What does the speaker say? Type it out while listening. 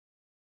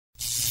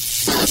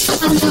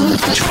Let's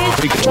intercept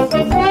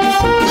the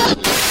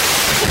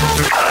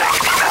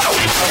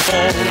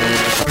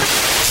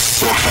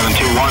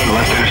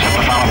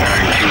final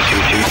bearing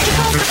 222.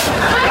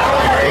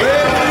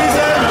 Ladies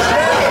and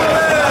gentlemen,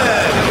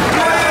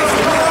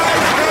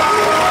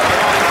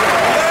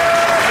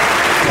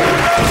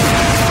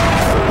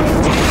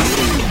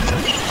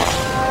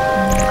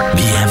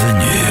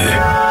 bienvenue.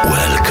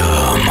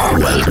 Welcome.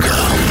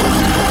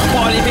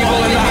 Party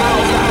people in the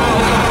house.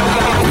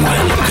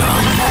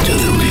 Welcome to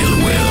the real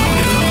world.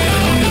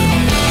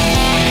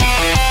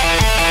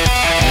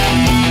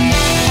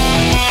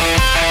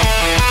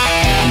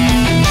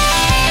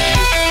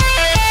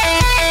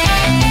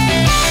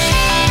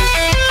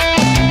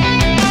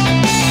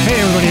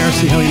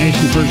 RC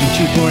Nation version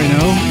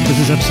 2.0. This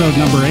is episode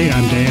number 8.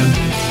 I'm Dan.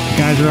 The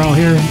guys are all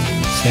here.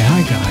 Say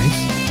hi, guys.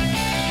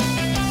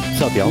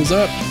 What's up, y'all? What's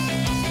up?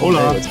 Hola.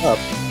 Hey, what's up?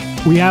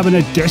 We have an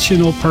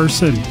additional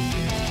person.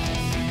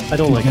 I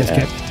don't like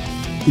that.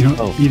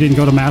 You didn't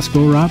go to mass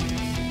school, Rob?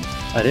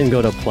 I didn't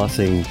go to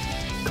Plussing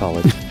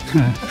College.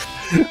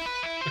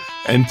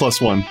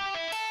 N+1.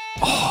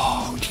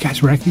 Oh, do you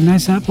guys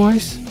recognize that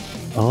voice?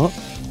 Oh,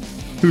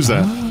 Who's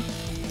that?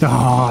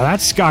 Oh,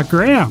 that's Scott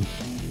Graham.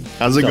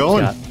 How's it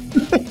going?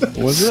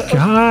 Was it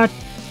Scott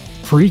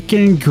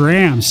freaking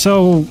Graham?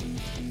 So,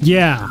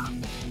 yeah,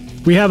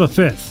 we have a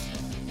 5th,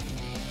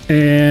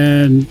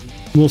 and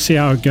we'll see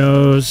how it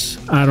goes.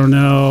 I don't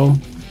know.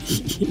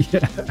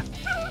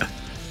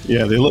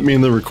 Yeah, they let me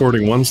in the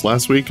recording once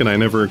last week, and I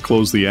never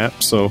closed the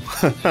app, so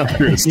I'm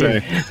here to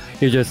stay.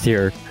 You're just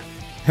here.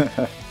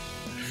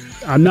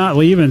 I'm not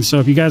leaving, so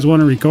if you guys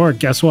want to record,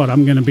 guess what?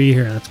 I'm going to be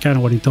here. That's kind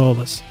of what he told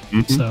us.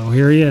 Mm-hmm. So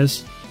here he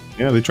is.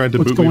 Yeah, they tried to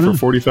boot me for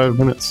 45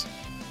 minutes.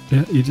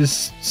 Yeah, you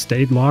just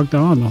stayed logged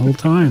on the whole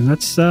time.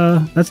 That's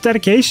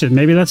dedication.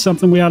 Maybe that's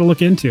something we ought to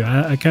look into.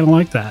 I kind of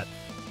like that.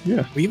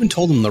 Yeah. We even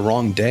told them the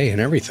wrong day and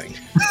everything.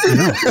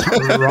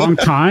 Wrong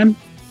time?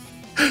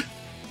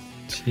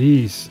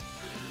 Jeez.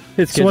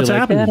 So what's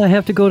happening? Dad, I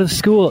have to go to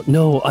school.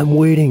 No, I'm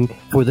waiting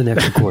for the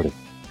next recording.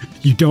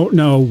 You don't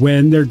know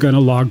when they're going to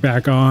log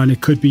back on.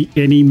 It could be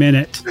any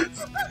minute.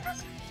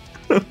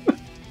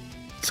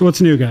 So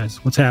what's new,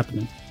 guys? What's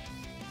happening?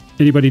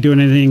 Anybody doing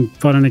anything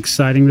fun and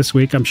exciting this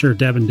week? I'm sure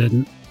Devin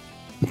didn't.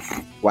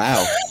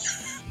 Wow.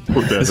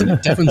 Isn't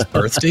it Devin's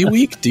birthday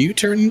week? Do you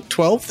turn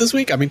 12 this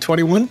week? I mean,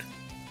 21?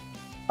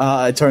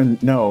 I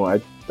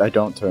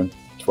don't turn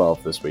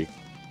 12 this week.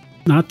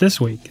 Not this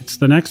week. It's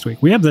the next week.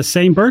 We have the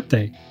same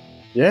birthday.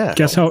 Yeah.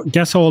 Guess how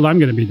old I'm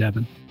going to be,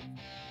 Devin?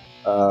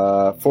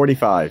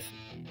 45.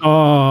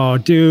 Oh,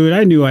 dude,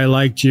 I knew I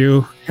liked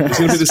you. It's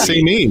going to be the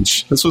same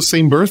age. That's what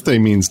same birthday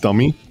means,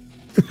 dummy.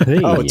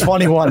 Hey. Oh,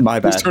 21, my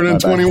bad. He's turning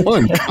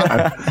 21.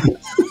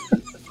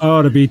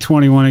 Oh, to be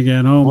 21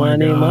 again. Oh, my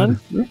God.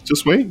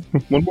 Just wait.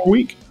 One more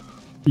week.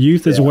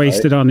 Youth is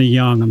wasted on the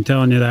young. I'm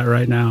telling you that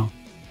right now.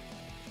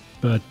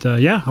 But,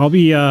 yeah, I'll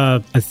be,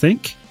 I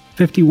think,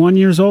 51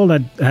 years old.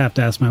 I'd have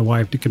to ask my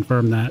wife to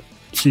confirm that.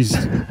 She's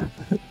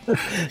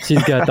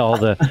got all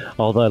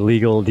the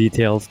legal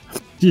details.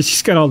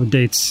 She's got all the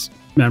dates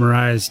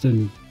memorized.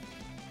 And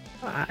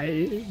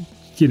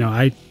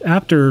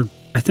after...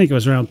 I think it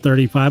was around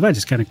 35. I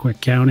just kind of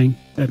quit counting.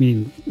 I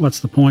mean,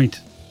 what's the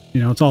point?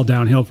 It's all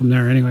downhill from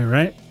there anyway,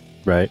 right?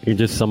 Right. You're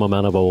just some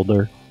amount of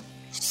older.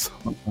 Is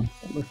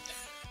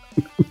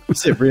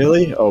it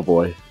really? Oh,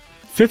 boy.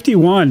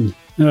 51.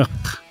 Ugh.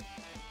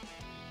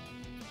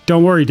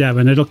 Don't worry,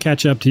 Devin. It'll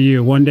catch up to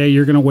you. One day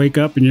you're going to wake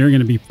up and you're going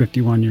to be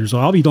 51 years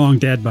old. I'll be long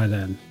dead by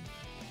then.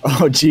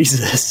 Oh,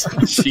 Jesus.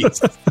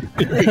 Jesus.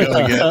 Here we go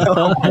again.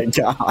 Oh, my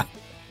God.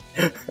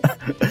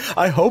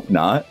 I hope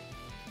not.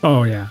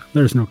 Oh, yeah.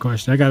 There's no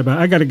question.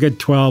 I got a good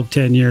 12,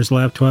 10 years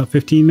left. 12,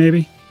 15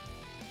 maybe?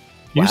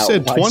 You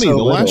said 20 the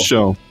last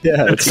show.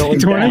 Yeah, it's going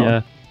 20?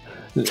 down.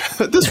 Yeah.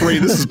 At this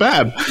rate, this is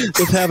bad.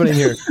 What's happening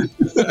here?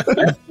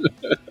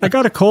 I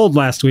got a cold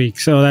last week,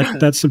 so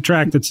that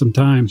subtracted some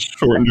time.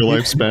 Shortened your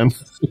lifespan.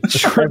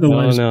 Shortened the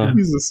lifespan. No.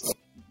 Jesus.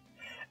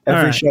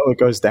 Every show it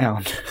goes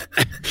down.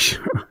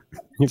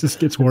 It just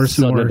gets worse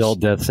and Sudden worse. adult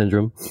death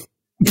syndrome.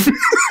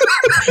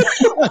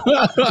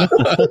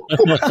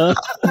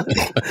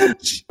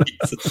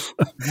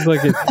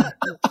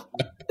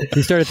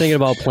 He started thinking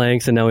about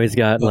planks, and now he's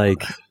got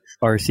like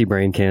RC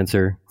brain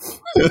cancer.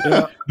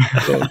 Yeah.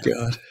 Oh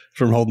God!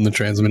 From holding the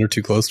transmitter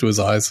too close to his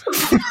eyes.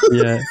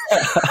 Yeah.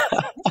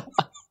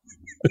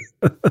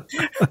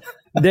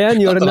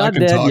 Dan, you're not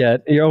dead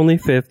yet. You're only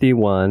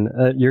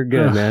 51. You're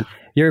good, man.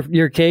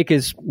 Your cake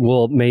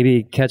will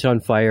maybe catch on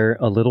fire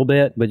a little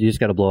bit, but you just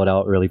got to blow it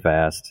out really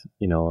fast.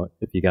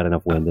 If you got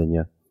enough wind in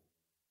you.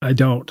 I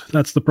don't.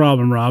 That's the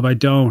problem, Rob. I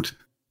don't.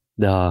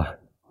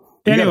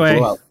 Anyway,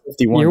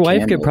 your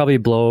wife could probably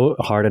blow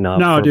hard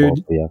enough. No,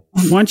 dude.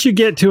 Once you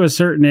get to a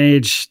certain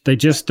age, they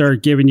just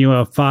start giving you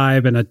a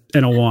 5 and a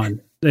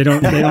 1. They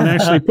don't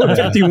actually put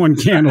 51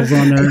 candles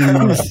on there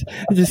anymore.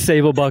 Just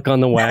save a buck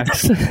on the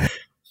wax.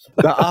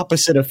 The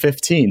opposite of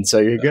 15, so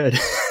you're good.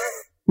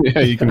 Yeah,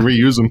 you can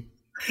reuse them.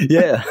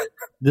 Yeah.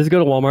 Just go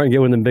to Walmart and get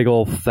one of them big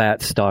old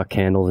fat stock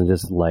candles and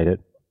just light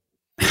it.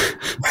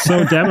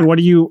 So, Devin, what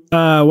are you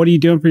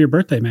doing for your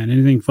birthday, man?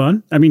 Anything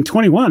fun? I mean,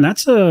 21.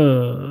 That's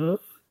a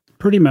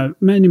pretty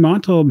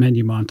monumental. Oh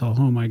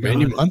my god!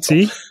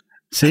 Monumental.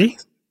 See,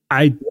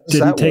 I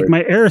didn't take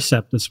my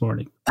Aricept this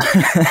morning.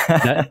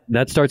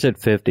 That starts at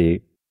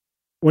 50.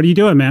 What are you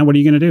doing, man? What are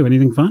you going to do?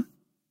 Anything fun?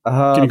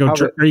 Are you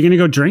going to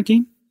go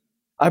drinking?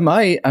 I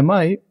might.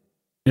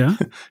 Yeah.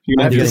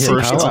 You have your hit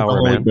first power hour,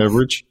 alcoholic man.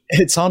 beverage.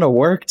 It's on a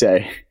work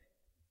day.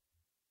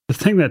 The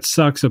thing that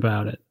sucks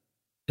about it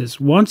is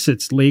once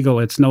it's legal,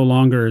 it's no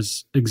longer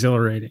as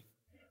exhilarating.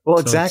 Well,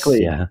 So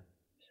exactly. Yeah.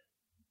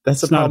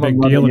 That's the It's not a problem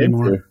big I'm deal running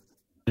anymore. into.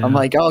 Yeah. I'm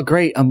like, oh,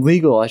 great, I'm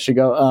legal. I should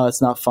go.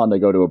 It's not fun to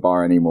go to a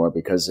bar anymore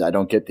because I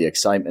don't get the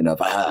excitement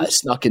of I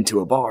snuck into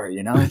a bar,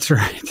 you know? That's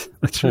right.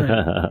 That's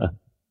right.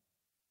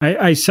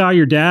 I saw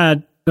your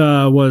dad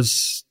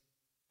was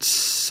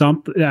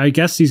something. I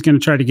guess he's going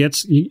to try to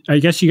get. I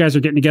guess you guys are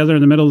getting together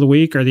in the middle of the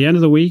week or the end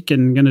of the week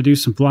and going to do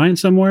some flying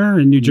somewhere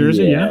in New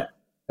Jersey. Yeah.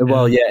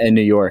 Well, yeah, in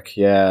New York.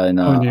 Yeah. And,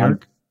 New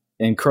York.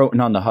 in Croton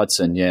on the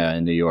Hudson. Yeah,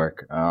 in New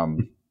York.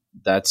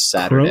 That's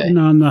Saturday. Croton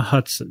on the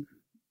Hudson.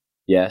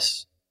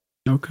 Yes.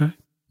 Okay.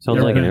 Sounds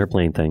Yeah, like an okay.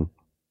 airplane thing.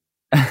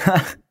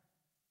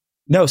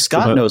 No,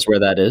 Scott knows where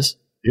that is.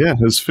 Yeah,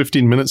 it's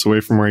 15 minutes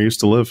away from where I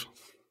used to live.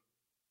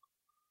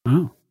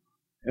 Oh.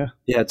 Yeah,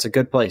 it's a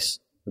good place.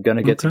 We're going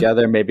to get Okay.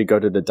 together, maybe go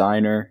to the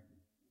diner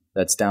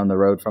that's down the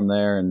road from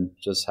there and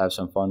just have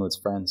some fun with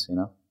friends, you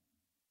know?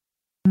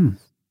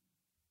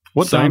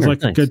 What Sounds diner?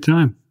 like a Nice. good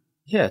time.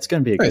 Yeah, it's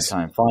going to be a Nice. good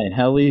time. Flying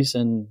helis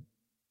and,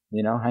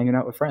 you know, hanging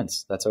out with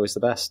friends. That's always the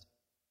best.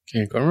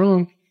 Can't go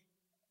wrong.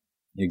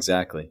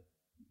 Exactly.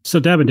 So,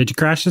 Devin, did you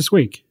crash this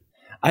week?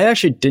 I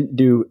actually didn't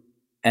do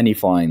any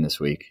flying this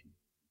week.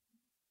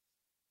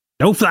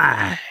 No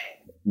fly.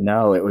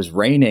 No, it was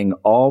raining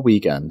all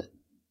weekend.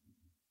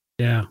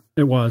 Yeah,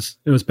 it was.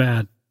 It was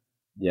bad.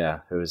 Yeah,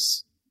 it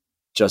was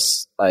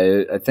just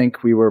I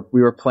think we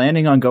were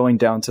planning on going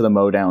down to the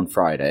Modown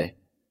Friday.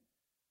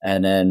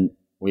 And then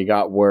we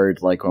got word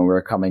like when we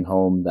were coming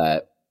home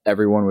that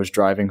everyone was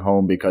driving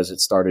home because it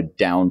started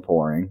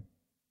downpouring.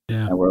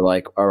 Yeah. And we're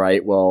like, all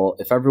right, well,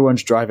 if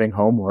everyone's driving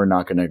home, we're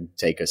not going to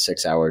take a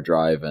 6-hour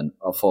drive and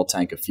a full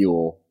tank of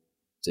fuel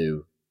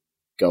to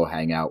go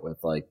hang out with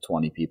like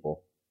 20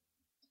 people.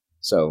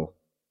 So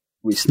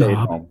we stayed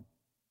Snob. home.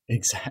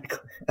 Exactly.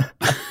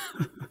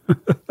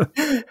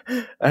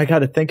 I got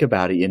to think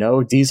about it, you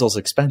know, diesel's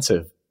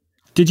expensive.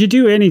 Did you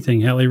do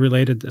anything heli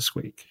related this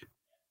week?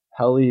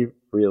 Heli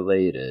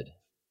related.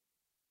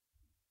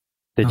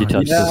 Did you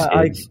touch yeah,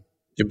 the skids?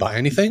 You buy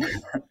anything?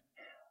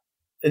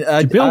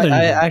 I build anything?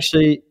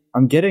 actually,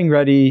 I'm getting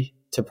ready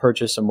to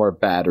purchase some more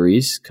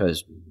batteries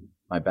because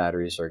my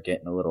batteries are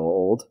getting a little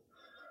old.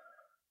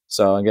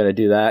 So I'm going to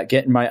do that.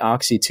 Getting my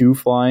Oxy 2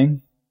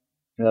 flying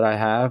that I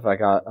have. I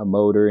got a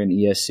motor and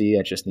ESC.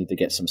 I just need to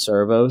get some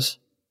servos.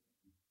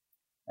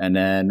 And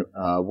then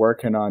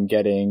working on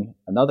getting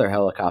another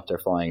helicopter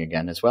flying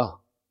again as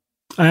well.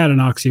 I had an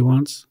Oxy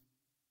once.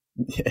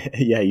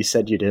 Yeah, you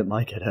said you didn't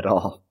like it at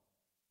all.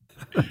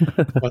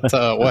 What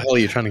hell are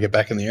you trying to get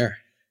back in the air?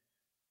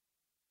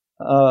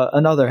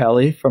 Another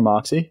heli from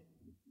Oxy.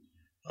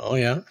 Oh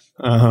yeah.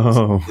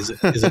 Oh. Is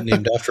it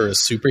named after a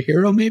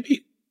superhero?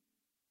 Maybe.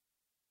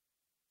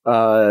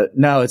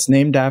 No, it's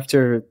named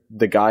after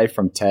the guy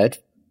from Ted.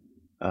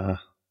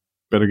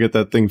 Better get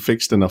that thing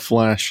fixed in a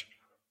flash.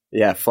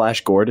 Yeah,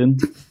 Flash Gordon.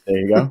 There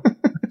you go.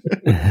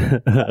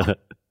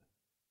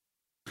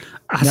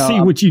 I No,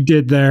 see what you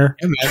did there.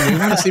 Yeah, man, we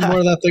want to see more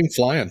of that thing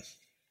flying.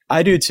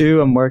 I do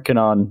too. I'm working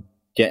on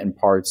getting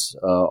parts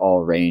all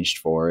arranged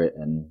for it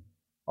and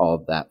all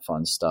of that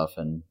fun stuff,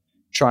 and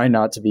trying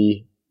not to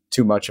be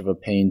too much of a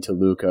pain to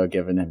Luca,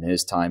 giving him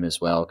his time as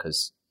well,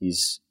 because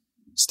he's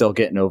still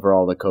getting over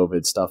all the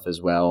COVID stuff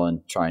as well,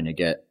 and trying to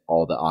get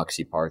all the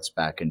Oxy parts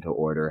back into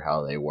order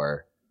how they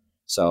were.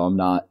 So I'm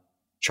not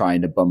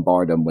trying to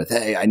bombard him with,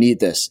 hey, I need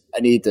this.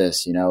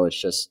 You know, it's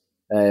just,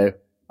 hey,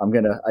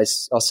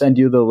 I'll send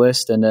you the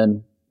list, and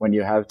then when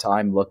you have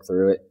time, look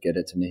through it, get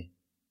it to me.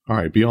 All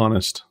right, be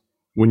honest.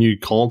 When you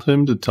called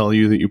him to tell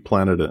you that you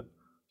planted it,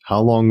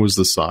 how long was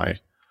the sigh?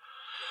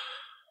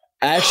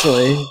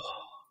 Actually,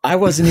 I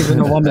wasn't even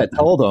the one that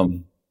told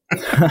him.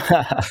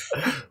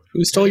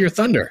 Who stole your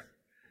thunder?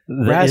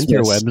 The Rasmus.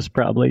 interwebs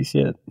probably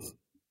shit.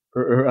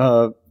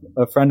 A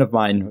friend of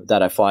mine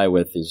that I fly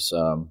with is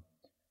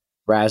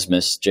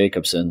Rasmus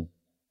Jacobson.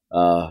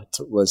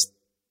 Was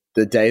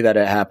the day that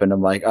it happened.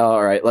 I'm like, oh,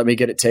 all right, let me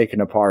get it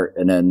taken apart.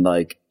 And then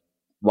like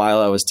while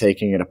I was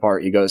taking it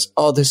apart, he goes,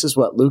 oh, this is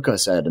what Luca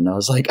said. And I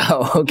was like,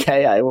 oh,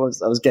 okay. I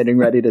was getting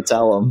ready to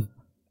tell him.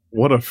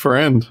 What a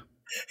friend.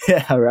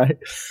 Yeah, right.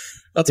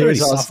 That's It already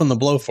was awesome. softened the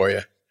blow for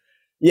you.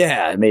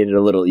 Yeah, it made it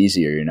a little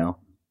easier, you know.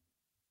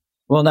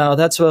 Well, now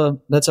that's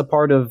a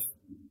part of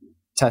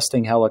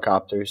testing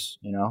helicopters,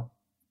 you know.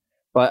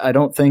 But I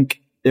don't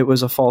think it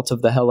was a fault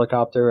of the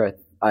helicopter.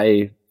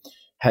 I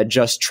had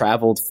just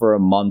traveled for a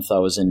month. I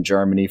was in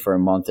Germany for a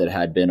month. It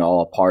had been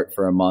all apart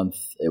for a month.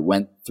 It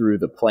went through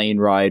the plane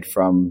ride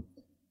from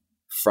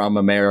from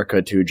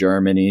America to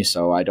Germany,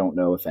 so I don't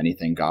know if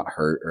anything got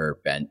hurt or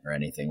bent or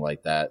anything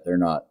like that. They're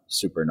not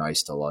super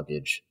nice to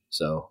luggage,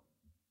 so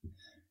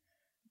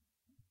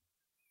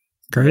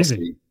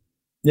Crazy.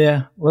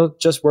 Yeah, well,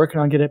 just working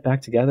on getting it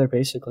back together,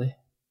 basically.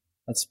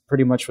 That's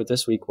pretty much what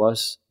this week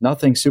was.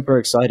 Nothing super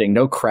exciting.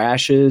 No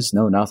crashes,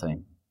 no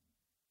nothing.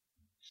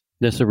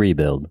 Just a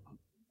rebuild.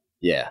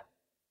 Yeah.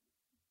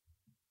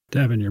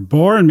 Devin, you're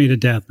boring me to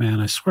death, man.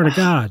 I swear to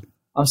God.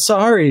 I'm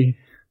sorry.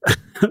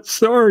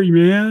 Sorry,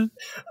 man.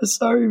 I'm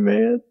sorry,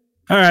 man.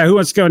 All right, who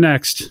wants to go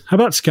next? How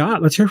about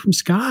Scott? Let's hear from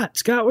Scott.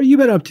 Scott, what have you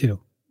been up to?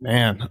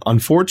 Man,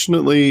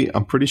 unfortunately,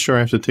 I'm pretty sure I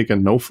have to take a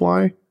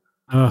no-fly.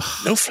 Ugh.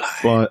 No fly.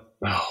 But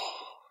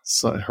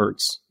so it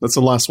hurts. That's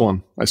the last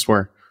one, I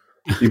swear.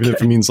 Even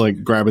if it means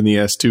like grabbing the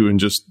S2 and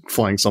just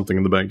flying something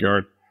in the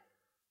backyard.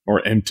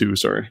 Or M2,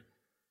 sorry.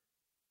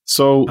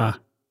 So,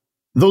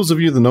 those of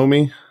you that know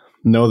me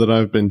know that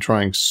I've been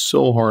trying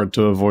so hard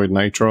to avoid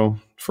nitro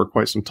for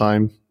quite some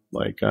time.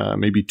 Like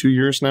maybe 2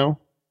 years now.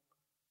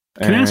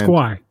 Can I ask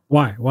why?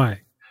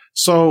 Why?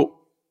 So,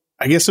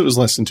 I guess it was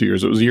less than 2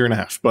 years. It was a year and a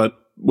half. But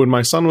when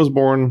my son was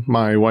born,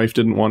 my wife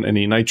didn't want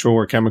any nitro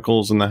or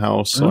chemicals in the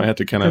house. So I had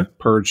to kind of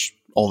purge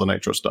all the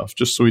nitro stuff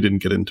just so we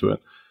didn't get into it.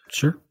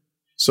 Sure.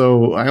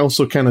 So I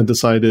also kind of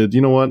decided,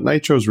 you know what?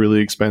 Nitro is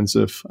really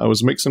expensive. I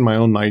was mixing my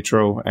own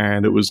nitro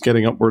and it was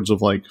getting upwards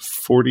of like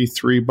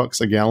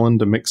 $43 a gallon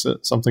to mix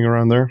it, something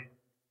around there.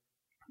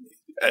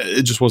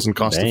 It just wasn't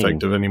cost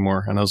effective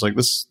anymore. And I was like,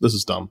 this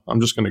is dumb.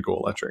 I'm just going to go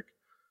electric.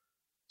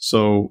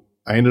 So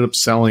I ended up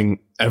selling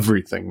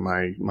everything,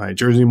 my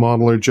Jersey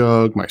modeler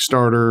jug, my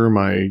starter,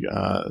 my,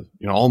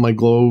 all my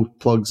glow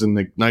plugs and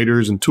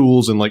igniters and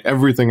tools and like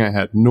everything I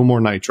had, no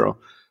more nitro.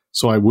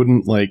 So I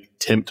wouldn't like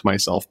tempt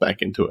myself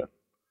back into it.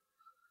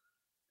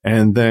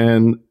 And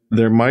then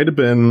there might have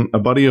been a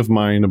buddy of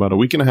mine about a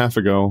week and a half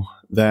ago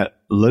that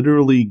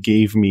literally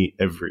gave me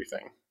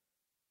everything.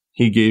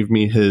 He gave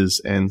me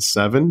his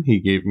N7. He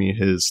gave me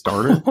his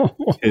starter,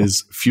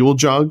 his fuel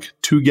jug,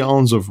 2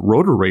 gallons of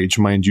Rotor Rage,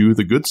 mind you,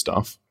 the good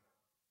stuff.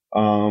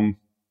 Oh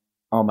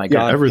my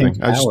God. Yeah,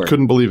 everything. I just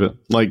couldn't believe it.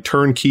 Like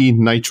turnkey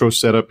nitro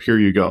setup. Here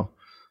you go.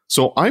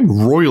 So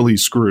I'm royally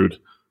screwed.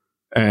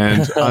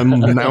 And I'm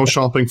now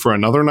shopping for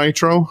another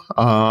nitro.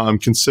 I'm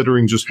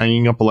considering just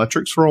hanging up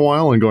electrics for a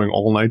while and going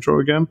all nitro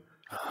again.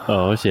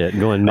 Oh shit!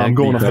 I'm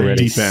going off the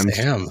deep end.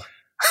 Damn.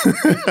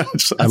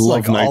 I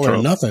love like nitro. All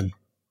or nothing.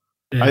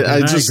 Yeah,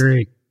 I just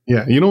agree.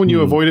 Yeah, you know when you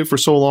avoid it for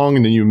so long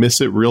and then you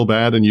miss it real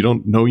bad and you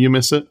don't know you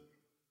miss it?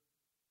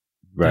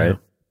 Right.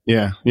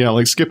 Yeah,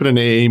 like skipping an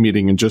AA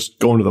meeting and just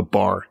going to the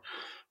bar.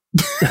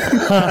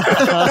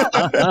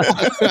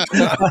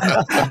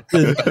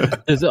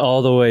 Just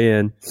all the way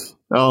in.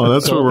 Oh,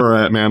 that's where we're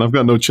at, man. I've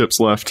got no chips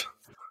left.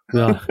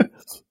 No.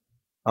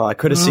 Oh, I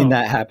could have seen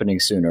that happening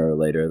sooner or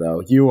later,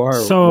 though. You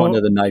are one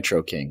of the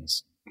nitro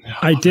kings.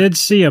 I did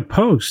see a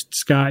post,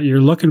 Scott. You're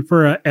looking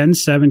for a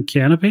N7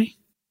 canopy?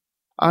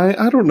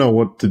 I don't know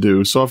what to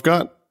do. So I've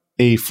got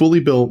a fully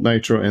built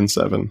Nitro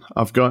N7.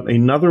 I've got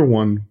another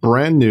one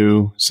brand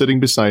new sitting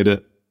beside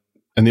it.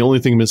 And the only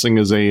thing missing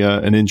is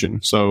an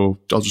engine. So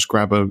I'll just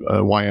grab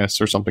a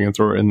YS or something and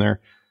throw it in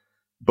there.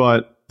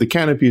 But the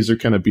canopies are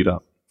kind of beat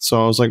up.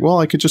 So I was like, well,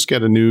 I could just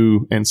get a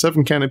new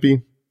N7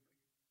 canopy,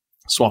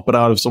 swap it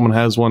out if someone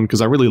has one,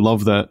 because I really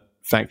love that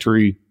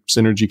factory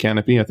Synergy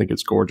canopy. I think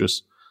it's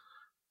gorgeous.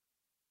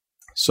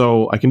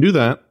 So I can do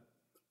that.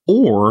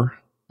 Or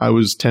I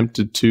was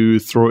tempted to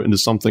throw it into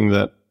something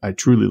that I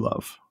truly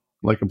love,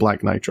 like a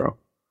black nitro.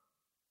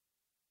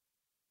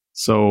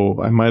 So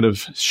I might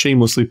have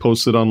shamelessly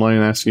posted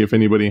online asking if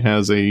anybody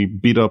has a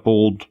beat up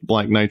old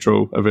black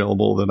nitro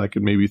available that I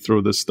could maybe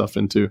throw this stuff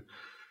into.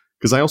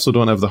 Because I also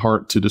don't have the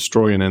heart to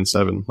destroy an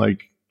N7.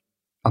 Like,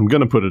 I'm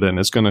going to put it in.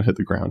 It's going to hit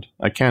the ground.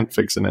 I can't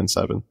fix an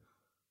N7.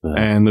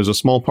 And there's a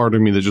small part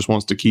of me that just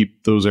wants to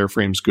keep those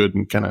airframes good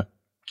and kind of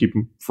keep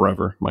them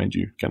forever, mind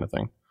you, kind of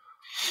thing.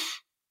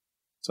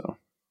 So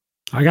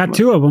I got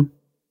 2 of them.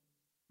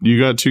 You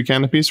got 2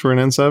 canopies for an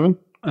N7?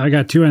 I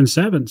got 2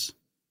 N7s.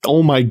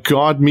 Oh my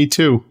God, me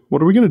too.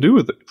 What are we going to do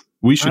with it?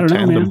 We should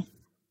tandem.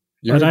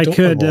 But I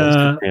could...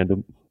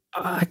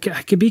 I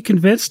could be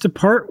convinced to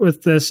part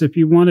with this if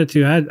you wanted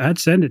to. I'd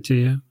send it to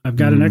you. I've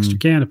got an extra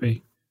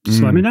canopy.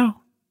 Just let me know.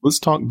 Let's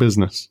talk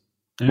business.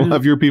 Yeah. We'll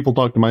have your people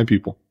talk to my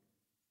people.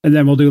 And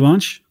then we'll do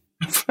lunch.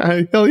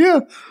 Hell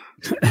yeah.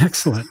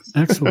 Excellent.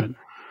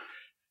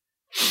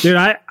 Dude,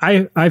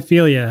 I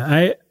feel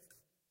you.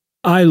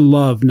 I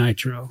love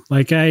nitro.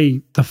 Like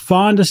the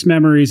fondest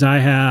memories I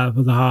have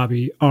of the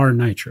hobby are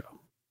nitro.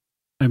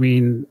 I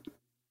mean,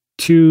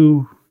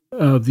 2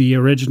 of the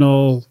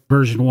original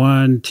version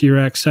 1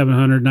 T-Rex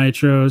 700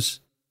 nitros,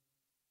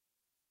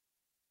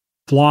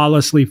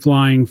 flawlessly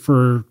flying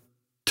for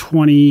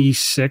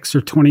 26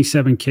 or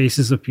 27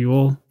 cases of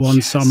fuel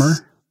one summer.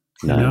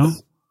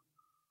 Nice.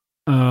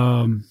 You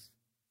know,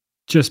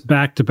 just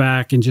back to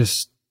back, and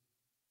it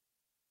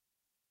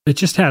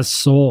just has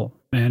soul,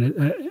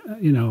 man.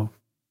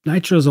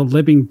 Nitro is a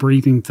living,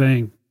 breathing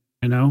thing.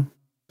 You know,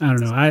 I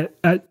don't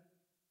know.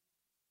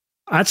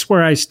 that's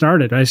where I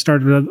started. I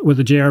started with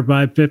a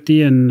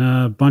JR550 and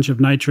a bunch of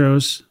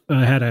nitros.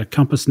 I had a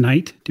Compass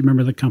Knight. Do you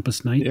remember the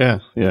Compass Knight? Yeah.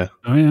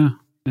 Oh, yeah.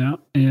 Yeah.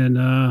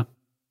 And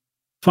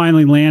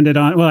finally landed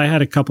on, well, I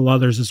had a couple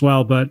others as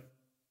well, but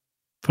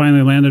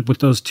finally landed with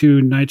those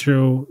two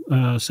Nitro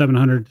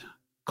 700,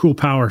 Cool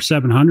Power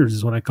 700s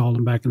is what I called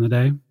them back in the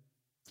day.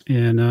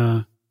 And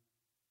man,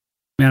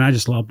 I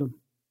just loved them.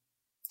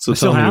 So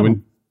tell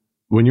me,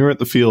 when you're at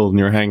the field and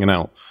you're hanging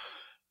out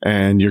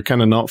and you're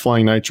kind of not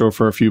flying nitro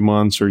for a few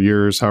months or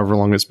years, however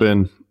long it's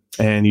been,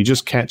 and you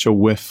just catch a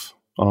whiff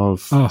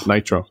of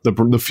nitro,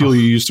 the fuel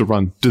you used to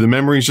run, do the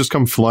memories just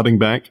come flooding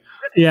back?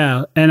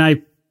 Yeah. And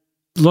I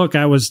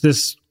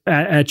was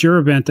at your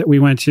event that we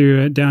went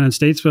to down in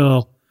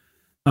Statesville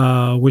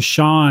with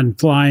Sean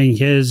flying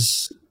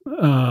his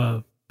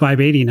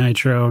 580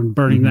 nitro and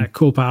burning that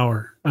Cool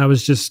Power. I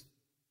just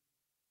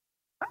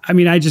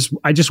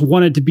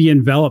wanted to be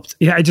enveloped.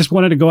 Yeah, I just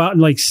wanted to go out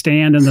and like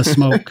stand in the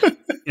smoke.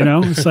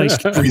 It's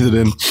like breathe it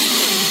in.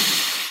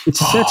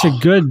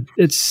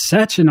 It's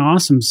such an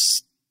awesome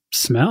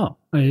smell.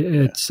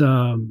 I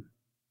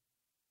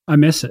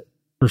miss it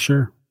for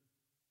sure.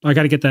 I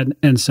got to get that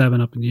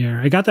N7 up in the air.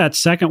 I got that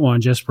second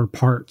one just for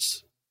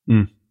parts.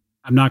 I'm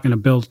not going to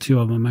build two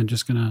of them. I'm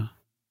just going to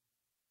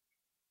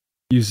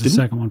use the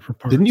second one for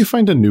parts. Didn't you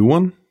find a new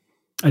one?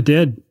 I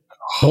did.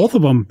 Both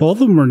of them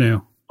were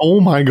new. Oh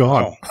my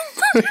God.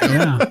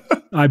 Yeah.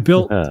 I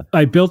built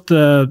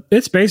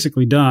it's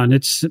basically done.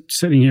 It's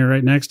sitting here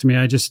right next to me.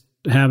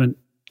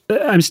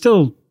 I'm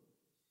still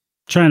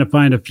trying to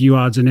find a few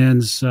odds and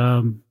ends.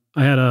 I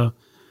had a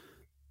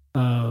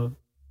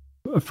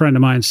friend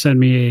of mine send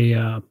me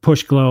a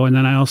push glow, and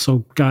then I also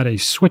got a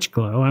switch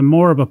glow. I'm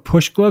more of a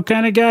push glow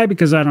kind of guy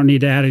because I don't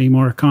need to add any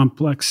more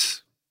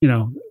complex,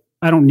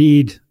 I don't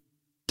need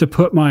to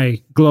put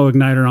my glow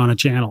igniter on a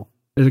channel.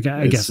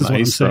 I guess is nice, what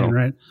I'm saying, though.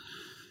 Right?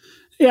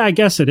 Yeah, I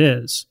guess it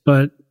is,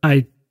 but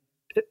it's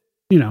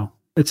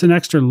an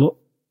extra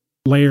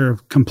layer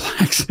of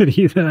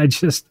complexity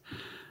that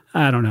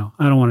I don't know.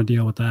 I don't want to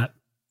deal with that.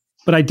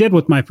 But I did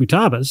with my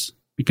Futabas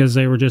because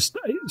they were just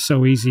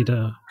so easy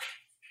to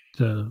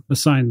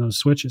assign those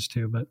switches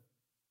to. But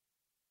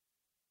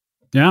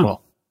yeah,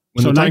 well,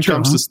 when the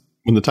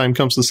time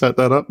comes to set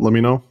that up, let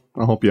me know.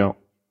 I'll help you out.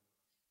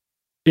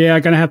 Yeah,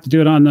 I'm gonna have to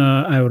do it on the.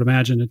 I would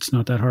imagine it's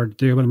not that hard to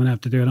do, but I'm gonna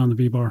have to do it on the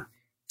V-bar.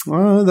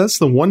 That's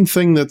the one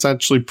thing that's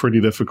actually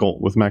pretty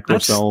difficult with macro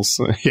cells.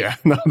 Yeah,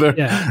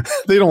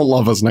 they don't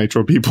love us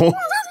nitro people.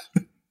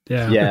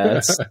 Yeah,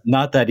 it's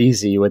not that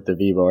easy with the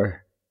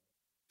V-bar.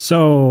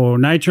 So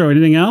nitro,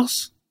 anything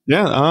else?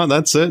 Yeah,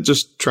 that's it.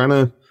 Just trying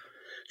to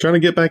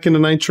get back into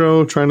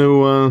nitro. Trying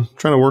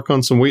to work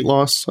on some weight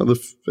loss.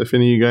 If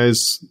any of you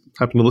guys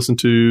happen to listen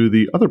to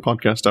the other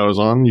podcast I was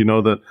on, you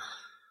know that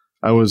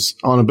I was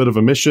on a bit of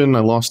a mission.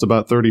 I lost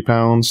about 30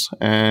 pounds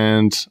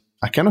and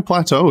I kind of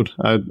plateaued.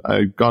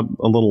 I got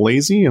a little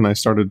lazy and I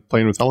started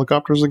playing with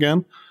helicopters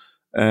again,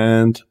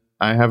 and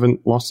I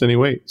haven't lost any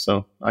weight.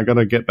 So I got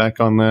to get back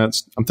on that.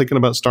 I'm thinking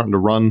about starting to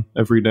run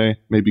every day,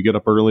 maybe get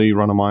up early,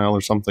 run a mile or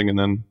something, and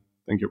then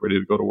get ready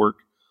to go to work.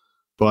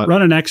 But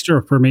run an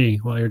extra for me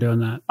while you're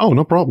doing that. Oh,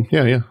 no problem.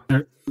 Yeah.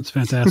 It's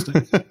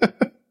fantastic.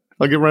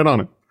 I'll get right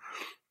on it.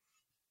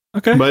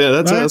 Okay. But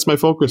yeah, that's my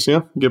focus.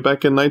 Yeah. Get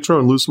back in nitro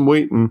and lose some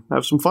weight and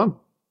have some fun.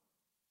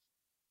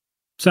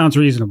 Sounds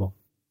reasonable.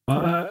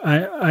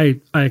 I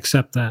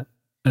accept that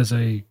as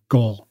a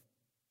goal.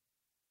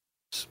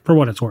 For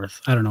what it's worth.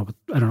 I don't know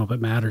if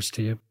it matters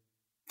to you.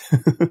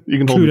 You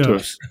can hold me to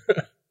it.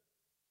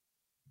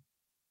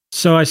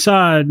 So I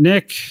saw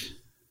Nick.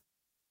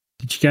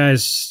 Did you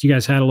guys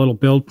had a little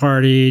build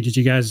party? Did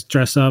you guys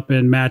dress up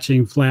in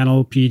matching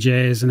flannel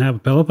PJs and have a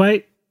pillow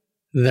fight?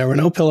 There were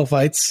no pillow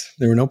fights.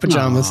 There were no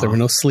pajamas. Aww. There were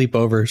no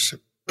sleepovers.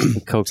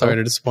 Sorry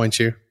to disappoint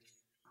you.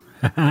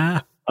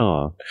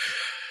 Oh,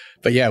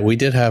 but yeah, we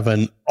did have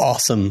an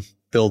awesome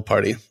build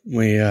party.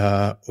 We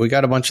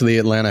got a bunch of the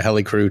Atlanta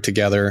heli crew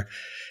together.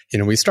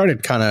 We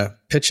started kind of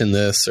pitching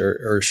this,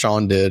 or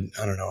Sean did,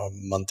 I don't know, a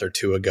month or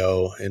two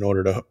ago, in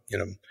order to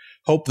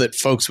hope that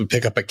folks would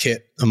pick up a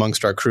kit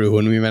amongst our crew.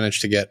 And we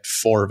managed to get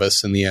 4 of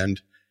us in the end,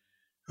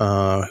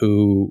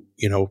 who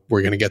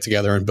were going to get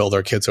together and build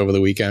our kits over the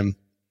weekend.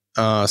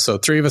 So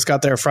 3 of us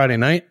got there Friday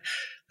night,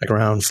 like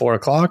around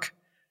 4:00,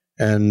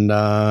 and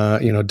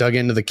dug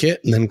into the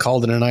kit, and then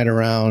called it a night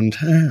around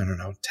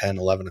 10,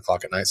 11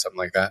 o'clock at night, something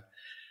like that.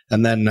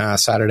 And then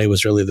Saturday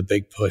was really the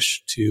big push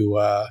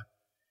to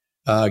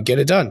get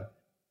it done.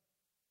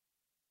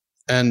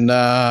 And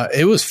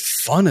it was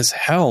fun as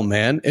hell,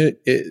 man.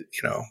 It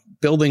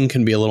building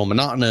can be a little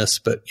monotonous,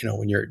 but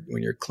when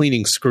you're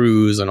cleaning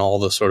screws and all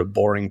the sort of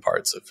boring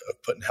parts of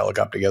putting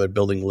helicopter together,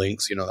 building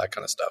links, that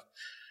kind of stuff.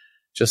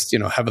 Just,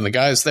 having the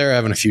guys there,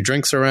 having a few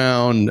drinks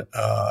around,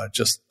 I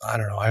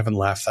don't know. I haven't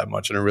laughed that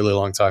much in a really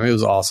long time. It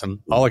was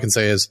awesome. All I can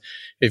say is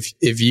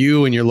if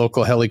you and your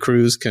local heli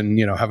crews can,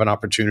 have an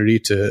opportunity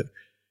to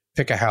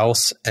pick a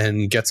house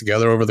and get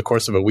together over the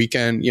course of a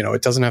weekend,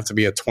 it doesn't have to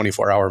be a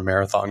 24-hour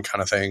marathon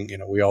kind of thing.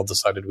 We all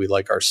decided we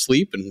like our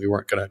sleep and we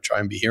weren't going to try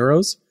and be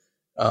heroes.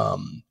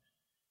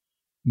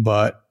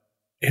 But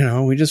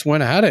we just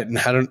went at it and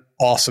had an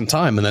awesome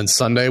time. And then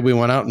Sunday we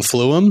went out and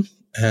flew them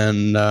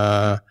and,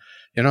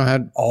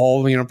 had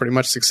all, pretty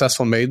much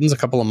successful maidens, a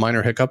couple of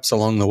minor hiccups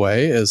along the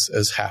way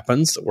as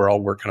happens that we're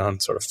all working on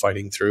sort of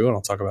fighting through. And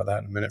I'll talk about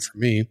that in a minute for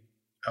me.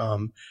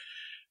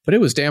 But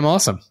it was damn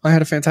awesome. I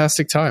had a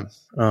fantastic time.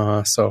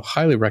 So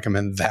highly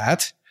recommend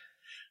that.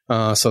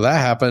 So that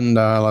happened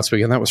last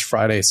weekend. That was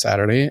Friday,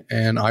 Saturday.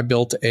 And I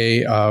built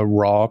a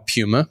raw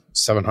Puma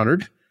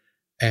 700.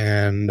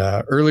 And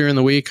earlier in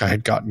the week, I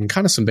had gotten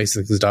kind of some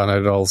basic things done. I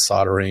did all the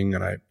soldering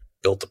and I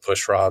built the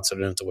push rod, so I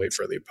didn't have to wait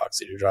for the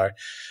epoxy to dry.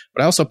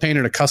 But I also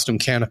painted a custom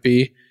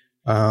canopy.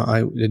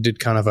 I did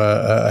kind of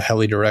a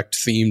Heli Direct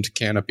themed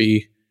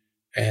canopy.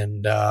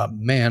 And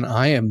man,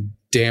 I am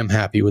damn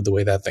happy with the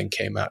way that thing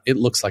came out. It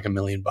looks like $1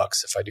 million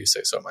if I do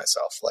say so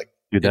myself. Like,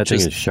 dude, that thing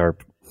is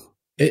sharp.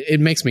 It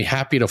makes me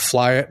happy to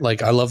fly it.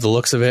 Like, I love the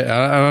looks of it.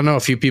 I don't know, a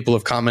few people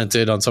have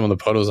commented on some of the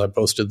photos I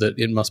posted that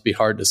it must be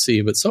hard to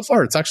see, but so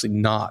far it's actually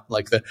not.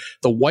 Like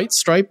the white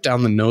stripe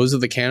down the nose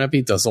of the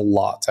canopy does a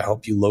lot to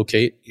help you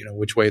locate,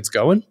 which way it's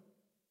going.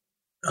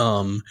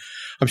 I'm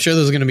sure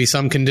there's going to be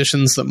some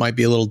conditions that might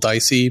be a little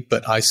dicey,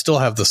 but I still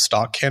have the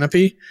stock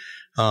canopy.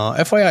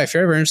 FYI, if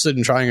you're ever interested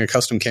in trying a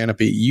custom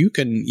canopy, you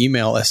can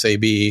email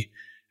SAB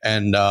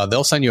and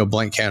they'll send you a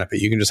blank canopy.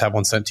 You can just have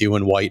one sent to you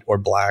in white or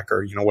black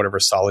or, whatever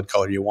solid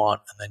color you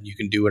want. And then you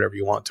can do whatever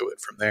you want to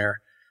it from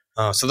there.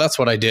 So that's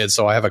what I did.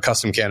 So I have a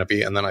custom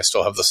canopy and then I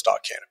still have the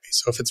stock canopy.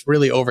 So if it's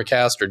really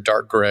overcast or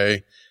dark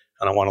gray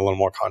and I want a little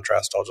more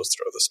contrast, I'll just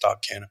throw the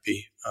stock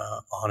canopy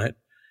on it.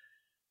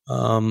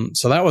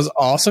 So that was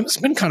awesome. It's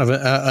been kind of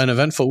an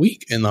eventful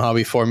week in the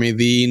hobby for me.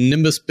 The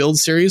Nimbus build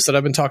series that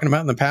I've been talking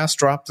about in the past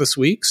dropped this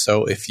week.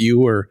 So if you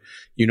were,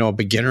 a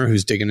beginner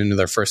who's digging into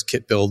their first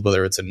kit build,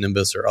 whether it's a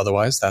Nimbus or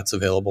otherwise, that's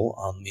available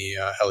on the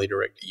Heli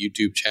Direct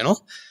YouTube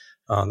channel.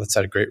 That's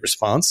had a great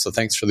response. So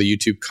thanks for the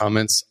YouTube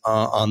comments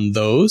on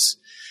those.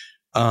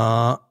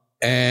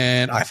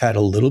 And I've had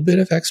a little bit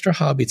of extra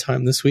hobby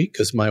time this week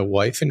because my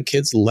wife and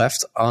kids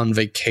left on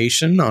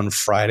vacation on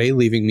Friday,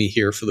 leaving me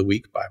here for the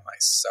week by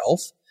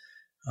myself.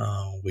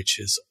 Which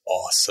is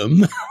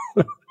awesome.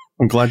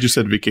 I'm glad you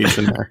said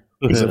vacation there.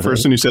 Because at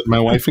first when you said my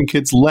wife and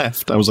kids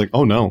left, I was like,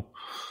 oh no.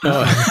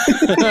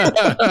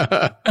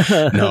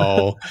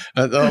 No.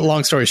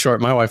 Long story short,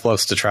 my wife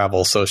loves to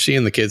travel. So she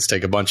and the kids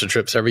take a bunch of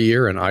trips every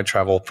year and I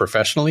travel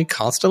professionally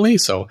constantly.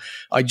 So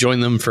I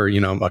join them for,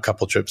 a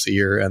couple trips a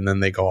year and then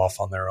they go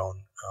off on their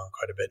own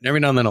quite a bit. And every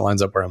now and then it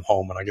lines up where I'm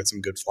home and I get some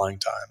good flying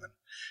time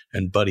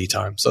and buddy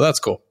time. So that's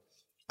cool.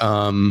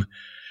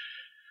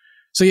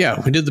 So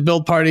yeah, we did the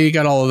build party,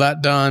 got all of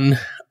that done.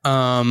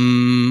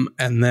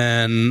 And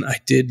then I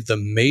did the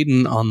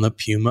maiden on the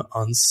Puma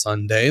on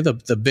Sunday.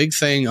 The big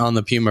thing on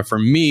the Puma for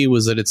me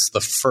was that it's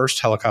the first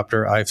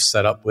helicopter I've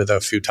set up with a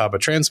Futaba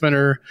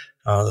transmitter,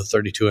 the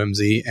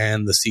 32MZ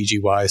and the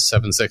CGY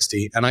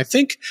 760. And I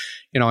think,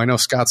 I know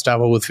Scott's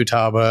dabbled with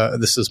Futaba.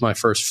 This is my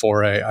first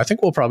foray. I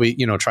think we'll probably,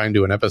 try and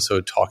do an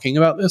episode talking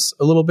about this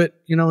a little bit,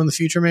 in the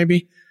future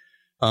maybe.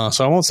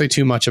 So I won't say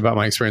too much about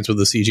my experience with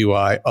the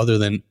CGY other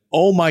than,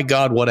 oh my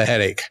God, what a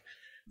headache.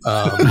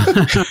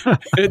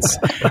 It's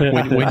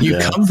when you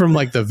come from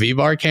like the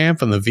V-bar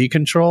camp and the V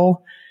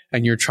control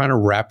and you're trying to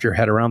wrap your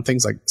head around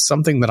things, like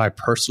something that I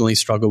personally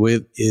struggle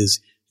with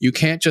is you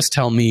can't just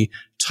tell me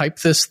type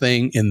this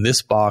thing in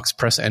this box,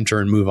 press enter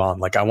and move on.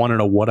 Like I want to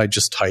know what I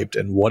just typed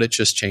and what it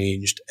just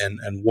changed and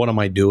what am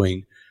I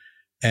doing?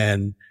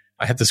 And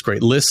I had this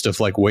great list of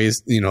like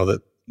ways,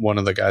 that one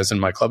of the guys in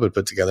my club had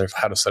put together of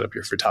how to set up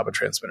your Futaba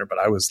transmitter. But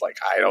I was like,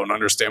 I don't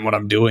understand what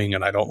I'm doing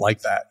and I don't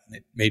like that. And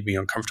it made me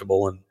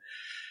uncomfortable and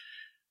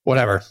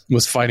whatever.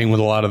 Was fighting with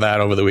a lot of that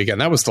over the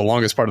weekend. That was the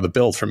longest part of the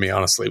build for me,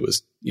 honestly,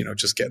 was,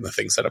 just getting the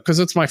thing set up because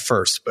it's my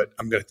first. But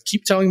I'm going to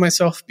keep telling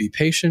myself, be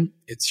patient.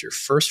 It's your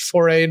first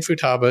foray in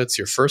Futaba. It's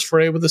your first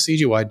foray with the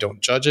CGY.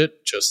 Don't judge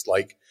it. Just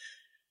like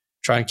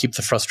try and keep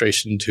the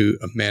frustration to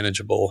a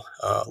manageable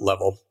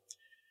level.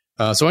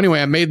 So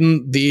anyway, I made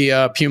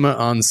the Puma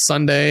on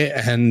Sunday,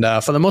 and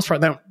for the most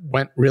part, that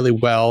went really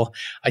well.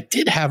 I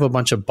did have a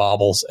bunch of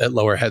bobbles at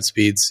lower head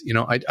speeds.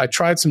 I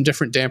tried some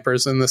different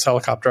dampers in this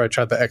helicopter. I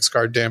tried the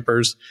X-Guard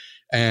dampers,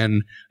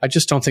 and I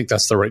just don't think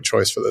that's the right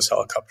choice for this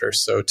helicopter.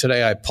 So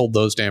today I pulled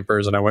those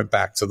dampers, and I went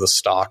back to the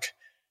stock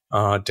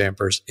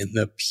dampers in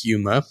the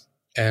Puma,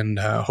 and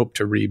hope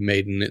to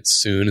re-maiden it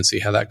soon and see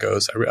how that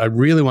goes. I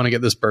really want to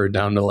get this bird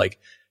down to like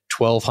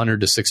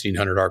 1,200 to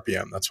 1,600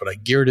 RPM. That's what I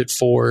geared it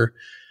for.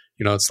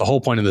 It's the whole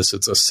point of this.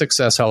 It's a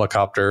 6S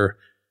helicopter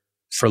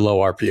for low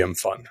RPM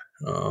fun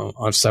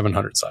on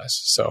 700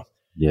 size. So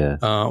yeah,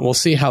 we'll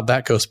see how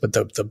that goes. But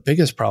the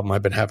biggest problem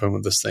I've been having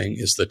with this thing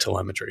is the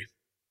telemetry.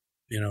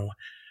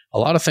 A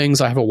lot of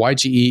things. I have a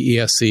YGE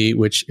ESC,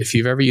 which if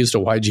you've ever used a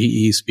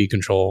YGE speed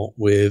control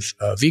with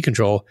V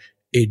control,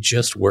 it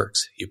just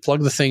works. You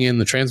plug the thing in,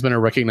 the transmitter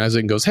recognizes it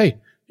and goes, hey,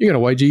 you got a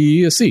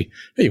YGE ESC.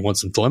 Hey, you want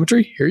some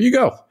telemetry? Here you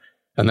go.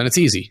 And then it's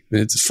easy.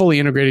 It's fully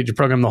integrated. You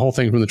program the whole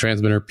thing from the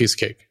transmitter, piece of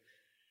cake.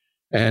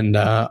 And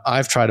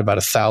I've tried about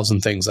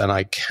 1,000 things, and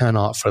I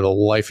cannot for the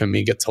life of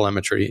me get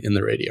telemetry in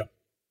the radio.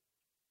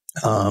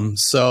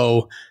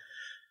 So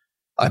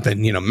I've been,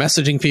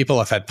 messaging people.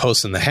 I've had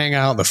posts in the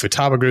Hangout, the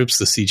Futaba groups,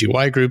 the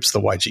CGY groups,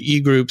 the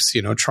YGE groups,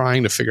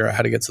 trying to figure out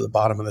how to get to the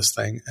bottom of this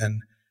thing.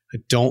 And I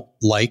don't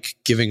like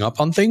giving up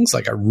on things.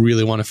 Like, I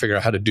really want to figure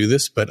out how to do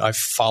this, but I've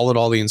followed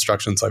all the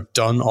instructions. I've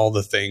done all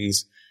the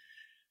things.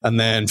 And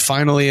then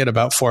finally at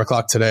about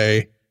 4:00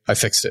 today, I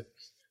fixed it.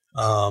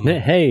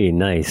 Hey,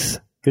 nice.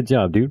 Good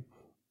job, dude.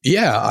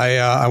 Yeah,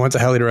 I went to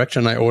Heli Direct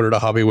and I ordered a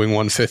Hobby Wing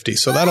 150.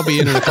 So that'll be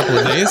in a couple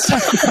of days.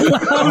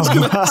 I was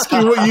going to ask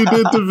you what you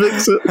did to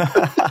fix it.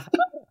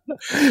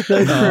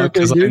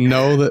 Because I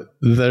know that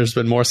there's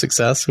been more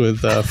success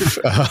with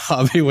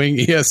Hobby Wing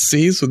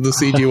ESCs with the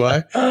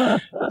CGY.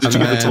 Did you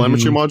get the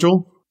telemetry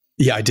module?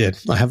 Yeah, I did.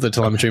 I have the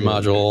telemetry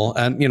module,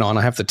 and and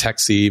I have the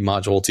TechC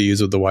module to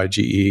use with the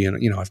YGE,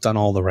 and I've done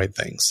all the right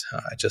things.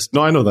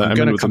 I know that. I'm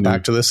going to come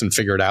back to this and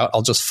figure it out.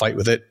 I'll just fight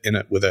with it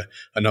with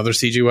another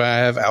CGY I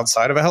have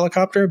outside of a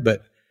helicopter,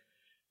 but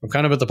I'm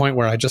kind of at the point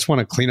where I just want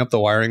to clean up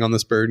the wiring on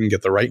this bird and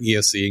get the right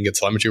ESC and get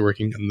telemetry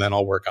working, and then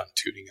I'll work on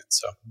tuning it.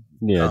 So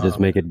yeah, just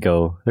make it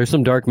go. There's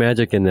some dark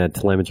magic in that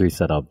telemetry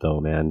setup,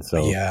 though, man.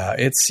 So yeah,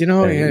 it's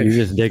you're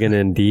just digging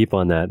in deep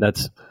on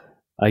that.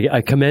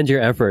 I commend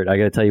your effort. I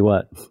got to tell you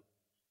what.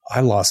 I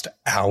lost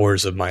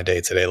hours of my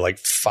day today, like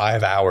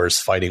 5 hours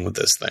fighting with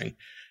this thing,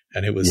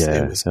 and it was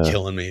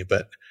killing me.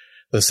 But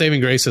the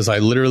saving grace is I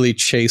literally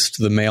chased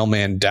the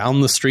mailman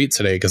down the street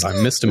today because I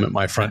missed him at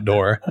my front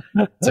door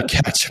to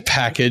catch a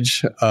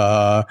package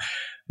that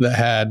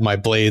had my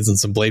blades and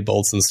some blade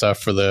bolts and stuff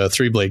for the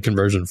 3-blade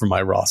conversion from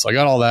my raw. So I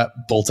got all that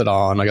bolted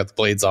on. I got the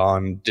blades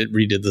on.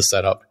 Redid the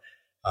setup.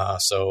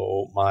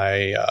 So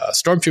my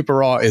Stormtrooper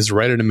Raw is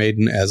ready to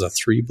maiden as a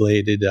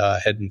 3-bladed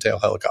head and tail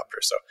helicopter.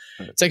 So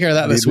take care of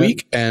that this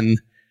week. And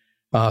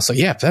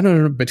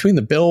then between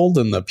the build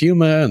and the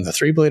Puma and the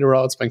 3-bladed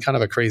Raw, it's been kind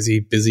of a crazy,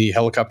 busy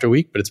helicopter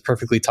week, but it's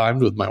perfectly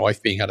timed with my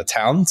wife being out of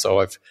town. So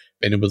I've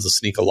been able to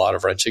sneak a lot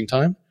of wrenching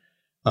time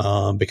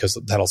because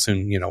that'll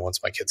soon, once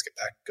my kids get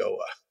back,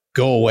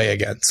 go away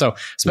again. So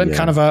it's been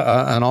kind of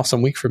an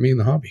awesome week for me in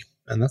the hobby.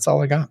 And that's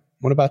all I got.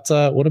 What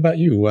about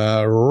you,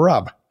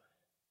 Rob?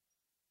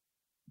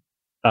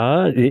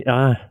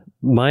 My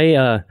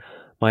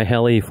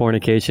heli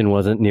fornication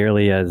wasn't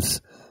nearly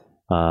as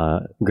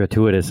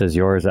gratuitous as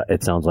yours,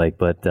 it sounds like,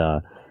 but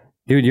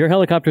dude, your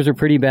helicopters are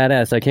pretty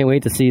badass. I can't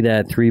wait to see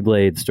that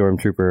 3-blade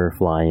Stormtrooper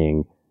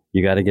flying.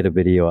 You got to get a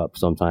video up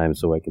sometime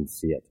so I can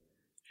see it.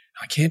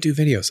 I can't do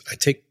videos. I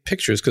take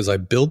pictures because I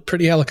build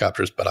pretty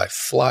helicopters, but I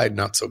fly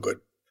not so good.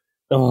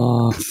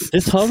 Oh,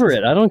 just hover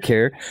it. I don't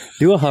care.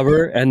 Do a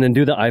hover and then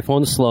do the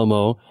iPhone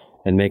slow-mo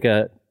and make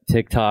a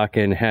TikTok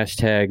and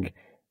hashtag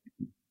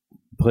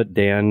put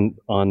Dan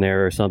on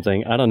there or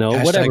something. I don't know.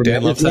 Hashtag whatever.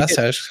 Dan loves that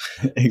hash.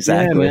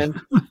 Exactly. Yeah,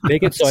 man.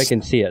 Make it so I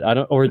can see it.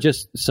 Or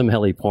just some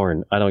heli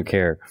porn. I don't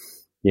care.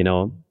 I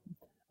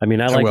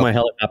like my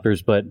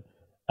helicopters, but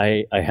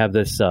I have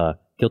this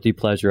guilty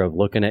pleasure of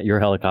looking at your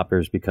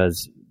helicopters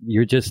because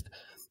you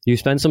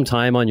spend some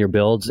time on your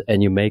builds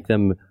and you make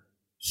them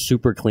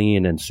super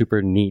clean and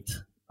super neat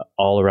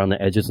all around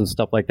the edges and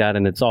stuff like that.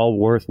 And it's all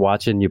worth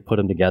watching you put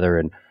them together.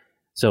 And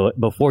so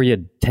before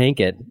you tank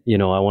it,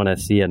 I want to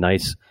see a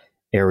nice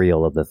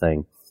aerial of the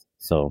thing.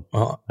 So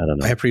I don't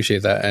know. I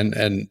appreciate that.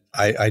 And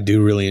I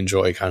do really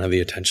enjoy kind of the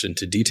attention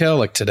to detail.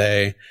 Like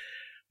today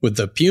with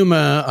the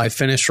Puma, I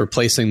finished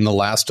replacing the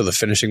last of the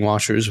finishing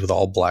washers with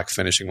all black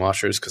finishing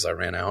washers because I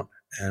ran out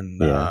and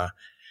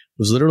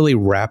was literally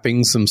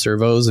wrapping some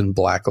servos in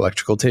black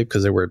electrical tape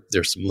because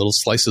there's some little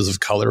slices of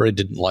color I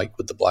didn't like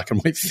with the black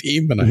and white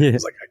theme. And I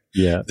was like,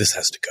 this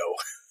has to go.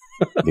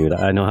 Dude,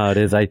 I know how it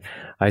is. I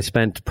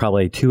spent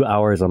probably 2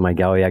 hours on my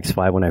Gaui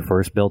X5 when I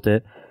first built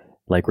it,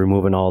 like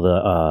removing all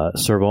the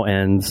servo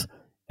ends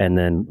and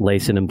then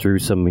lacing them through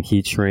some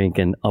heat shrink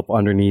and up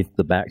underneath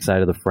the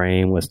backside of the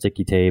frame with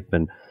sticky tape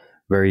and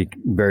very,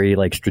 very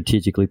like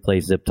strategically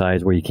placed zip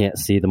ties where you can't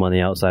see them on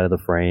the outside of the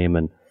frame.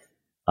 And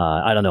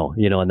I don't know,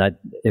 and that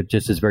it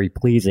just is very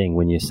pleasing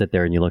when you sit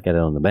there and you look at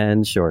it on the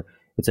bench or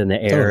it's in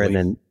the air and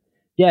then,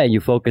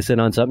 you focus in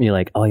on something. You're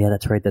like, oh yeah,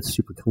 that's right. That's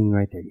super clean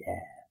right there.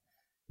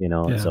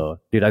 Yeah. So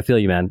dude, I feel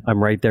you, man.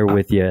 I'm right there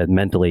with you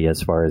mentally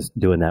as far as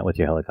doing that with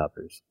your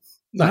helicopters.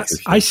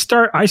 Nice. I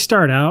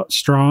start out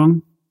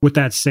strong with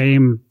that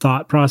same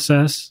thought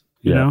process,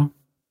 you know.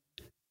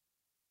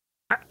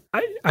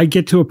 I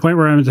get to a point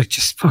where I'm like,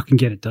 just fucking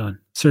get it done.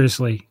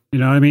 Seriously. You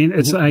know what I mean?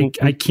 It's like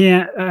I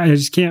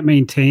just can't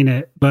maintain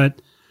it.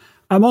 But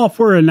I'm all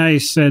for a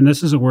nice, and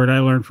this is a word I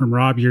learned from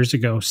Rob years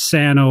ago,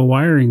 Sano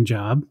wiring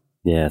job.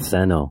 Yeah,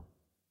 Sano.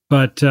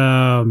 But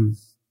I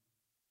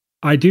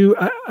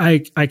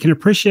can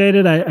appreciate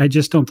it. I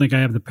just don't think I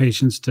have the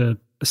patience to.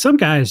 Some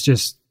guys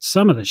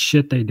some of the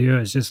shit they do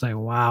is just like,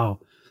 wow.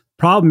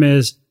 Problem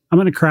is, I'm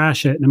going to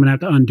crash it and I'm going to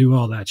have to undo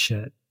all that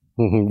shit.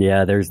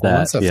 Yeah, there's that.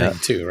 That's the thing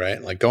too,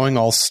 right? Like going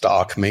all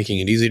stock, making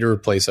it easy to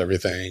replace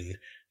everything,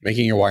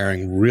 making your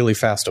wiring really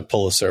fast to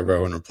pull a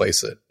servo and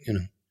replace it,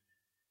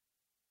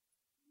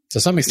 To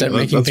some extent,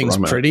 making things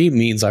pretty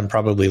means I'm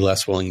probably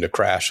less willing to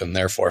crash and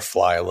therefore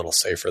fly a little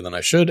safer than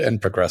I should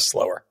and progress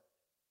slower.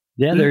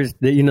 Yeah,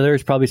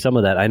 there's probably some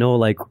of that. I know,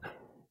 like,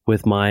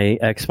 with my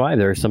X5,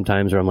 there are some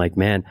times where I'm like,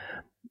 man,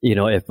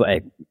 if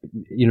I,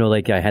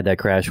 like I had that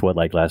crash,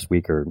 like last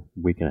week or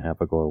week and a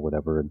half ago or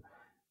whatever. And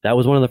that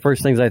was one of the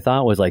first things I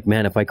thought was like,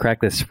 man, if I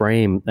crack this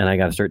frame and I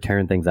got to start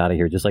tearing things out of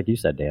here, just like you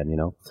said, Dan,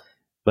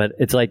 but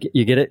it's like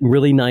you get it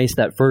really nice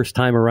that first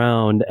time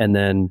around. And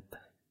then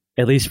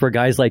at least for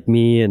guys like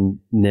me and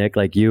Nick,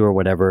 like you or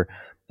whatever,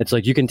 it's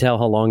like you can tell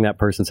how long that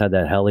person's had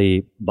that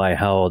heli by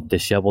how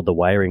disheveled the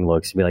wiring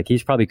looks. Be like,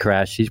 he's probably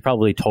crashed. He's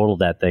probably totaled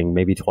that thing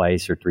maybe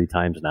twice or 3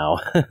 times now.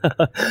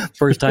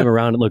 First time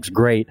around, it looks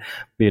great,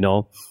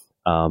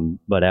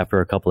 but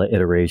after a couple of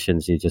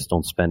iterations, you just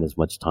don't spend as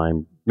much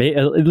time.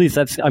 At least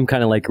I'm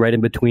kind of like right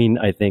in between,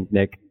 I think,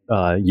 Nick,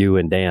 you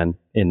and Dan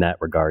in that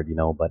regard,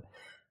 but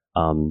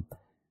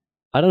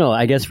I don't know.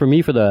 I guess for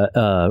me, for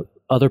the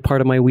other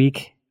part of my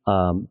week,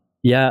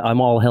 yeah, I'm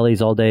all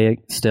helis all day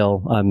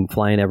still. I'm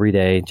flying every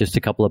day, just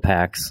a couple of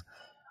packs.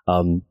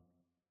 I'm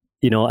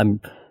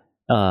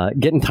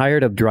getting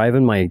tired of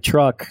driving my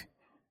truck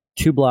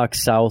 2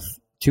 blocks south,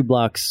 2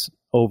 blocks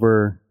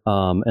over,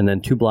 and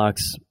then 2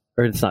 blocks,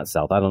 or it's not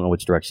south. I don't know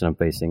which direction I'm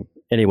facing.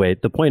 Anyway,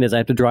 the point is I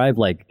have to drive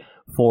like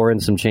 4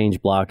 and some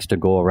change blocks to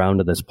go around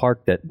to this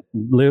park that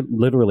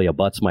literally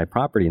abuts my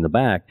property in the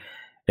back.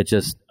 It's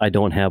just I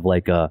don't have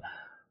like a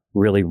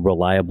really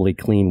reliably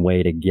clean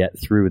way to get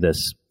through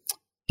this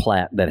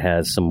plat that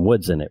has some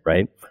woods in it,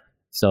 right?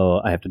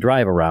 So I have to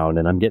drive around,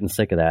 and I'm getting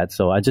sick of that.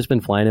 So I've just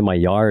been flying in my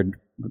yard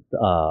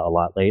a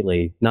lot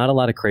lately. Not a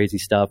lot of crazy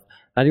stuff.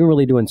 Not even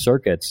really doing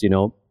circuits,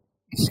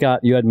 Scott,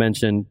 you had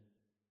mentioned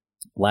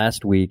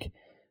last week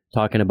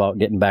talking about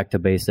getting back to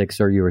basics,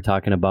 or you were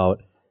talking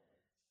about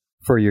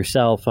for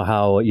yourself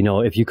how,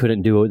 if you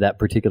couldn't do that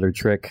particular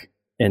trick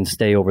and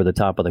stay over the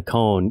top of the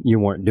cone, you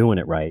weren't doing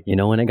it right,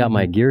 and it got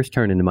my gears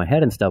turning in my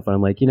head and stuff. And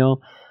I'm like,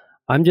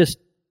 I'm just,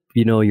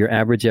 your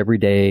average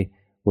everyday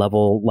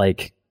level,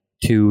 like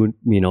 2,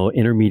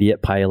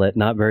 intermediate pilot,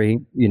 not very,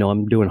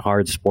 I'm doing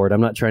hard sport.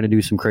 I'm not trying to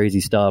do some crazy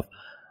stuff.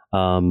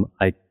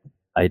 I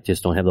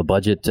just don't have the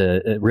budget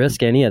to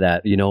risk any of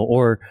that,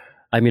 or,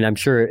 I'm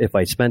sure if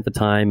I spent the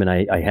time and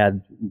I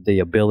had the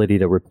ability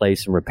to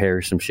replace and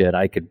repair some shit,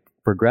 I could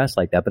progress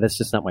like that, but that's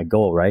just not my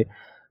goal. Right.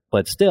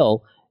 But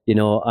still,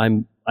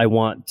 I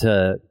want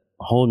to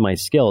hone my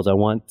skills. I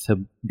want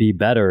to be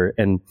better.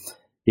 And,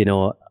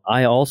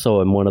 I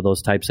also am one of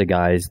those types of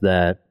guys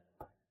that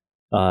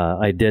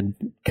I did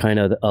kind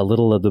of a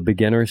little of the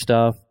beginner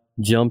stuff,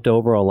 jumped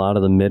over a lot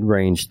of the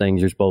mid-range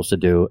things you're supposed to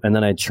do, and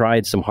then I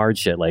tried some hard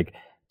shit like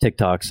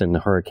TikToks and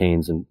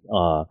hurricanes and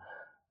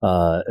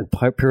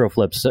pyro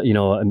flips,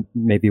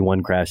 maybe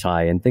one crash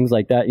high and things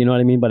like that, you know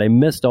what I mean? But I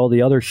missed all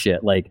the other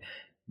shit, like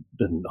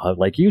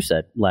you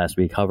said last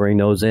week, hovering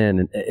those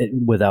in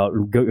without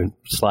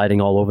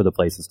sliding all over the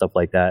place and stuff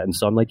like that. And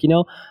so I'm like,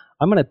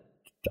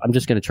 I'm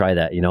just going to try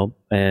that,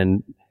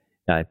 and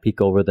I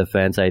peek over the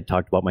fence. I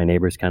talked about my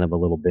neighbor's kind of a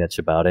little bitch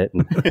about it.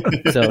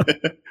 And so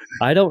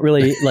I don't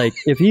really like,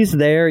 if he's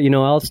there,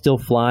 I'll still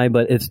fly,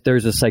 but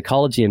there's a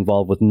psychology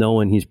involved with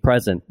knowing he's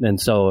present. And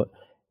so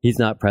he's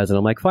not present.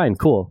 I'm like, fine,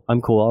 cool.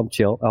 I'm cool. I'm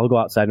chill. I'll go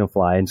outside and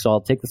fly. And so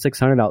I'll take the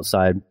 600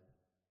 outside,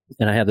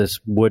 and I have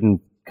this wooden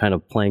kind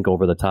of plank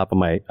over the top of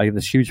I have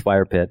this huge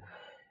fire pit,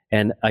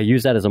 and I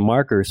use that as a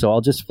marker. So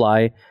I'll just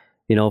fly,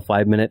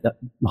 5-minute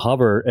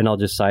hover, and I'll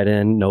just side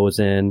in, nose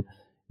in,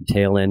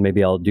 tail in.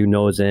 Maybe I'll do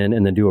nose in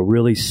and then do a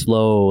really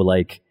slow,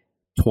 like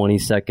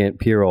 20-second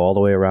Piro all the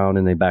way around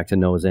and then back to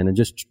nose in, and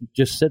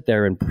just sit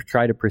there and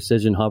try to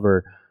precision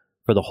hover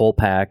for the whole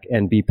pack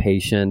and be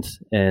patient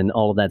and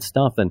all of that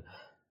stuff. And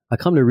I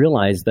come to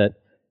realize that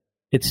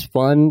it's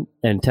fun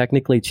and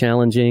technically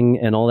challenging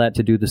and all that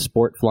to do the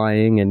sport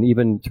flying and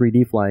even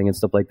 3D flying and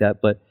stuff like that.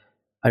 But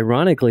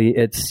ironically,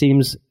 it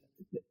seems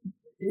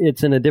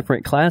it's in a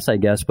different class, I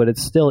guess, but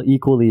it's still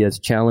equally as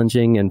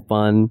challenging and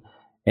fun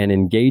and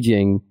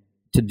engaging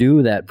to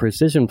do that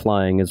precision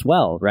flying as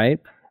well, right?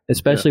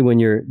 Especially when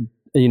you're,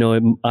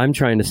 I'm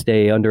trying to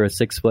stay under a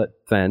 6-foot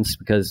fence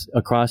because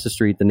across the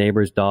street, the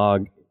neighbor's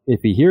dog, if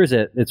he hears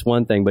it, it's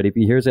one thing, but if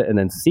he hears it and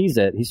then sees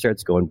it, he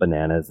starts going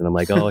bananas. And I'm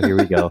like, oh, here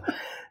we go.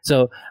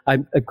 So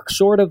I'm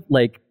sort of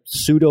like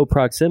pseudo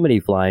proximity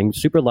flying,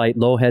 super light,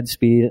 low head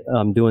speed.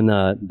 I'm doing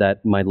that.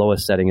 My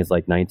lowest setting is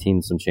like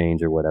 19 some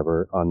change or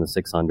whatever on the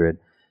 600.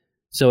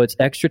 So it's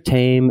extra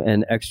tame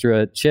and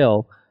extra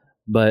chill.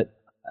 But,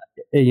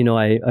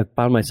 I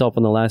found myself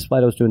on the last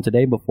flight I was doing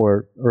today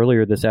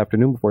earlier this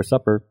afternoon before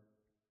supper.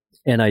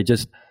 And I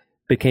just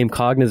became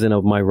cognizant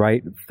of my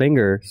right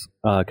fingers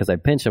because I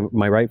pinch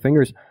my right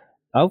fingers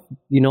out,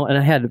 and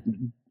I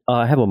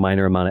have a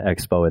minor amount of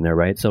expo in there,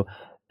 right? So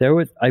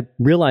I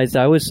realized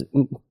there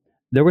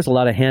was a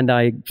lot of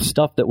hand-eye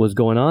stuff that was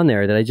going on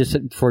there that I just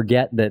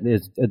forget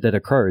that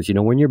occurs.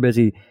 When you're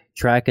busy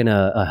tracking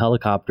a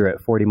helicopter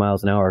at 40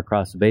 miles an hour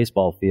across the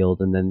baseball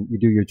field, and then you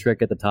do your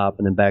trick at the top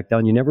and then back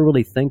down, you're never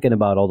really thinking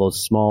about all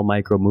those small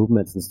micro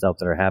movements and stuff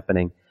that are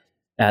happening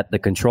at the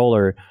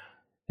controller.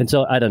 And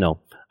so I don't know.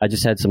 I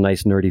just had some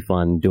nice nerdy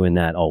fun doing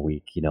that all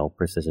week,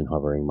 precision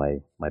hovering my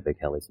big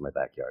helis in my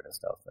backyard and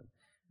stuff.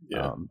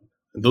 And,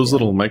 Those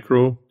little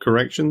micro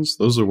corrections,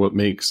 those are what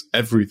makes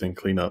everything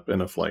clean up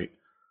in a flight.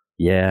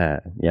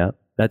 Yeah.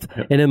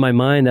 And in my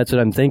mind, that's what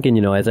I'm thinking,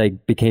 as I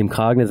became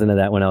cognizant of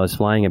that when I was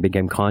flying, I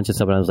became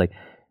conscious of it. I was like,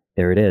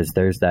 there it is.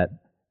 There's that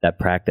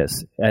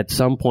practice. At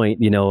some point,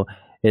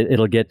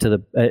 it'll get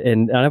to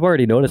and I've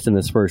already noticed in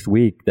this first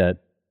week that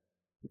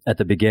at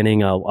the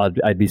beginning,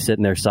 I'd be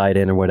sitting there side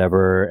in or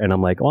whatever. And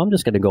I'm like, I'm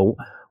just going to go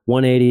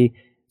 180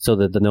 so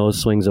that the nose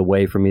swings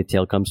away from me,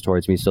 tail comes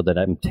towards me so that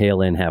I'm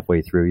tail in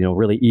halfway through,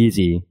 really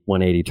easy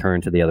 180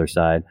 turn to the other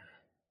side.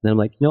 Then I'm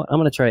like, I'm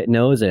going to try it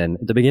nose in.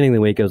 At the beginning of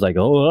the week, I was like,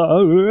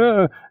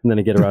 and then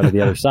I get around to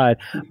the other side.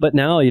 But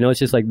now, it's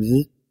just like,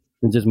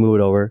 and just move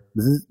it over,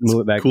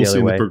 move it back the other way. Cool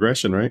seeing the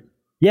progression, right?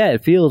 Yeah,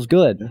 it feels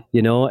good,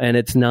 and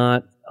it's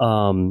not,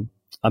 I'm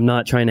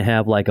not trying to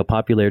have like a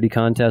popularity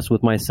contest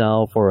with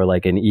myself or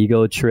like an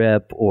ego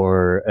trip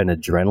or an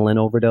adrenaline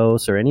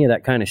overdose or any of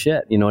that kind of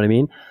shit. You know what I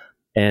mean?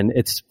 And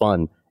it's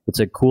fun. It's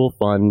a cool,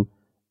 fun,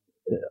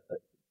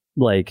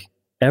 like,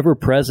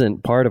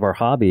 ever-present part of our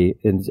hobby,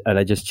 and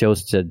I just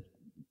chose to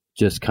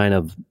just kind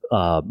of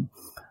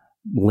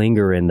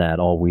linger in that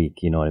all week.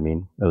 You know what I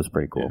mean? It was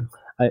pretty cool.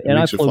 Yeah.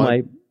 I was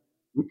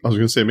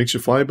going to say, it makes you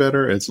fly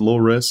better. It's low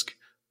risk.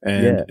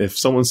 And if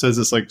someone says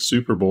it's like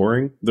super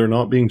boring, they're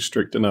not being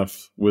strict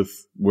enough with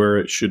where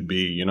it should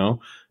be,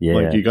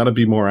 Like you got to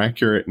be more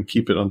accurate and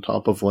keep it on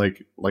top of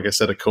like I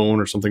said, a cone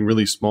or something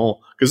really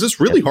small, because it's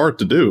really hard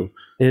to do.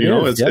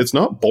 It's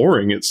not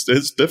boring.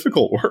 It's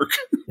difficult work.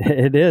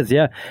 It is.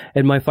 Yeah.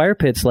 And my fire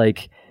pit's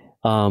like,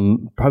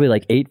 probably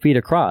like 8 feet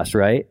across.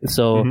 Right.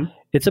 So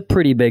it's a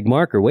pretty big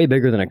marker, way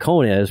bigger than a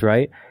cone is.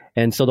 Right.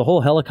 And so the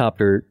whole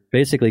helicopter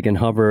basically can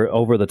hover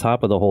over the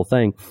top of the whole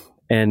thing.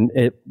 And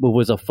it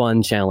was a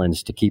fun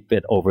challenge to keep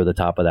it over the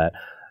top of that.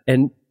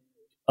 And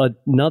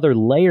another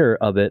layer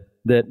of it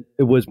that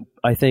it was,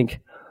 I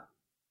think,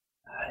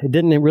 it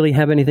didn't really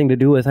have anything to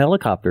do with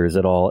helicopters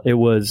at all. It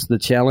was the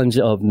challenge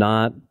of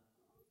not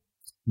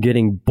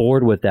getting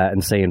bored with that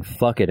and saying,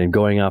 fuck it, and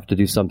going off to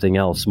do something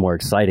else more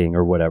exciting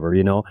or whatever,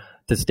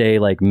 to stay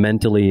like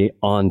mentally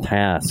on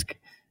task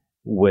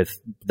with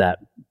that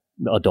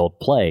adult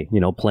play,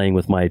 playing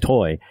with my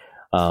toy.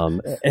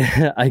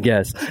 I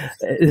guess.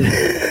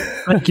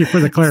 Thank you for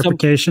the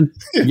clarification.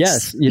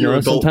 Yes,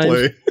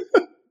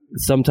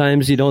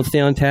 sometimes you don't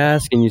stay on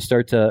task and you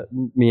start to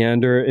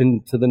meander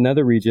into the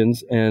nether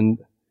regions, and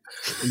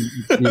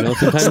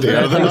sometimes stay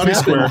out of the naughty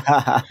square.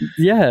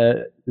 Yeah,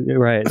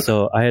 right.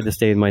 So I had to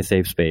stay in my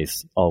safe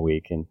space all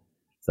week, and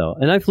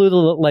I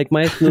flew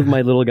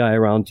my little guy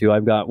around too.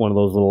 I've got one of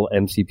those little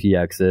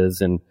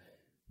MCPXs, and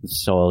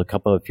so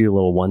a few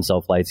little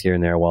one-cell flights here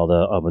and there while the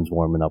oven's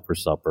warming up for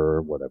supper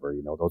or whatever.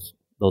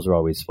 Those are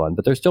always fun,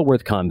 but they're still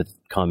worth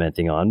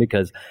commenting on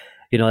because,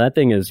 that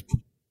thing is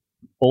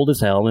old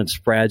as hell and it's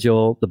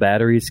fragile. The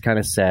batteries kind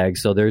of sag.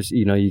 So there's,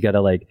 you got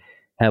to like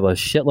have a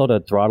shitload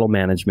of throttle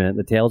management.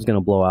 The tail's going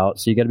to blow out.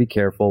 So you got to be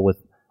careful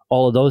with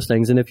all of those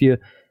things. And if you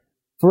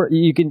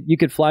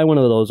could fly one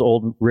of those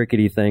old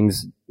rickety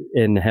things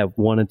and have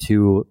one or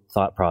two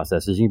thought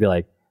processes. You can be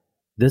like,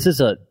 this is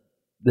a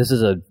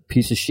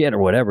piece of shit or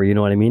whatever, you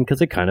know what I mean?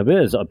 Because it kind of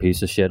is a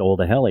piece of shit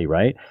old heli,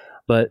 right?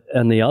 But,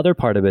 and the other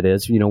part of it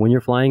is, when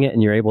you're flying it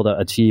and you're able to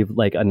achieve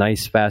like a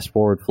nice fast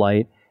forward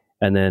flight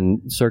and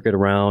then circuit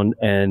around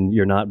and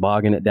you're not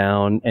bogging it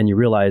down and you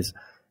realize,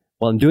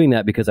 well, I'm doing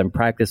that because I'm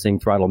practicing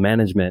throttle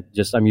management.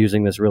 I'm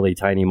using this really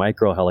tiny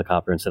micro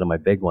helicopter instead of my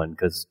big one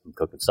because I'm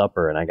cooking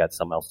supper and I got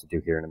something else to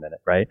do here in a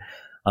minute, right?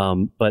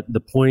 But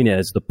the point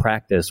is, the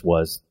practice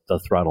was the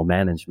throttle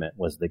management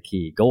was the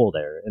key goal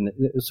there. And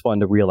it was fun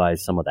to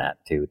realize some of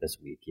that too this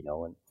week,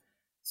 and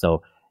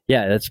so,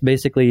 yeah, that's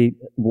basically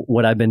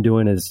what I've been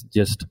doing is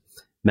just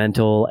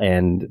mental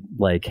and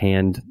like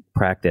hand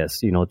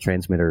practice,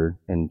 transmitter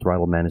and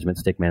throttle management,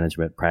 stick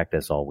management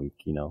practice all week,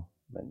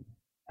 and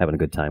having a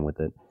good time with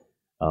it.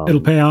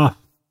 It'll pay off.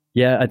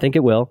 Yeah, I think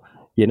it will.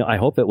 I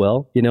hope it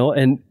will,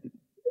 and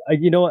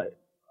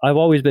I've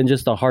always been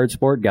just a hard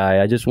sport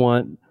guy. I just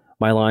want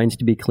my lines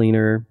to be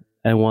cleaner.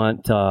 I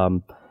want,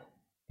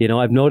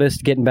 I've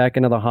noticed getting back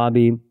into the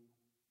hobby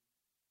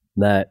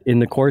that in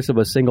the course of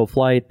a single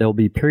flight, there'll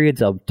be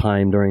periods of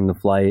time during the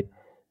flight,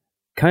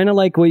 kind of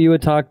like what you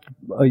had talked,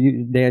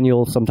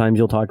 Daniel, sometimes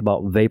you'll talk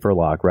about vapor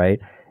lock, right?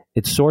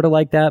 It's sort of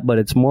like that, but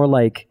it's more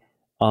like,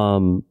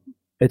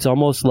 it's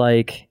almost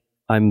like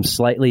I'm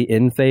slightly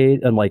in phase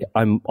and like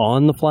I'm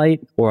on the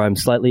flight or I'm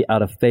slightly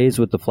out of phase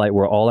with the flight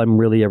where all I'm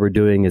really ever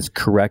doing is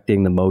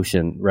correcting the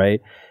motion, right?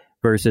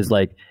 Versus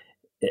like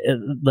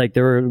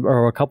there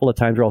are a couple of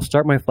times where I'll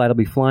start my flight, I'll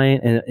be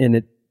flying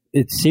and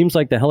it seems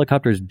like the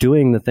helicopter is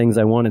doing the things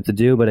I want it to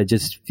do, but I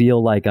just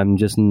feel like I'm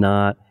just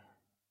not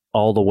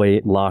all the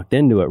way locked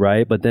into it,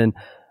 right? But then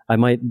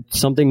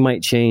something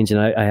might change and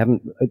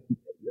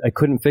I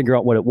couldn't figure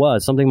out what it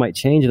was. Something might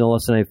change and all of a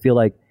sudden I feel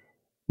like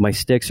my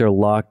sticks are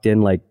locked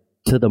in like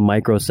to the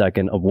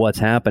microsecond of what's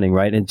happening,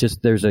 right? And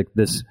just there's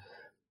this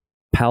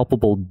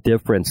palpable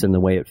difference in the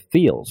way it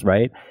feels,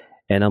 right?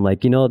 And I'm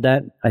like,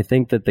 that I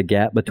think that the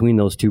gap between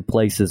those two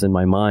places in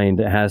my mind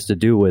has to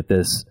do with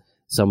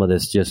some of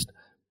this just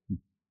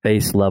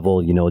base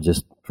level,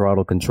 just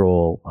throttle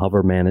control,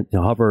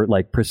 hover,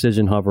 like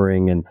precision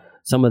hovering, and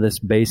some of those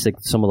basic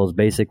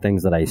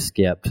things that I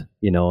skipped,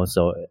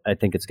 so I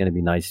think it's going to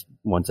be nice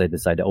once I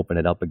decide to open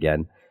it up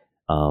again.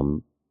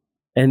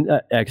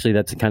 Actually,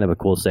 that's kind of a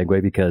cool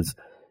segue, because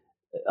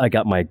I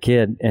got my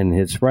kid and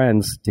his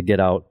friends to get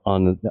out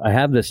on. I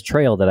have this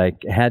trail that I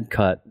had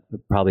cut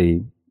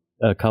probably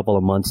a couple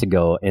of months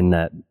ago in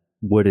that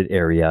wooded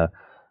area.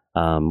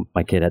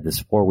 My kid had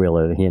this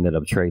 4-wheeler that he ended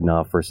up trading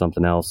off for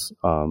something else.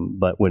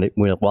 But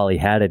while he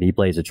had it, he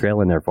blazed a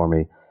trail in there for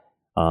me.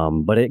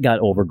 But it got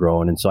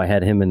overgrown, and so I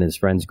had him and his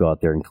friends go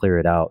out there and clear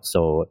it out.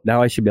 So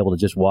now I should be able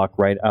to just walk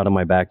right out of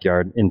my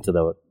backyard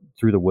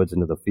through the woods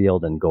into the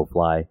field and go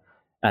fly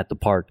at the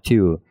park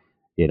too.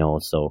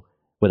 So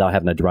without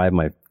having to drive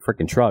my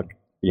freaking truck,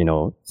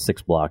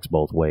 6 blocks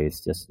both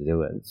ways just to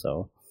do it.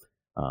 So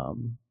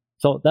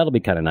that'll be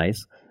kind of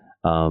nice.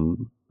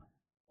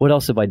 What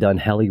else have I done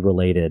heli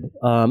related?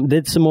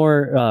 Did some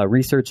more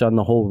research on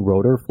the whole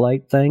rotor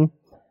flight thing.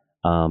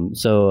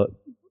 So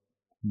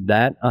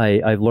that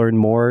I've learned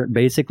more.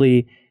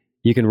 Basically,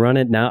 you can run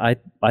it now.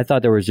 I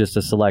thought there was just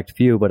a select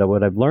few, but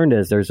what I've learned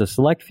is there's a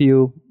select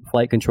few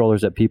flight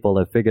controllers that people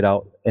have figured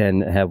out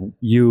and have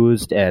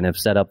used and have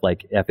set up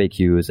like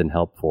FAQs and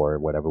help for,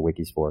 whatever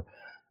wikis for.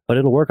 But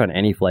it'll work on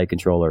any flight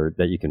controller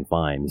that you can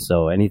find.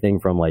 So anything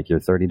from like your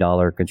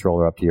 $30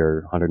 controller up to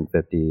your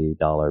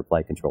 $150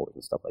 flight controllers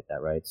and stuff like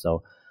that, right?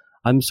 So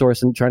I'm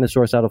trying to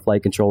source out a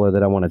flight controller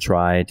that I want to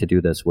try to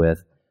do this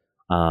with,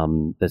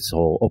 this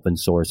whole open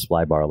source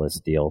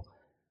flybarless deal.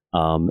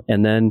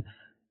 And then,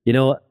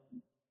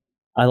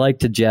 I like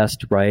to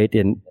jest, right?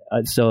 And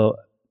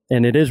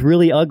it is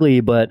really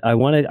ugly, but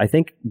I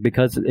think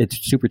because it's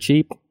super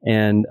cheap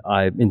and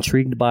I'm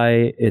intrigued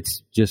by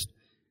it's just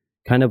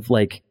kind of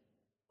like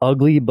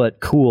ugly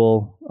but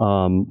cool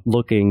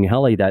looking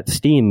heli, that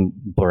Steam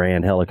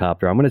brand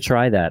helicopter. I'm going to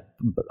try that.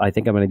 I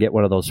think I'm going to get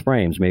one of those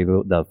frames, maybe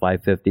the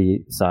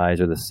 550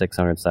 size or the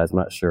 600 size. I'm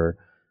not sure.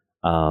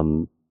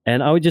 And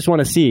I would just want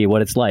to see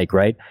what it's like,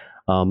 right?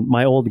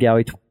 My old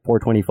Gaui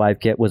 425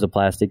 kit was a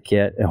plastic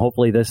kit, and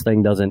hopefully this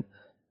thing doesn't.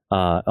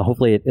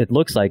 Hopefully it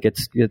looks like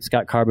it's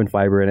got carbon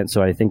fiber in it,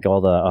 so I think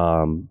all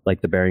the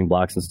like the bearing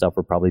blocks and stuff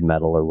are probably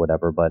metal or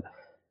whatever. But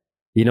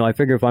I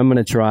figure if I'm going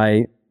to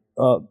try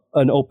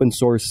an open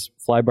source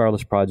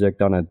flybarless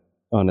project on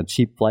a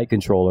cheap flight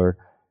controller,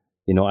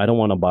 I don't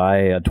want to buy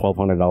a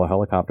 $1,200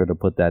 helicopter to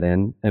put that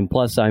in. And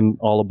plus, I'm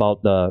all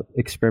about the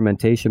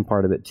experimentation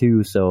part of it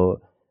too.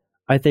 So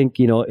I think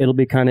it'll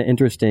be kind of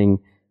interesting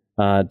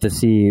to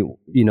see.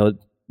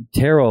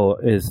 Taro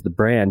is the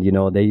brand.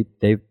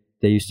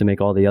 They used to make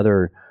all the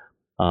other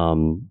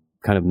kind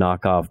of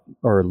knockoff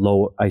or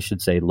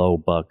low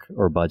buck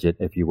or budget,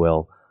 if you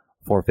will,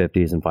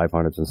 450s and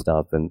 500s and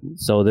stuff. And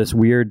so this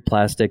weird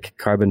plastic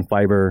carbon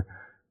fiber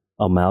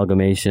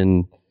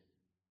amalgamation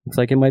looks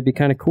like it might be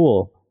kind of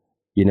cool.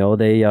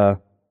 They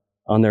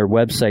on their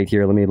website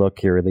here, let me look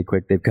here really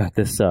quick. They've got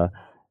this,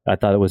 I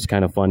thought it was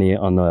kind of funny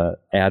on the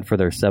ad for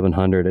their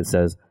 700. It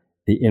says,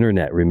 "The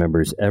internet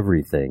remembers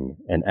everything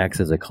and acts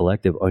as a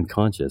collective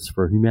unconscious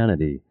for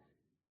humanity.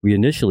 We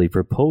initially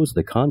proposed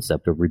the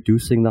concept of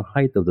reducing the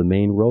height of the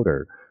main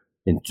rotor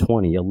in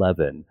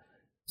 2011.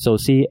 So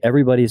see,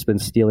 everybody's been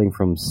stealing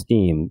from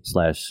Steam /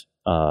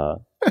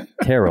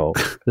 Taro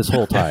this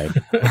whole time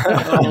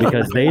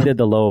because they did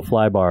the low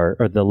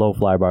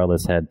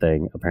flybarless head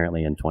thing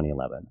apparently in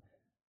 2011.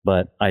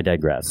 But I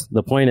digress.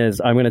 The point is,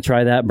 I'm going to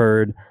try that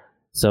bird.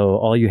 So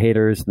all you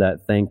haters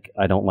that think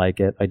I don't like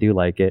it, I do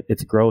like it.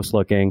 It's gross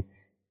looking,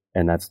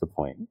 and that's the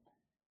point.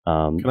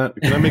 Can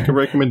I make a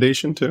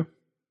recommendation too?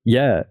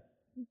 Yeah.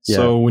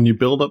 So when you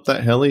build up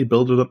that heli,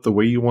 build it up the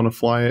way you want to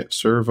fly it,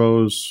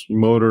 servos,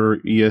 motor,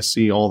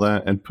 ESC, all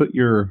that, and put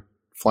your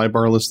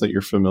flybarless that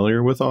you're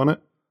familiar with on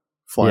it.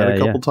 Fly it a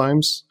couple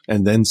times,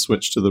 and then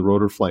switch to the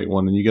rotor flight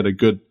one, and you get a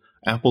good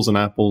apples and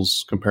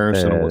apples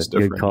comparison of what's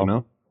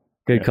different,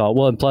 Good call.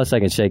 Well, and plus I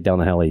can shake down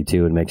the heli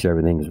too and make sure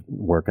everything's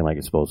working like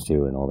it's supposed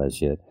to and all that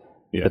shit.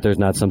 Yeah. But there's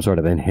not some sort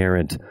of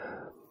inherent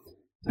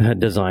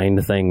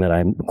design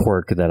thing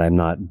quirk that I'm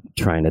not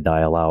trying to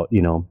dial out,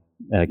 and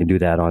I can do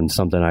that on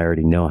something I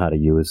already know how to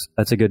use.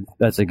 That's a good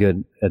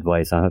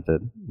advice. I'll have to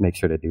make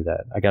sure to do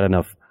that. I got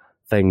enough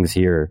things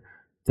here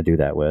to do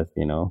that with,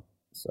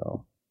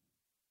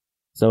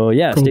 So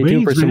yeah, stay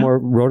tuned for some more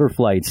rotor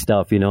flight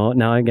stuff, Now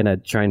I'm going to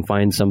try and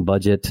find some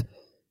budget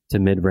to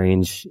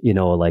mid-range,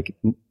 like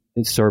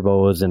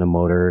servos and a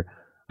motor.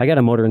 I got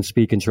a motor and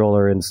speed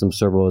controller and some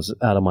servos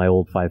out of my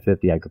old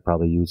 550 I could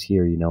probably use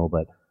here,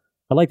 but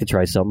I'd like to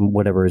try something,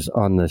 whatever is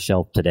on the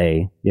shelf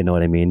today, you know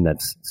what I mean?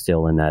 That's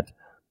still in that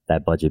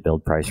budget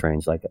build price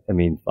range. Like, I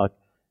mean, fuck,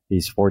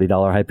 these $40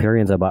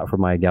 Hyperions I bought for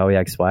my Gaui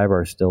X5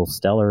 are still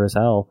stellar as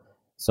hell.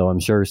 So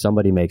I'm sure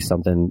somebody makes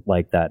something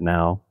like that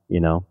now,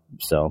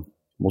 so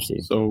we'll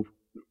see. So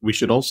we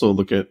should also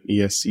look at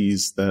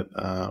ESCs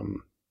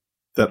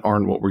that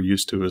aren't what we're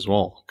used to as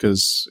well.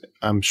 Cause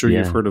I'm sure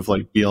you've heard of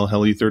like BL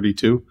Heli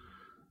 32.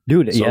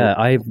 Dude, So- yeah,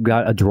 I've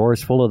got a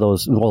drawers full of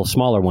those, well,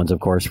 smaller ones, of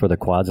course, for the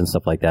quads and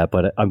stuff like that.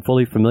 But I'm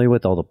fully familiar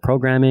with all the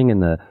programming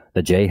and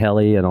the J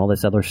Heli and all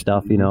this other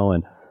stuff, you know.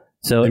 And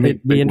so They make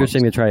it'd be big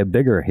interesting ones. to try a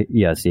bigger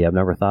ESC. I've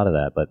never thought of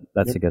that, but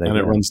that's a good And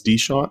idea. it runs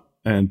D-Shot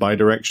and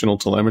bidirectional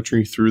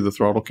telemetry through the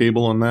throttle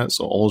cable on that.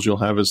 So all you'll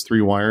have is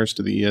 3 wires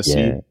to the ESC.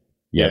 Yeah.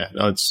 Yeah,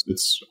 no,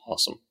 it's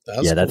awesome.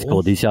 That's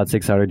cool. D-Shot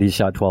 600,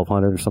 D-Shot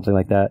 1200 or something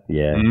like that.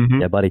 Yeah.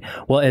 Mhm. Yeah, buddy.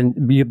 Well, and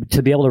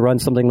to be able to run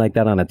something like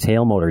that on a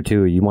tail motor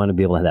too, you want to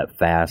be able to have that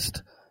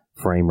fast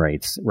frame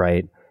rates,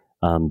 right?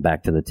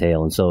 Back to the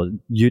tail. And so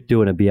you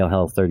doing a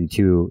BL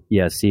 32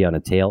 ESC on a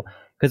tail,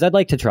 because I'd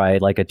like to try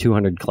like a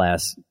 200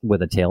 class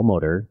with a tail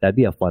motor. That'd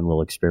be a fun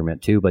little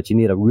experiment too, but you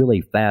need a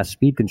really fast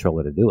speed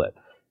controller to do it,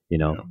 you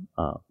know?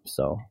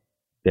 So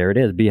there it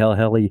is. BL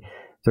Heli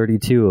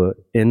 32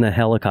 in the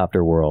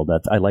helicopter world.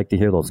 I like to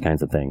hear those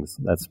kinds of things.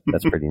 That's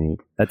pretty neat.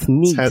 That's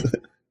neat.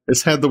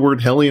 It's had the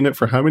word heli in it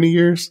for how many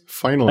years?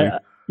 Finally.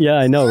 Yeah,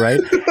 I know, right?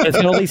 It's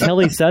got all these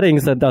heli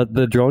settings that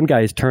the drone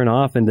guys turn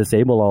off and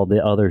disable all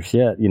the other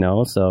shit, you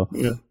know? So,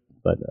 Yeah.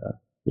 But,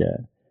 yeah.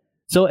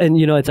 So, and,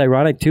 you know, it's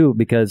ironic too,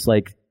 because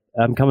like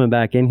I'm coming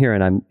back in here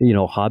and I'm, you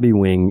know, Hobby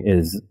Wing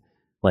is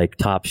like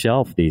top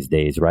shelf these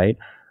days, right?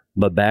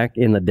 But back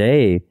in the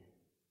day,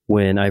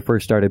 when I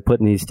first started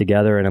putting these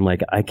together, and I'm like,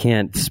 I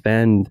can't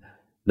spend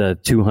the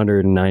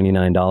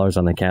 $299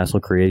 on the Castle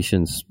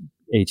Creations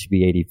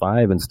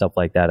HB85 and stuff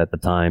like that at the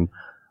time,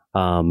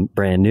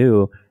 brand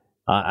new.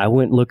 I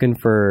went looking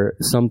for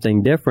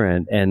something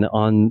different, and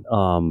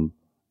on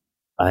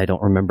I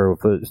don't remember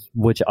if it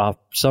was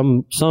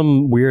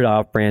some weird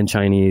off-brand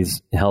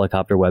Chinese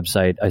helicopter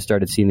website, I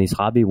started seeing these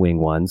Hobby Wing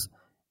ones,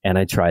 and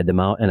I tried them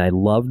out, and I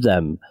loved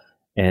them.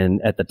 And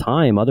at the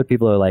time, other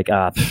people are like,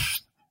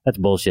 that's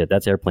bullshit.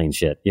 That's airplane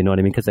shit. You know what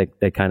I mean? Because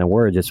they kind of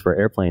were just for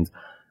airplanes.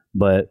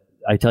 But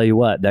I tell you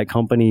what, that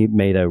company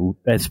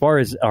as far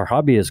as our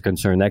hobby is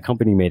concerned, that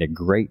company made a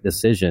great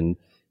decision.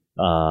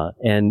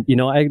 And, you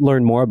know, I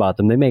learned more about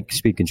them. They make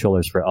speed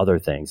controllers for other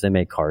things. They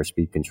make car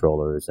speed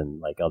controllers and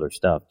like other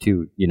stuff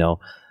too, you know.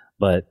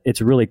 But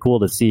it's really cool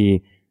to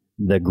see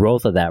the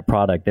growth of that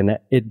product. And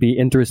it'd be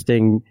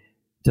interesting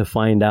to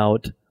find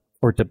out,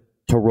 or to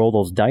roll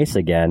those dice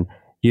again.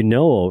 You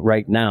know,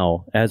 right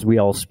now, as we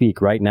all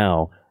speak right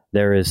now,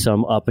 there is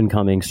some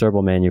up-and-coming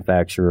servo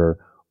manufacturer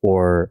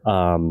or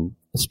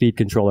speed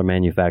controller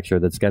manufacturer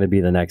that's going to be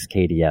the next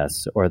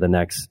KDS or the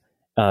next,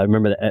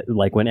 remember,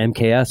 like when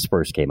MKS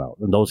first came out,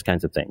 and those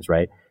kinds of things,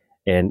 right?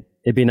 And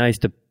it'd be nice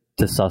to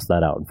suss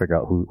that out and figure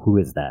out who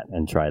is that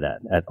and try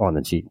that on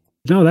the cheap.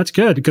 No, that's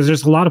good, because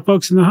there's a lot of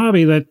folks in the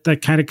hobby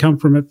that kind of come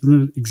from it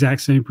from the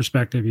exact same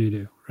perspective you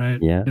do, right?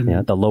 Yeah,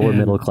 the lower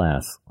middle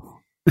class.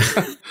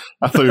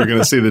 I thought you were going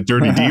to say the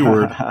dirty D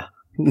word.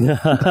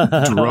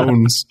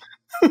 Drones.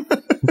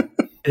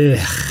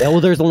 Yeah,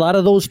 well, there's a lot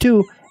of those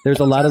too.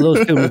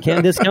 We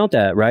can't discount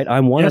that, right?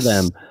 I'm one of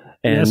them.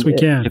 And yes, we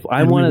can. If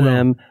I'm one of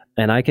them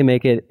and I can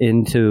make it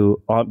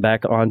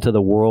back onto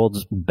the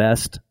world's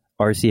best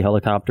RC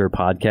helicopter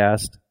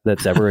podcast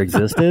that's ever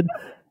existed,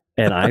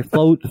 and I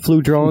flew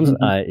drones,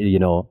 you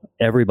know,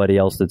 everybody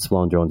else that's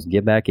flown drones,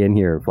 get back in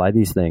here, fly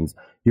these things.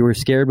 You were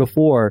scared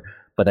before,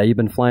 but now you've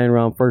been flying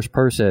around first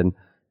person.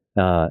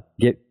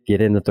 Get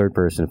in the third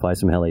person, fly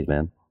some helis,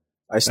 man.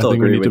 I still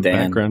agree with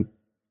Dan.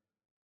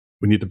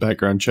 We need to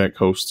background check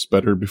hosts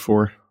better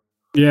before.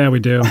 Yeah, we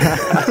do.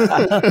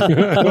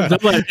 They'll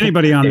let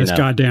anybody on this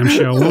goddamn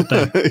show, won't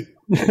they?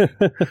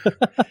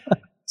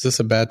 Is this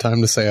a bad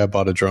time to say I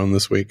bought a drone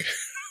this week?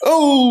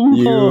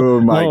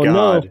 My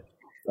God.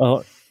 No.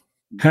 Oh,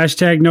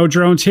 Hashtag no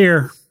drones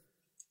here.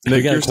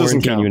 Nick, yours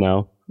doesn't count. You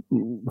know.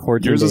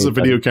 Yours is a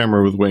video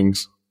camera with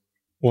wings.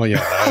 Well,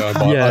 yeah, I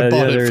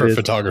bought it for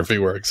photography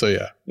work, so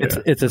yeah.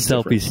 It's a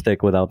selfie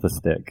stick without the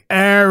stick.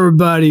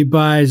 Everybody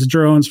buys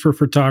drones for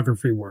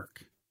photography work.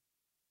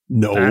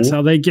 No. That's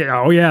how they get.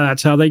 Oh, yeah,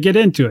 that's how they get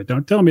into it.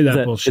 Don't tell me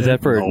that bullshit. Is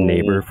that for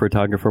neighbor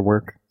photographer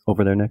work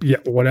over there, Nick? Yeah,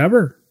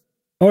 whatever.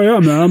 Oh, yeah,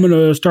 man, I'm going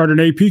to start an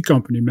AP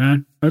company,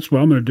 man. That's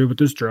what I'm going to do with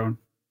this drone.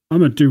 I'm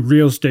going to do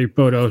real estate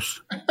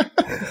photos.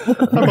 How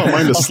about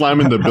mine to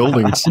slam into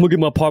buildings? I'm going to get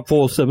my Pop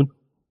 407.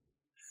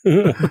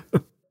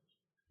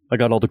 I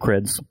got all the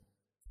creds.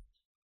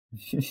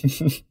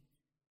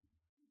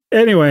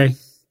 Anyway,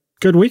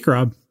 good week,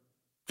 Rob.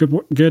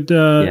 Good.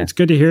 It's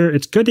good to hear.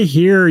 It's good to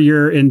hear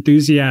your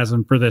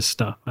enthusiasm for this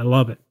stuff. I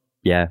love it.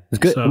 Yeah, it's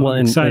good. So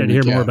I'm excited to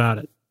hear more about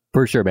it.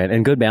 For sure, man,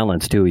 and good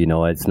balance too. You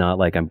know, it's not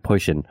like I'm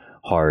pushing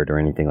hard or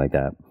anything like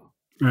that.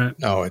 Right.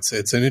 No, it's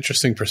an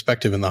interesting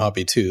perspective in the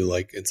hobby too.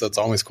 Like it's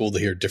always cool to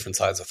hear different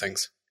sides of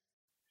things.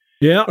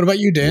 Yeah. What about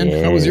you, Dan?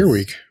 Yes. How was your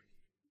week?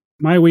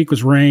 My week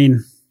was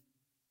rain,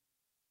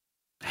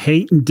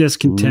 hate, and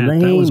discontent.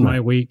 Lame. That was my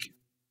week.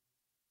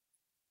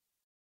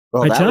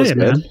 Well, I that tell was you,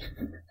 good.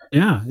 man.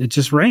 Yeah, it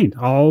just rained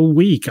all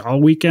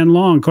weekend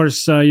long. Of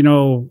course, you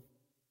know,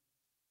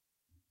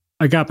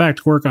 I got back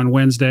to work on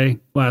Wednesday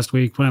last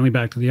week, finally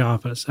back to the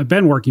office. I've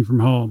been working from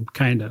home,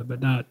 kind of, but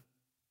not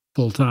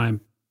full time.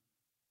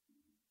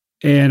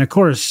 And of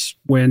course,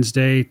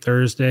 Wednesday,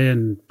 Thursday,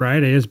 and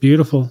Friday is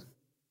beautiful.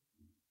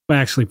 Well,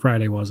 actually,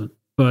 Friday wasn't.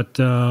 But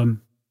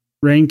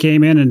rain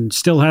came in and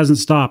still hasn't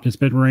stopped. It's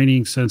been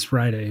raining since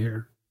Friday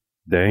here.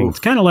 Dang. It's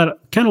kind of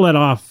let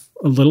off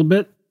a little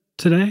bit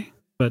today,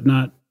 but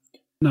not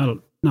a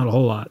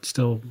whole lot.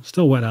 Still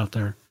wet out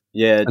there.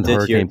 Yeah, Is the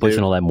hurricane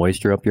pushing all that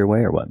moisture up your way,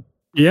 or what?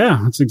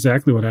 Yeah, that's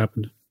exactly what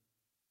happened.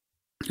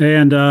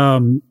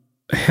 And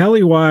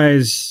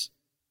heli-wise,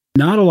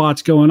 not a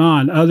lot's going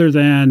on other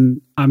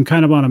than I'm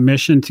kind of on a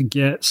mission to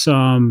get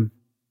some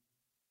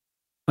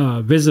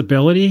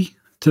visibility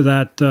to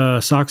that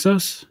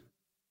Soxos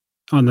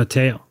on the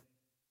tail.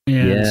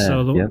 And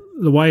so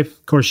the wife,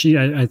 of course,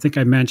 I think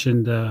I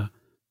mentioned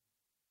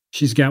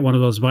she's got one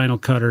of those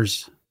vinyl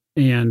cutters,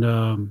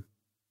 and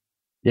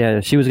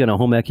yeah, she was going to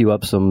home ec you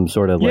up some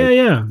sort of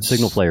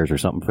signal players or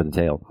something for the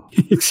tail.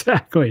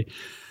 Exactly.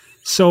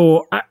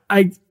 So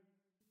I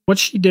what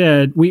she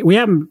did, we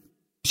haven't.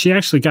 She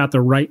actually got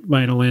the right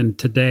vinyl in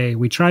today.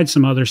 We tried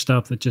some other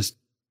stuff that just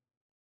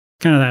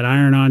kind of that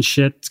iron-on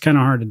shit. It's kind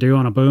of hard to do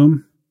on a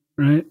boom,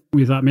 right?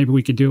 We thought maybe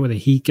we could do it with a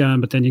heat gun,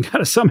 but then you got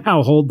to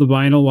somehow hold the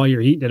vinyl while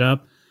you're heating it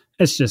up.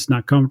 It's just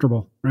not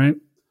comfortable, right?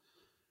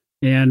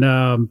 And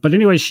but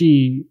anyway,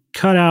 she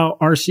cut out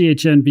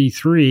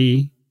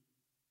RCHNv3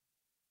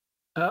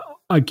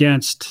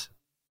 against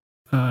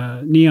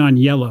neon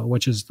yellow,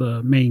 which is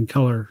the main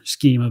color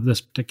scheme of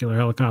this particular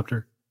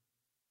helicopter.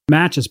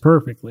 Matches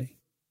perfectly.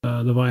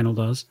 The vinyl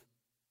does.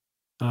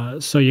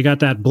 So you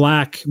got that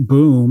black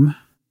boom,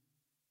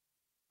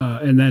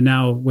 and then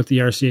now with the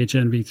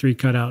RCHNv3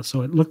 cutout,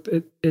 so it looked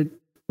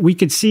we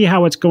could see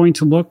how it's going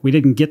to look. We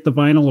didn't get the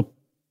vinyl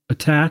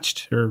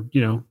attached or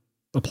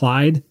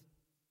applied.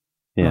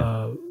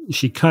 Yeah.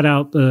 She cut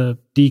out the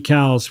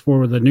decals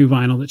for the new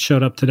vinyl that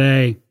showed up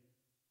today.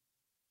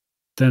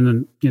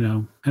 Then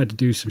had to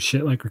do some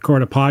shit like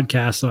record a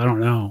podcast. So I don't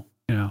know.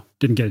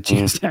 Didn't get a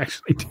chance to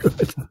actually do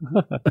it.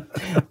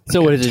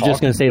 So what is it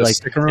just going to say, like,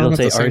 it'll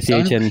say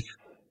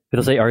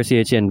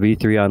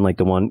RCHNv3 on like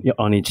the one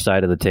on each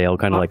side of the tail,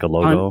 kind of like a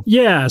logo?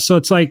 So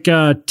it's like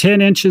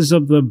 10 inches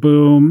of the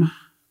boom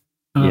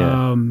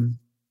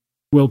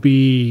will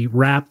be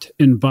wrapped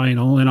in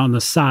vinyl, and on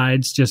the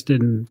sides, just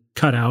in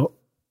cutout,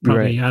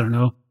 probably, I don't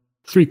know,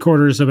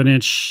 3/4 of an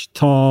inch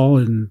tall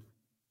and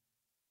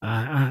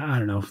I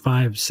don't know,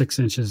 5-6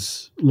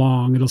 inches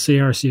long. It'll say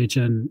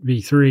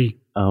RCHNv3.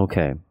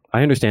 Okay.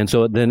 I understand.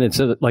 So then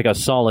it's like a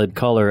solid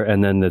color,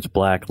 and then there's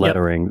black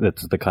lettering.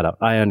 That's the cutout.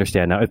 I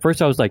understand now. At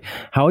first I was like,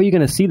 how are you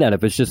going to see that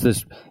if it's just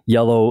this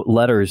yellow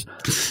letters?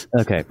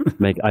 Okay.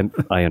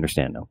 I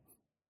understand now.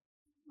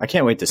 I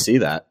can't wait to see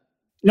that.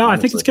 No, honestly.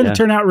 I think it's going to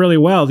turn out really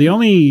well. The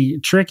only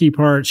tricky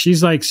part,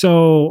 she's like,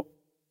 so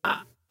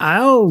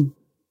I'll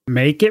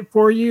make it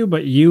for you,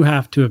 but you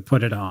have to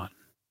put it on.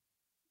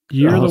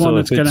 You're the one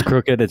that's going to... If it's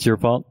crooked, it's your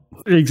fault?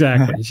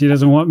 Exactly. She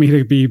doesn't want me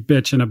to be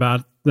bitching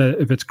about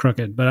if it's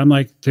crooked. But I'm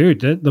like,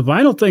 dude, the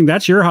vinyl thing,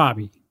 that's your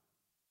hobby.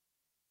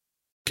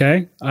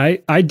 Okay?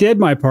 I did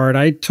my part.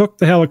 I took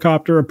the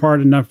helicopter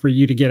apart enough for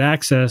you to get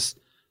access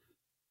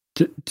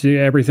to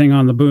everything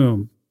on the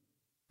boom.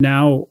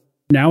 Now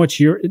it's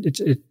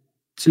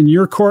in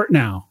your court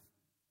now.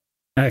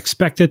 I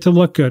expect it to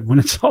look good when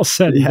it's all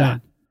said and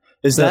done.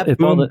 Is that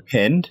boom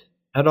pinned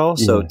at all?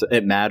 So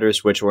it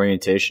matters which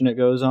orientation it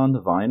goes on,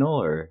 the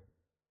vinyl, or?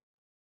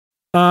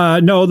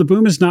 No, the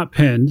boom is not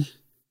pinned,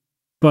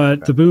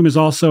 but the boom is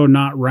also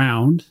not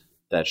round.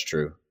 That's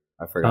true.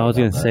 I forgot. I was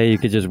going to say you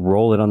could just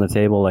roll it on the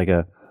table like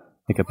a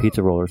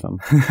pizza roll or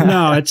something.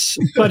 No, it's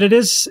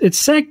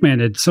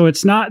segmented, so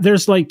it's not.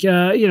 There's like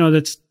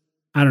that's,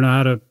 I don't know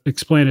how to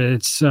explain it.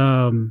 It's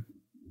on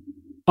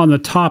the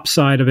top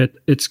side of it.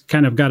 It's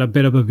kind of got a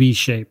bit of a V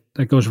shape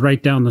that goes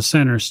right down the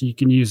center, so you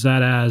can use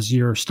that as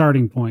your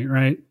starting point,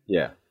 right?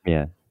 Yeah.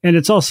 And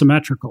it's all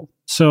symmetrical,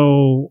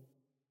 so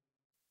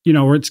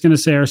where it's going to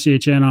say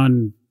RCHN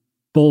on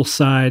both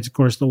sides. Of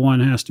course, the one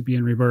has to be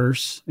in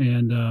reverse,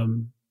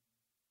 and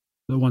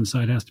the one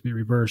side has to be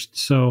reversed.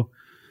 So,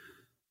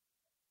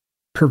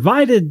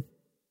 provided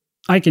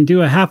I can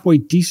do a halfway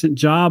decent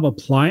job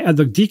applying,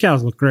 the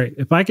decals look great.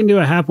 If I can do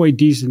a halfway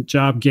decent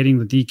job getting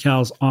the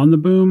decals on the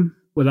boom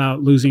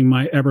without losing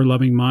my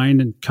ever-loving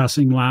mind and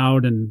cussing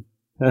loud and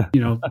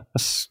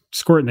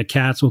squirting the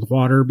cats with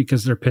water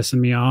because they're pissing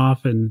me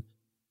off and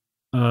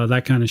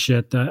that kind of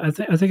shit, I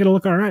think it'll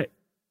look all right.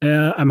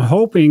 I'm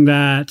hoping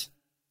that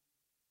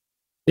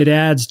it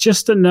adds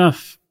just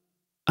enough,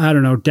 I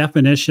don't know,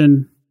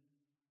 definition.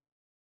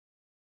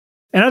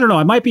 And I don't know,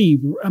 I might be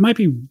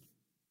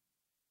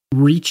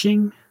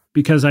reaching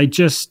because I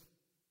just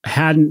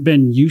hadn't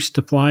been used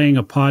to flying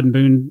a pod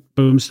and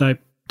boom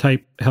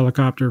type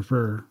helicopter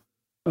for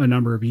a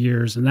number of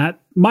years, and that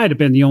might have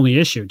been the only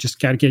issue. Just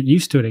got to get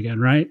used to it again,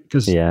 right?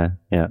 Because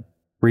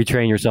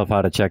retrain yourself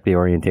how to check the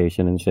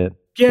orientation and shit.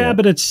 Yeah,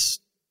 but it's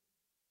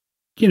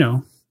we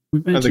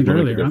mentioned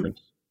earlier.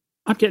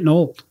 I'm getting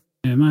old,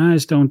 and my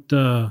eyes don't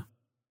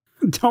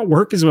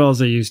work as well as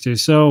they used to.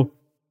 So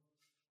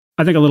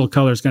I think a little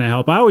color is going to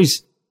help. I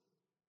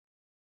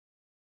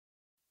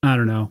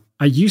don't know.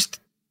 I used to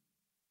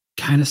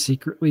kind of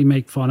secretly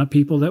make fun of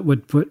people that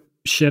would put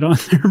shit on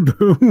their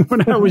boom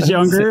when I was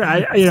younger.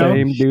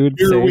 Same dude.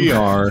 Here same. we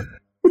are.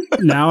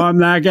 Now I'm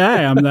that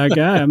guy. I'm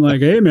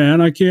like, hey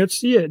man, I can't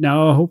see it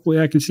now. Hopefully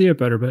I can see it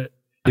better. But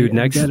Dude,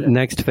 I get it.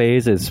 next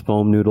phase is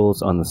foam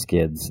noodles on the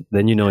skids.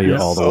 Then you know you're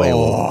all the way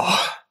over.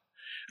 I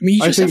mean,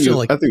 you just have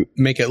to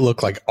make it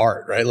look like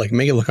art, right? Like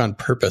make it look on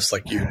purpose,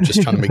 like you're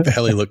just trying to make the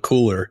heli look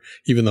cooler,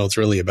 even though it's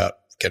really about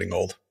getting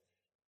old.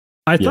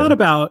 I thought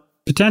about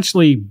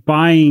potentially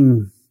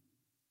buying,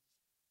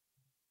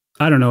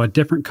 I don't know, a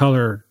different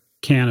color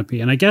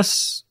canopy. And I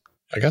guess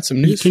I got some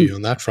news for you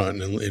on that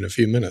front in a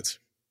few minutes.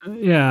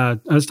 Yeah,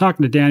 I was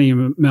talking to Danny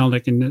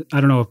Melnick, and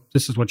I don't know if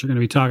this is what you're going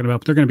to be talking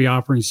about, but they're going to be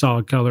offering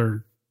solid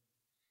color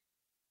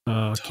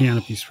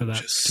canopies for that.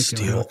 Just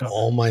particular steal helicopter.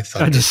 all my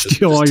thunder. I just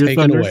steal all your take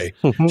thunder. it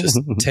away. Just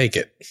take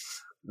it.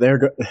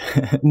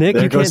 Nick,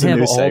 there you goes can't have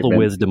new all segment. the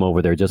wisdom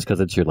over there just because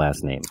it's your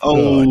last name.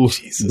 Oh,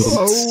 Jesus.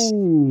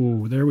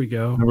 Oh, there we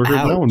go. Never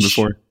heard that one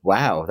before.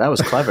 Wow, that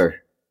was clever.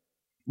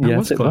 That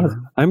was clever. was.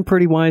 I'm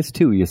pretty wise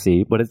too, you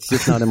see, but it's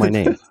just not in my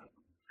name.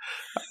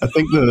 I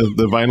think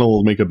the vinyl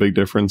will make a big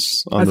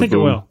difference on I the think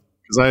boom. it will.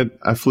 Because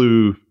I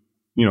flew,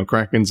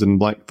 Krakens and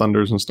Black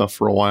Thunders and stuff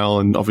for a while,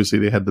 and obviously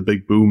they had the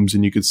big booms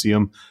and you could see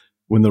them.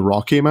 When the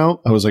Raw came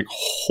out, I was like,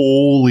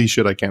 holy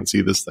shit, I can't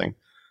see this thing.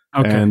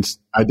 Okay. And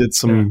I did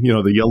some,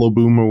 the yellow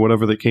boom or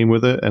whatever that came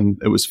with it, and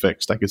it was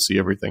fixed. I could see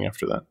everything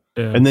after that.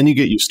 Yeah. And then you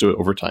get used to it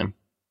over time.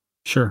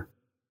 Sure.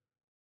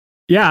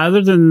 Yeah,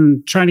 other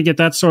than trying to get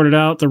that sorted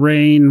out, the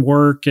rain,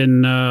 work,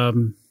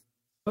 and,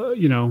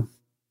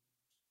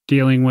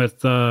 dealing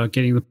with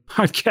getting the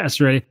podcast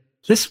ready.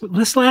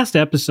 This last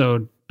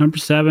episode, number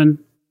 7,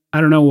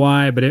 I don't know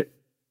why, but it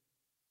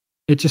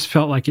just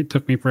felt like it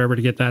took me forever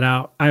to get that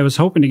out. I was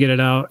hoping to get it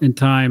out in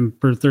time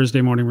for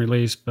Thursday morning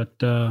release, but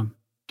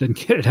didn't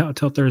get it out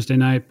until Thursday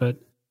night. But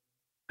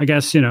I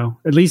guess,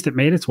 at least it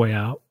made its way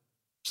out.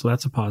 So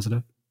that's a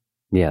positive.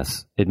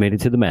 Yes, it made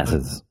it to the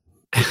masses.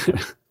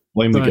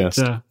 Blame the guest.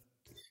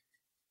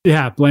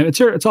 Yeah, blame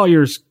it's all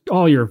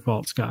your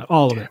fault, Scott.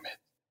 All of it.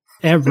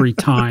 Every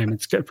time.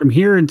 It's got, from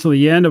here until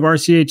the end of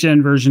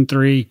RCHN version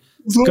 3,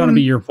 it's going to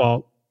be your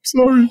fault.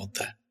 Sorry.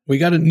 We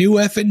got a new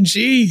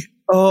F&G.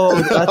 Oh,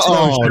 that's what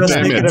I was just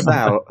damn thinking it.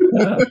 about.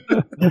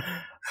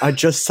 I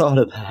just thought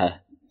of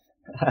that.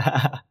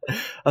 I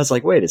was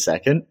like, wait a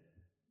second.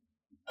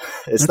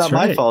 It's That's not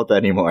my right. fault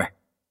anymore.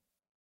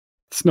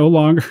 It's no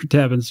longer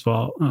Devin's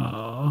fault.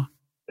 Oh.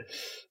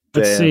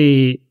 Let's Damn.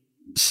 see.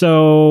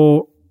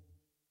 So,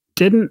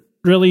 didn't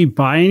really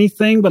buy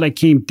anything, but I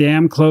came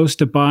damn close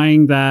to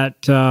buying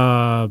that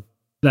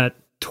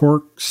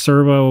torque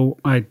servo.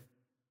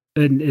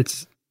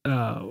 It's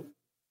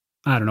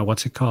I don't know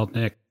what's it called,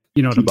 Nick.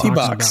 You know what a box is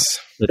about. T-Box.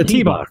 The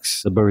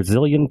T-Box. The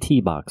Brazilian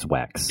T-Box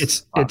wax.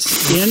 It's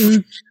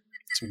in.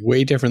 It's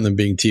way different than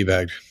being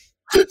teabagged.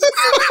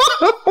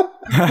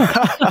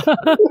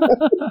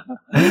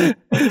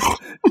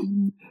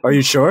 Are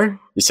you sure?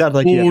 You sound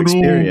like you have no.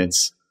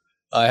 experience.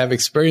 I have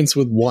experience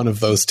with one of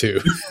those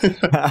two.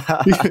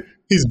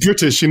 He's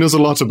British. He knows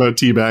a lot about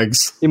tea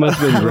bags. He must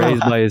have been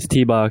raised by his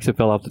T-Box. It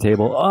fell off the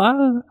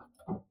table.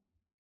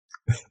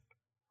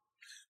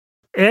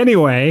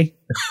 Anyway,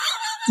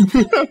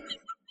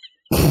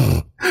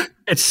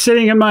 it's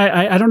sitting in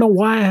my. I don't know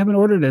why I haven't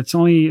ordered it.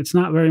 It's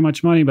not very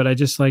much money, but I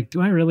just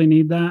do I really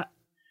need that?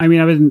 I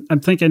mean, I'm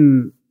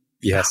thinking.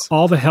 Yes.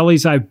 All the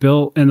helis I've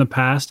built in the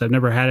past, I've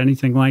never had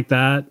anything like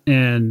that,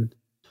 and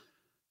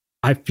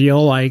I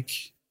feel like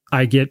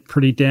I get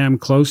pretty damn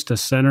close to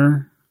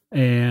center,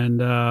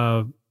 and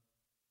I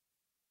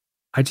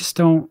just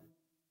don't.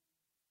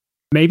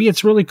 Maybe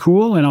it's really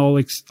cool, and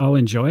I'll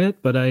enjoy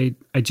it, but I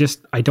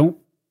don't.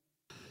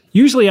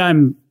 Usually,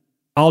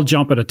 I'll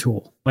jump at a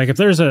tool. Like if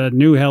there's a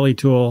new heli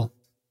tool,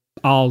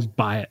 I'll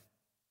buy it.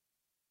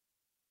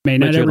 May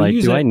not ever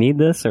use do it. I need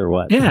this or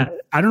what? Yeah,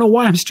 I don't know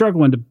why I'm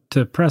struggling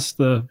to press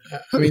the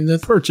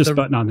purchase the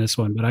button on this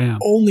one, but I am.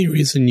 only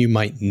reason you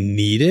might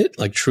need it,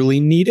 like truly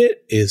need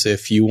it, is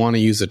if you want to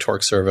use a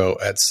torque servo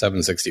at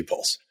 760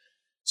 pulse.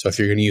 So if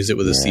you're going to use it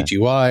with a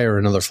CGY or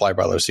another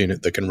flybarless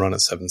unit that can run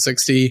at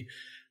 760,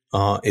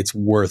 it's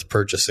worth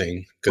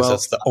purchasing because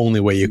that's the only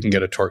way you can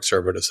get a torque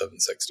servo to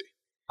 760.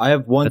 I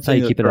have one That's how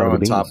thing you to keep it throw out of on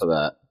the top beans. of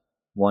that.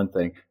 One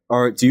thing.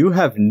 Do you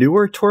have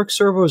newer torque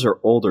servos or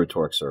older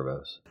torque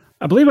servos?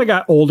 I believe I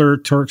got older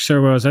torque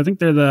servos. I think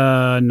they're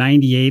the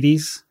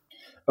 9080s.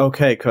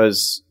 Okay,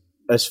 because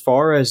as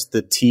far as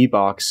the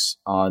T-Box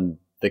on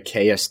the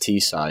KST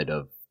side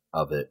of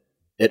it,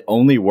 it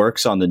only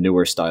works on the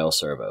newer style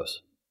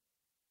servos.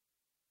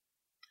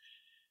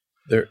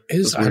 There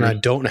is, and I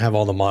don't have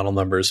all the model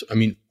numbers. I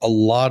mean, a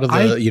lot of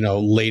the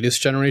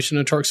latest generation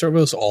of torque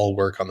servos all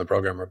work on the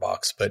programmer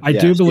box, but I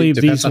do believe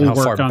it depends these on will how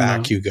far work on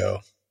back the, you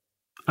go.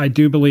 I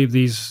do believe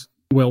these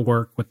will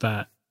work with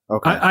that.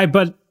 Okay.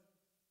 But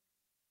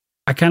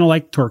I kind of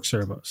like torque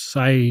servos.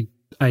 I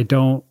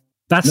don't.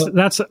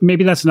 That's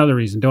maybe that's another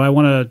reason. Do I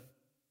want to?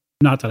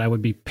 Not that I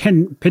would be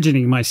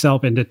pigeoning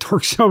myself into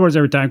torque servos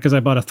every time because I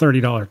bought a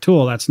 $30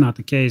 tool. That's not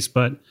the case,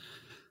 but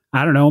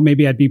I don't know.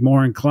 Maybe I'd be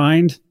more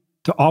inclined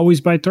to always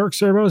buy torque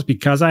servos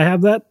because I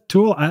have that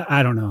tool.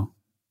 I don't know.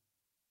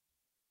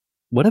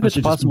 What if I it's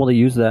should just- possible to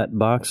use that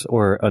box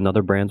or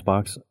another brand's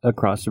box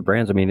across the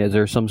brands? I mean, is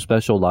there some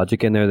special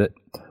logic in there that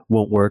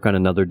won't work on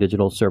another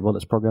digital servo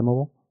that's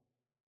programmable?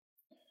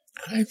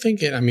 I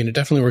think it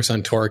definitely works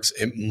on Torx.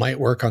 It might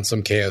work on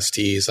some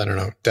KSTs. I don't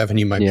know. Devin,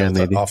 you might be able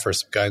to offer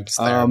some guidance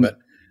there. But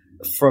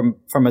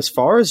from as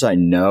far as I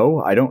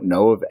know, I don't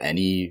know of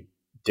any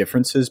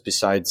differences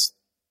besides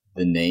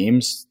the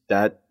names.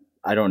 That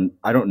I don't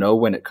know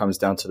when it comes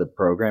down to the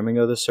programming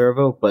of the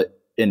servo, but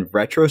in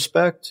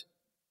retrospect,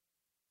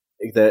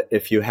 that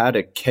if you had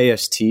a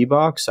KST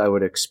box, I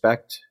would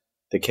expect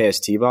the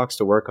KST box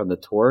to work on the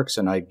Torx,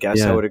 and I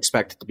guess I would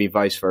expect it to be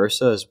vice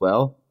versa as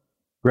well.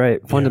 Right.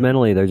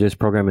 Fundamentally, they're just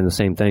programming the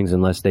same things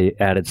unless they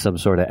added some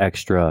sort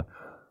of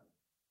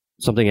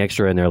something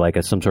extra in there,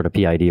 like some sort of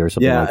PID or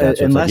something like that.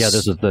 So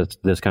this is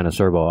this kind of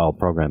servo, I'll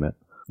program it.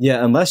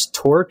 Yeah, unless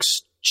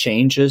Torx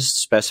changes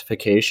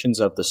specifications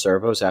of the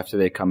servos after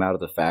they come out of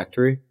the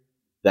factory.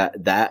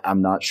 That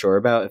I'm not sure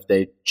about if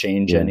they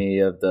change any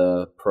of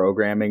the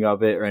programming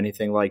of it or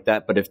anything like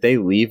that. But if they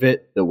leave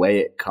it the way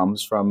it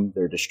comes from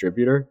their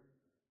distributor,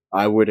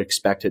 I would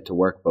expect it to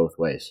work both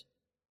ways.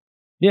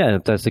 Yeah,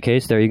 if that's the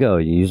case, there you go.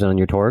 You use it on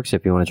your Torx.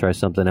 If you want to try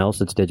something else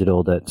that's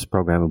digital, that's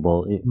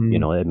programmable,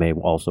 it may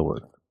also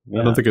work.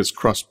 Yeah. I don't think it's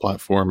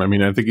cross-platform. I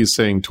mean, I think he's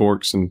saying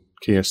Torx and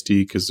KST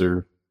because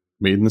they're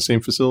made in the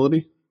same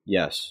facility.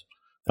 Yes.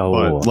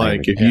 But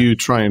if you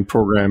try and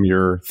program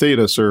your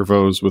Theta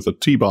servos with a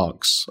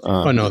T-box,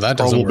 that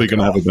doesn't probably going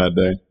to have a bad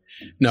day.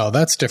 No,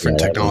 that's different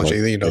technology.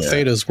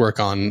 Thetas work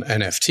on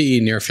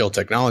NFT, near-field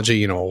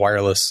technology, a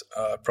wireless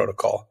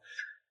protocol.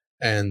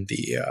 And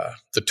the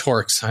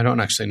Torx, I don't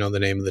actually know the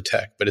name of the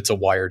tech, but it's a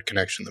wired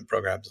connection that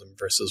programs them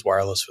versus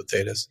wireless with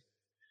Thetas.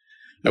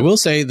 I will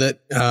say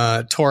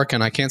that Torque,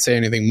 and I can't say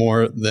anything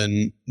more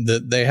than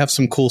that they have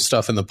some cool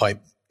stuff in the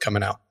pipe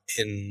coming out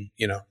in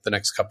the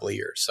next couple of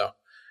years. So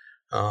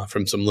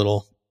from some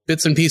little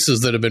bits and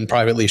pieces that have been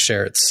privately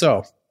shared.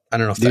 So I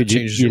don't know if that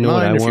changes your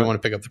mind, if you want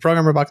to pick up the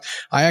programmer box.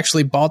 I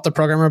actually bought the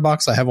programmer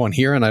box. I have one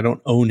here, and I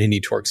don't own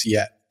any Torques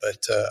yet,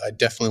 but I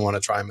definitely want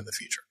to try them in the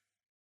future.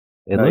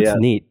 It looks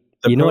neat.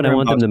 You know what I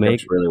want them to make?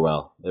 Really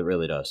well. It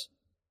really does.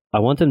 I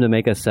want them to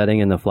make a setting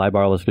in the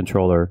flybarless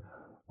controller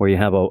where you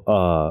have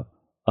a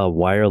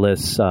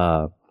wireless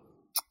like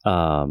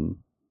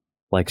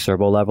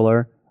servo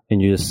leveler,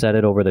 and you just set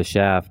it over the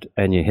shaft,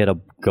 and you hit a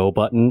go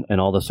button, and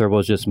all the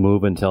servos just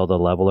move until the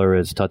leveler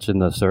is touching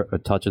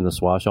the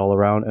swash all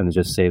around, and it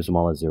just saves them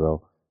all at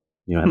zero.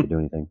 You don't have to do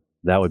anything.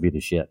 That would be the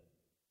shit.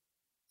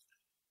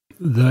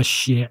 The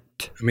shit.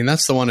 I mean,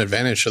 that's the one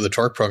advantage of the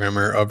Torque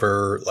programmer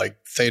over like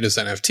Theta's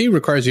NFT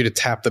requires you to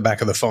tap the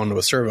back of the phone to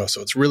a servo.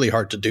 So it's really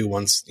hard to do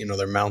once,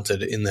 they're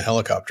mounted in the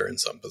helicopter in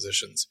some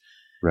positions.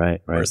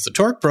 Right. Whereas the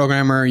Torque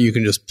programmer, you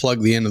can just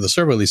plug the end of the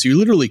servo lead. So you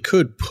literally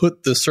could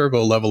put the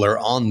servo leveler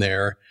on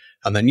there,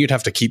 and then you'd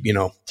have to keep,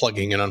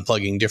 plugging and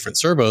unplugging different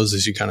servos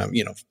as you kind of,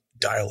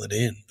 dial it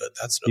in. But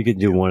that's you could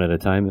do one at a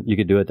time. You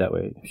could do it that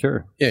way.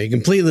 Sure. Yeah, you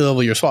completely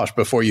level your swash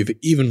before you've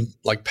even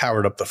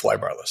powered up the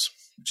flybarless,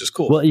 which is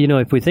cool. Well,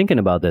 if we're thinking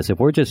about this, if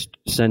we're just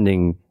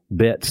sending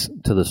bits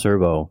to the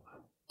servo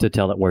to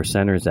tell it where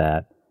center's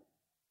at,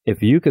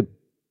 if you could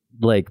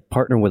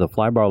partner with a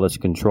flybarless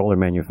controller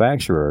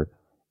manufacturer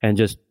and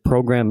just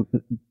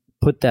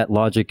put that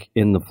logic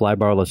in the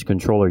flybarless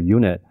controller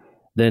unit,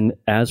 then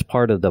as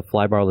part of the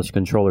flybarless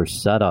controller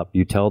setup,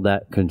 you tell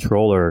that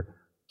controller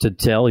to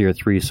tell your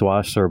 3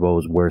 swash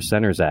servos where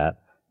center's at,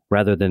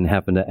 rather than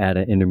having to add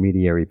an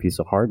intermediary piece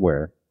of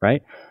hardware,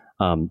 right?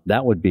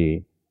 That would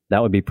be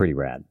pretty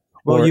rad.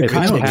 Well, you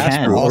kind of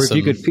can. Or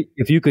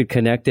if you could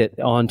connect it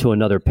onto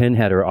another pin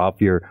header off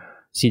your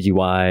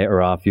CGY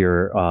or off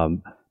your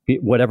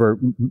whatever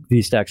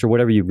VStacks or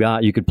whatever you've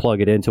got, you could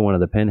plug it into one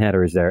of the pin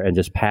headers there and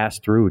just pass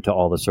through to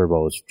all the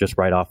servos just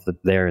right off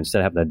there instead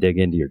of having to dig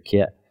into your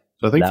kit.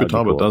 So I think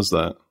Futaba does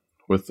that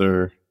with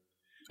their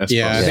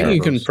Yeah, I think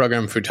you can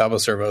program Futaba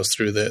servos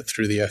through the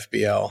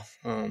FBL.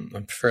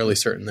 I'm fairly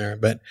certain there,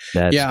 but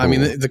That's yeah, cool. I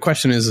mean, the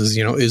question is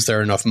is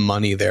there enough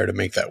money there to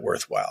make that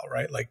worthwhile,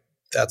 right? Like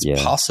that's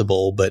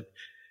possible, but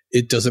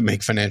it doesn't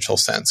make financial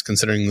sense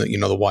considering that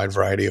the wide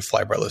variety of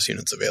flybarless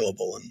units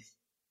available.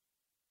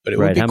 But it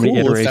would be How many cool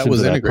if iterations that was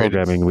of that integrated.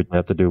 programming would you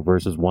have to do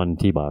versus one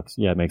T-box?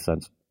 Yeah, it makes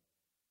sense.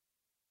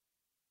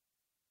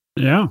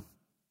 Yeah.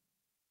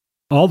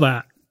 All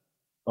that.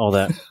 I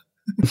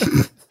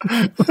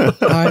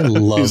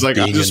love. He's like,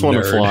 I being just a want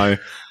to nerd. fly.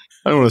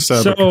 I don't want to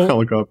set up a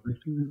helicopter.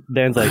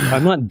 Dan's like,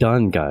 I'm not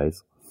done,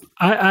 guys.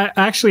 I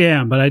actually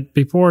am, but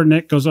before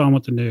Nick goes on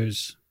with the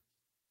news,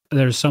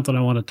 there's something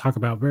I want to talk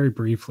about very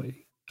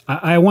briefly.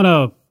 I want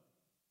to,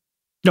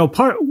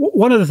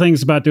 one of the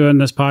things about doing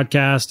this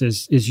podcast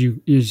is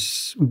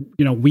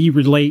we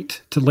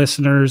relate to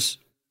listeners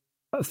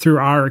through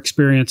our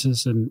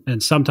experiences,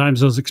 and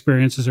sometimes those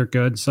experiences are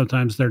good,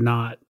 sometimes they're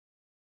not.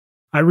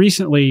 I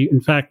recently, in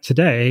fact,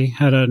 today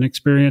had an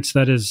experience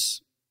that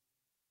is,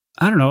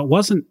 I don't know, it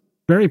wasn't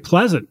very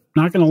pleasant,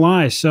 not going to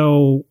lie.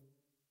 So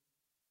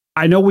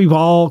I know we've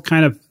all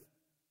kind of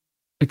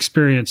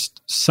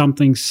experienced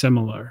something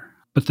similar,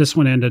 but this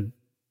one ended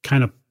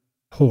kind of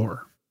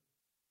poor.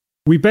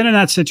 we've been in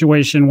that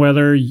situation,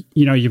 whether,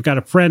 you've got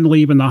a friend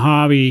leaving the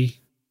hobby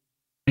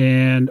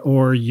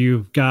or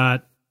you've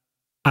got,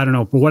 I don't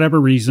know, for whatever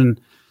reason,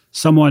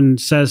 someone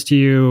says to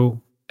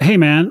you, hey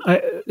man,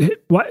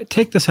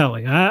 take this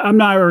heli. I'm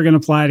not ever going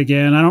to fly it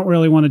again. I don't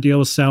really want to deal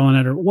with selling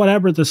it, or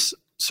whatever the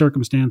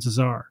circumstances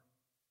are.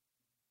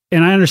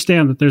 And I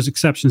understand that there's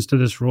exceptions to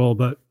this rule,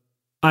 but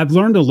I've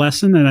learned a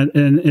lesson,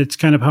 and it's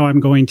kind of how I'm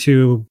going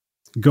to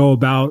go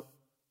about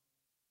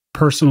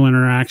personal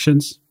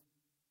interactions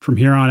from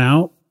here on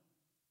out.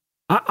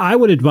 I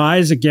would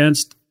advise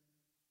against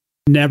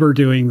never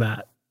doing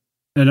that.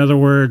 In other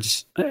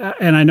words,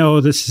 and I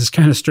know this is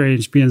kind of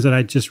strange being that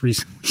I just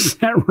recently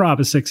sent Rob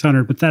a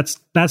 600, but that's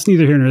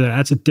neither here nor there.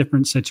 That's a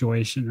different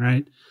situation,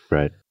 right?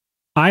 Right.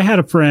 I had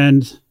a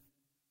friend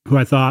who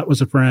I thought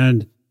was a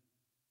friend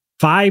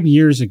 5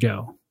 years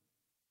ago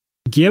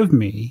give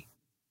me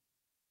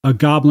a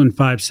Goblin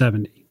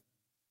 570.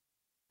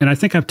 And I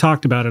think I've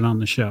talked about it on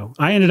the show.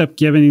 I ended up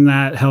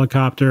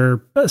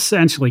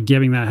essentially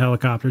giving that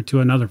helicopter to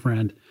another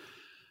friend.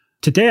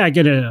 Today I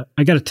get a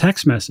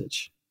text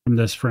message from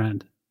this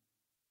friend.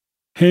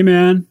 Hey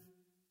man,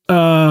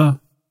 I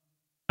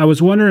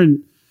was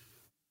wondering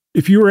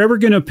if you were ever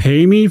going to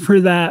pay me for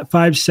that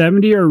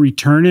 570 or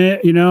return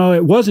it.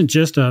 It wasn't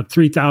just a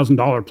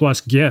 $3,000 plus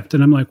gift.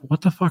 And I'm like,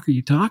 what the fuck are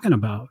you talking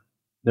about?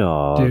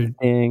 Oh, dude.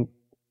 Dang.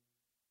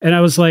 And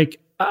I was like,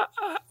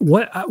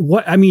 what?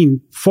 I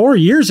mean, 4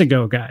 years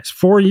ago, guys,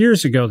 4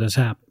 years ago, this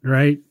happened,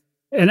 right?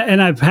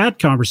 And I've had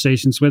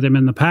conversations with him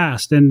in the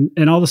past, and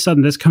all of a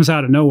sudden this comes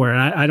out of nowhere.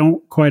 And I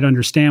don't quite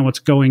understand what's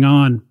going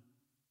on.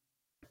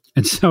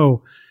 And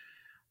so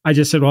I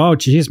just said, well, oh,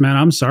 geez, man,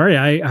 I'm sorry.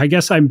 I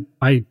guess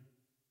I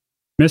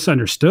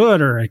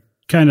misunderstood, or I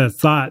kind of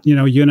thought,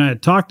 you and I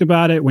had talked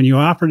about it. When you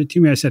offered it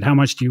to me, I said, how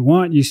much do you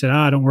want? You said,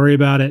 don't worry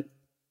about it.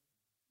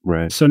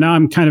 Right. So now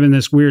I'm kind of in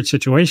this weird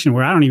situation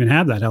where I don't even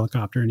have that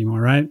helicopter anymore,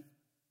 right?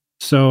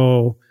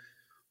 So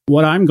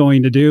what I'm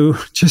going to do,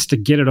 just to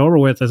get it over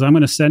with, is I'm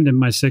going to send him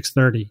my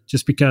 630,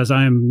 just because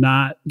I'm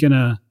not going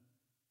to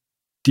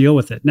deal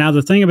with it. Now,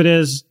 the thing of it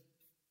is,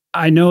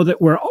 I know that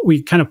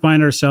we kind of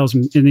find ourselves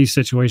in these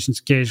situations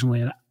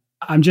occasionally. And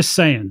I'm just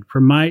saying,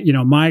 from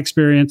my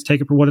experience, take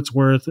it for what it's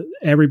worth.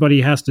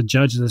 Everybody has to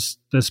judge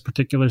this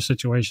particular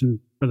situation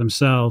for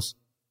themselves.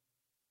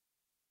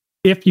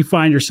 If you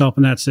find yourself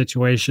in that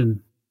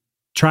situation,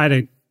 try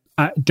to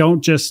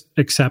don't just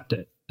accept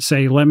it.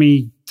 Say, let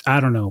me, I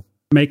don't know,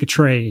 make a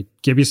trade,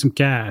 give you some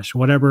cash,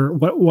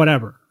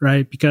 whatever,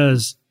 right?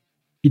 Because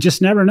you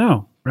just never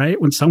know, right?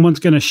 When someone's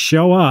going to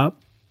show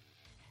up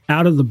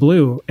out of the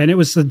blue. And it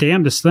was the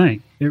damnedest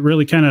thing. It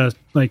really kind of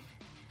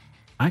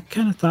I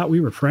kind of thought we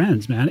were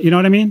friends, man. You know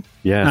what I mean?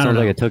 Yeah, it sounds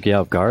like it took you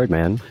off guard,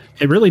 man.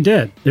 It really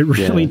did. It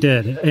really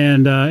did.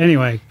 And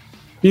anyway,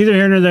 neither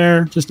here nor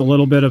there, just a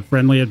little bit of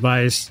friendly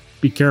advice.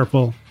 Be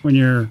careful when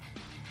you're,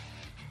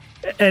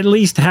 at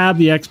least have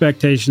the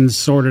expectations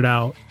sorted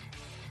out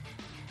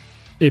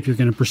if you're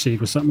going to proceed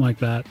with something like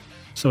that,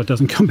 so it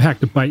doesn't come back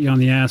to bite you on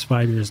the ass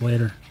 5 years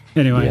later.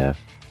 Anyway,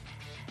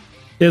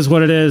 is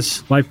what it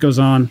is. Life goes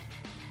on.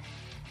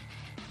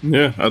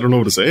 Yeah, I don't know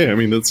what to say. I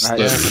mean, I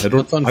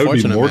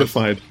would be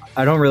mortified. Man.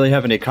 I don't really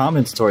have any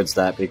comments towards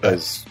that,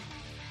 because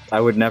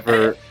I would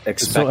never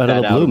expect that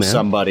out of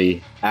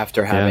somebody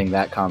after having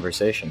that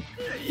conversation.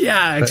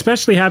 Yeah,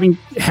 especially having,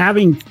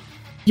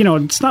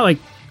 it's not like,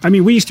 I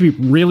mean, we used to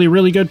be really,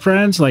 really good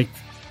friends. Like,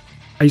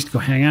 I used to go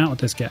hang out with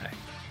this guy,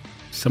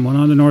 someone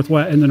in the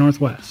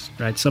Northwest,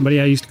 right? Somebody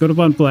I used to go to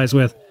Fun Flies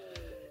with.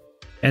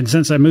 And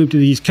since I moved to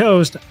the East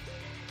Coast,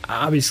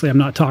 obviously I'm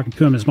not talking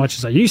to him as much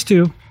as I used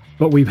to,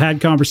 but we've had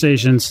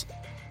conversations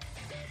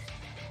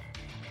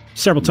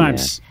several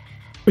times,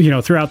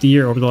 throughout the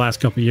year over the last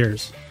couple of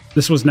years.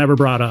 This was never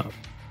brought up.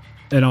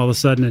 And all of a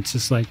sudden it's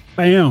just like,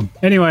 bam.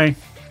 Anyway.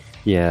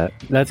 Yeah,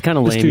 that's kind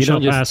of lame. You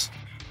don't just,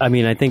 I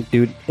mean, I think,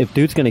 if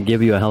dude's going to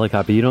give you a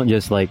helicopter, you don't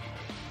just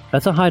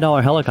that's a high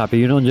dollar helicopter.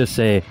 You don't just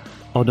say,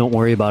 oh, don't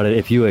worry about it.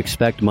 If you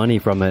expect money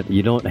from it,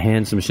 you don't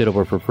hand some shit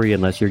over for free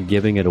unless you're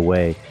giving it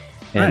away.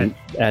 And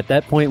at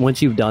that point,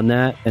 once you've done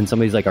that and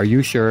somebody's like, are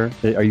you sure?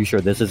 Are you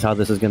sure this is how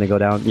this is going to go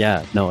down?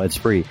 Yeah, no, it's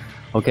free.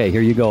 Okay, here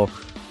you go.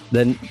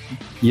 Then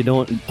you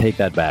don't take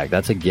that back.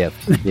 That's a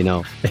gift,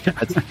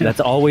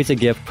 That's always a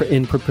gift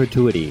in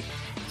perpetuity.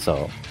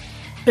 So.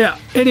 Yeah.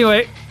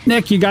 Anyway,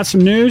 Nick, you got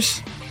some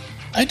news?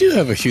 I do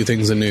have a few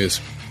things in news.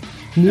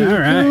 All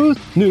right.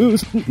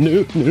 News.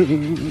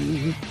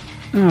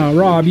 Oh,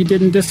 Rob, you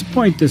didn't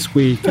disappoint this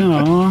week.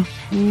 Aw.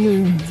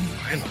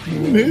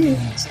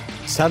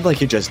 Sounded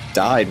like you just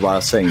died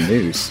while saying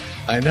news.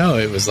 I know,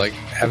 it was like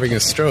having a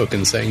stroke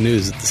and saying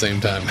news at the same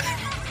time.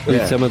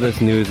 Yeah. Some of this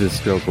news is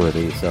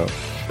stroke-worthy, so.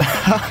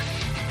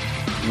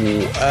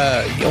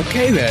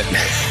 Okay then.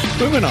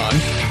 Moving on.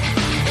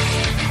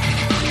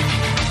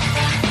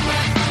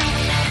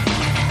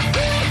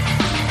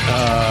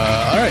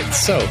 All right,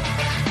 so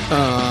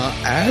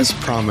as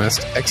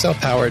promised, XL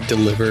Power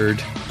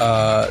delivered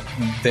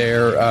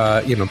their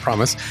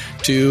promise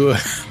to.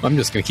 I'm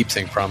just going to keep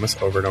saying promise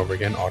over and over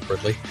again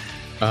awkwardly.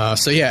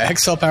 So yeah,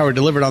 XL Power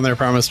delivered on their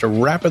promise to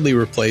rapidly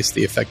replace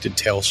the affected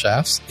tail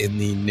shafts in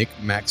the Nick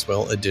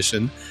Maxwell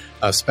edition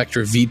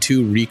Spectre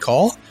V2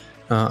 recall.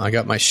 I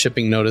got my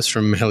shipping notice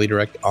from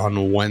HeliDirect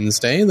on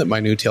Wednesday that my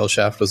new tail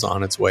shaft was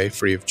on its way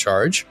free of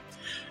charge.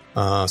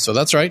 So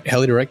that's right,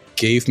 HeliDirect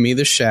gave me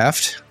the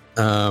shaft.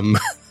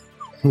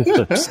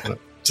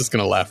 Just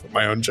gonna laugh at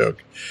my own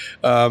joke.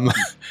 And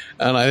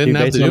I didn't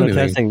have to do anything.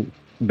 Testing,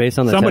 based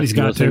on the Somebody's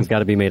testing, got those things got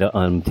to be made of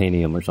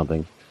titanium or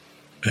something.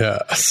 Yeah,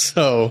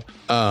 so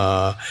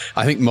I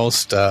think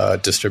most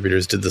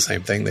distributors did the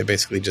same thing. They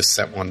basically just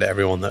sent one to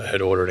everyone that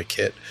had ordered a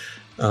kit,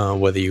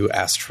 whether you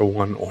asked for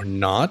one or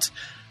not.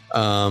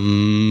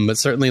 But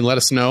certainly let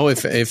us know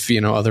if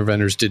other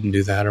vendors didn't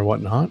do that or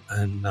whatnot,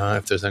 and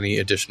if there's any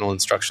additional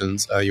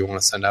instructions you want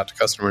to send out to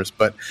customers.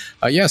 But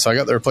so I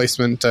got the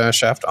replacement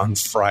shaft on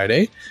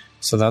Friday,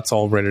 so that's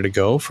all ready to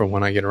go for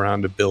when I get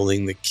around to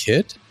building the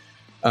kit.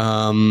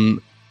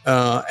 And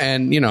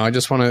I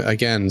just want to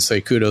again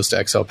say kudos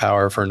to XL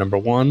Power for number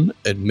 1,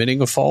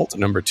 admitting a fault,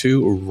 number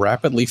 2,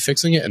 rapidly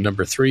fixing it, and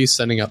number 3,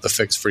 sending out the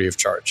fix free of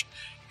charge.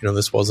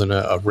 This wasn't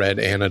a red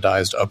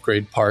anodized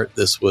upgrade part.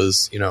 This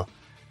was,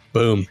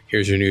 boom,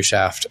 here's your new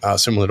shaft,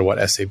 similar to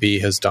what SAB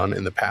has done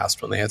in the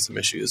past when they had some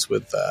issues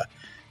with,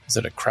 is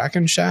it a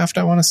Kraken shaft,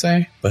 I want to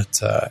say?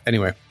 But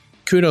anyway,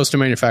 kudos to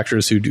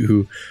manufacturers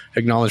who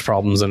acknowledge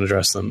problems and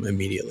address them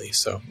immediately.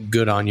 So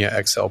good on you,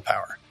 XL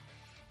Power.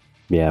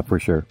 Yeah, for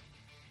sure.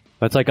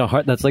 That's like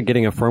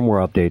getting a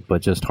firmware update,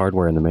 but just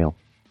hardware in the mail.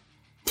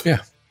 Yeah.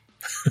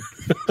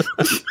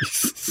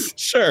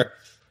 Sure.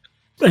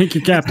 Thank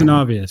you, Captain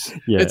Obvious.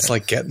 Yeah. It's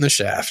like getting the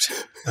shaft.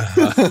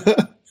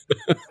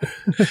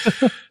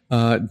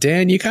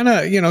 Dan, you kind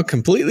of,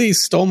 completely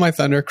stole my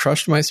thunder,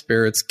 crushed my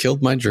spirits,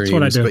 killed my dreams. That's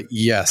what I do. But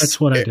yes. That's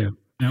what I do.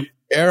 Yep.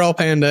 Aerol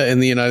Panda in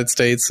the United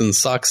States and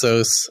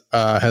Soxos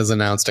has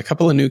announced a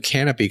couple of new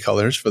canopy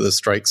colors for the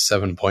Strike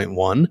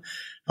 7.1.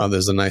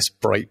 There's a nice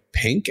bright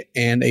pink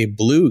and a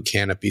blue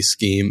canopy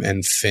scheme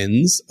and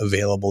fins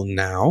available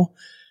now.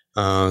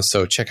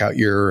 So check out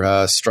your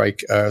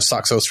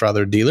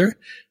Soxos dealer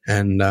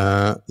and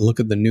look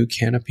at the new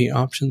canopy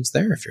options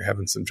there if you're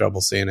having some trouble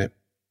seeing it.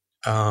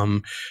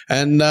 And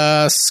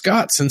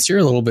Scott, since you're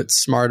a little bit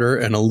smarter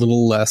and a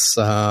little less,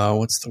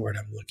 what's the word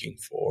I'm looking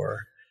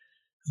for?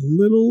 A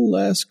little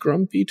less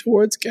grumpy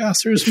towards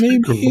gassers,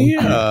 maybe.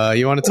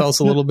 You want to tell us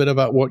a little bit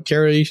about what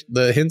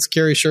the hints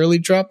Carrie Shirley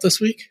dropped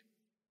this week?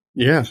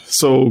 Yeah,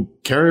 so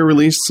Carrie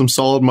released some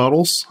solid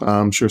models.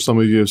 I'm sure some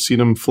of you have seen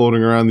them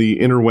floating around the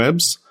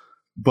interwebs,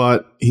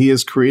 but he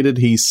has created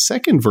his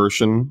second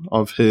version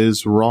of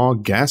his raw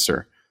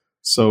gasser.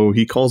 So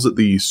he calls it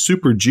the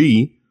Super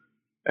G,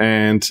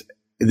 and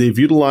they've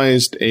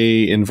utilized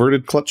a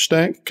inverted clutch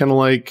stack, kind of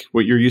like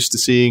what you're used to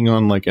seeing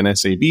on like an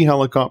SAB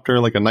helicopter,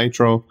 like a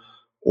Nitro,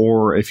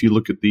 or if you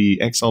look at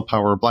the XL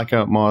Power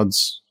Blackout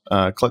Mods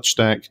clutch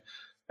stack.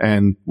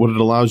 And what it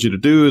allows you to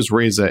do is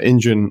raise that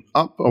engine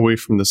up away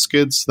from the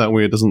skids. That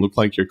way it doesn't look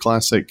like your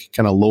classic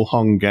kind of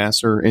low-hung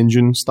gasser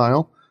engine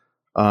style.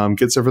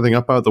 Gets everything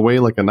up out of the way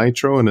like a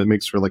Nitro, and it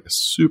makes for like a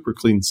super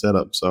clean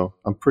setup. So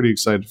I'm pretty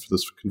excited for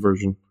this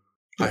conversion.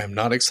 I am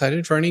not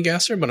excited for any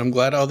gasser, but I'm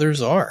glad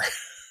others are.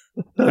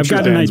 I've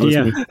got an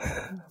idea.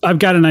 I've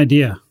got an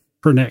idea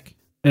for Nick.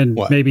 And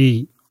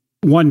maybe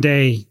one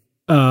day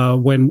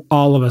when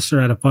all of us are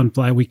at a fun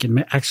fly, we can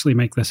actually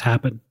make this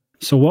happen.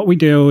 So what we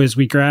do is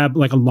we grab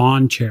like a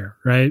lawn chair,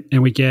 right?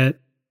 And we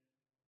get,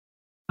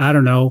 I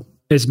don't know,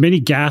 as many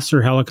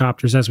gasser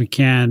helicopters as we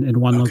can in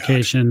one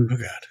location. God.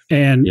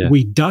 And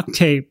we duct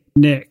tape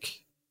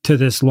Nick to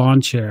this lawn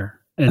chair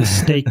and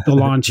stake the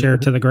lawn chair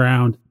to the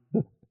ground.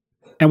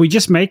 And we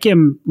just make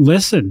him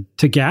listen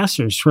to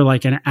gassers for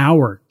like an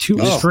hour, 2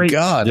 straight.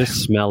 God.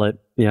 Just smell it.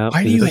 Yeah.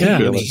 Why do you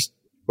hate me?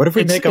 What if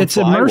we make him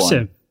fly immersive.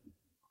 one?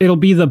 It'll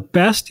be the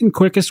best and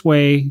quickest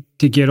way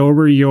to get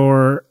over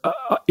your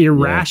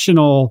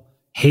irrational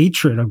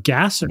hatred of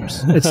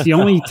gassers. It's the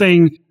only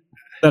thing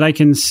that I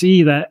can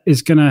see that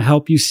is going to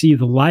help you see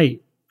the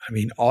light. I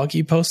mean,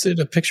 Augie posted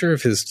a picture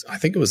of his, I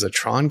think it was a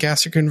Tron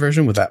gasser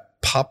conversion with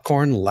that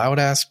popcorn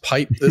loud-ass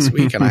pipe this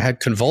week, and I had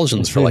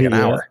convulsions for like an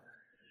hour.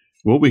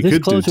 What we Just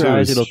could do close too your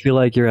eyes, is, it'll feel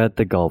like you're at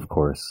the golf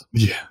course.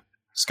 yeah.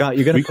 Scott,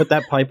 you going to put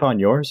that pipe on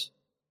yours?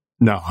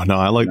 No,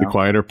 I like the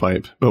quieter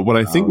pipe. But what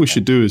I think we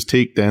should do is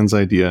take Dan's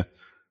idea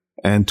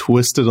and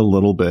twist it a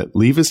little bit.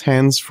 Leave his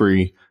hands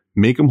free,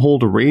 make him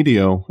hold a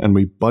radio, and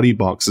we buddy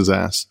box his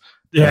ass.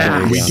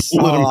 Yeah. We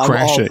don't let him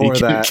crash it. He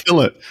can't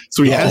kill it.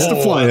 So he has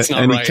to fly it,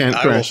 and he can't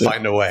crash it. I will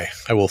find a way.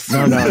 I will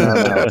No.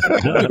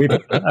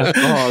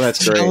 Oh,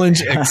 that's great.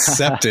 Challenge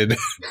accepted.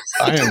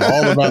 I am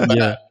all about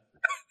that.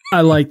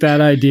 I like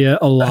that idea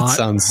a lot. That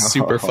sounds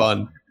super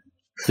fun.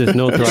 Just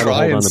no throttle Try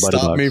hold on and the buddy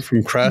stop box. me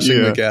from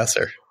crashing the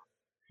gasser.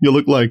 You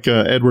look like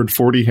Edward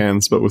 40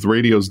 hands, but with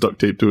radios duct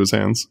taped to his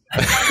hands.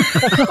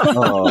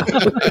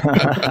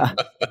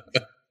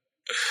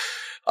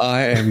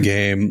 I am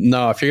game.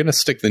 No, if you're going to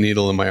stick the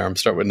needle in my arm,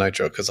 start with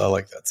Nitro, because I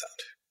like that sound.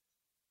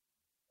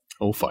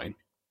 Oh, fine.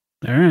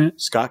 All right.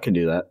 Scott can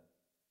do that.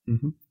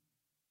 Mm-hmm.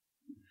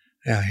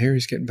 Yeah, here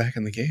he's getting back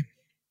in the game.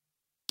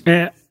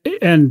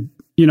 And,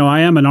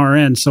 I am an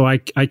RN, so I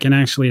can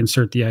actually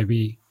insert the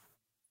IV.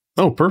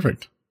 Oh,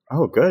 perfect.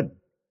 Oh, good.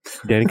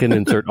 Dan can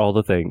insert all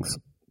the things.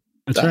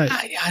 That's right.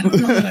 I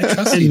don't know that I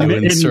trust you to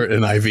insert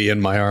an IV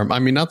in my arm. I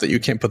mean, not that you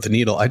can't put the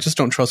needle. I just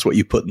don't trust what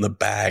you put in the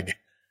bag.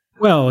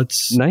 Well,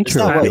 it's nitro. It's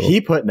not what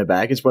he put in the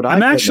bag. It's what I put in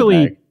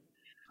the bag.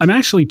 I'm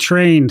actually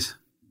trained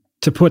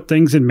to put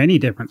things in many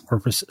different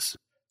orifices.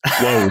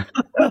 Whoa.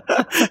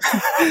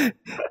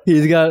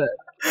 He's got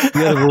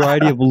a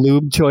variety of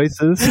lube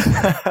choices.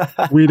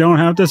 We don't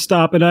have to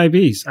stop at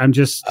IVs. I'm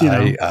just,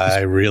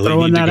 I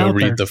really need to go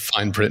read there. the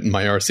fine print in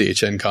my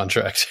RCHN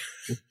contract.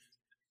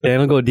 Dan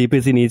will go deep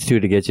as he needs to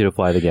get you to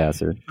fly the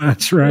gasser.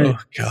 That's right. Oh,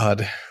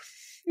 God.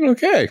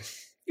 Okay.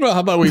 Well, how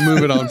about we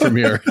move it on from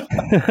here?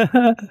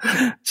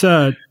 It's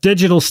a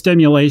digital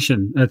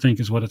stimulation, I think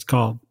is what it's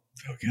called.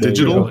 Okay.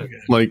 Digital? Okay.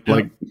 Like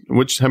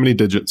how many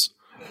digits?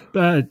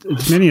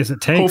 As many as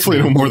it takes. Hopefully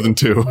no more than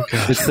 2.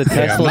 It's the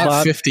Hey, I'm Tesla not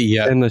bot 50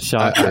 yet. and the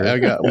shocker. I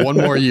got one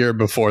more year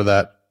before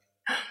that.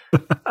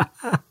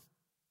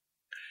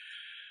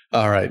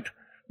 All right.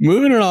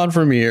 Moving it on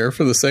from here,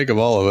 for the sake of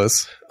all of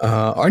us,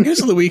 our news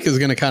of the week is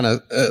going to kind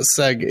of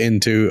seg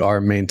into our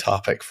main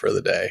topic for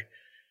the day.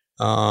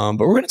 But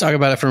we're going to talk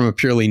about it from a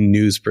purely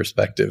news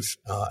perspective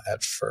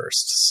at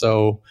first.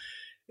 So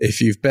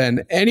if you've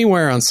been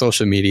anywhere on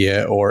social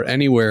media or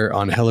anywhere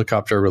on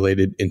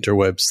helicopter-related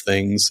interwebs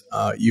things,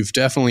 you've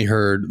definitely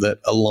heard that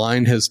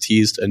Align has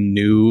teased a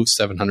new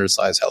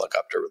 700-size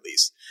helicopter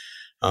release.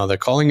 They're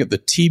calling it the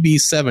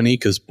TB70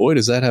 because, boy,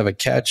 does that have a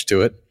catch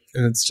to it.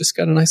 And it's just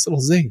got a nice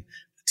little zing.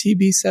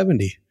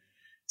 TB70.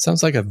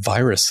 Sounds like a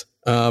virus.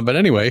 But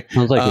anyway.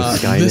 Sounds like a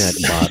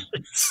Skynet bot.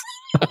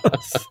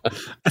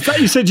 I thought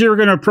you said you were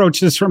going to approach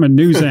this from a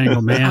news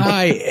angle, man.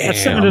 I That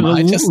sounded am.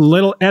 a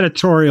little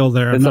editorial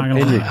there. I'm not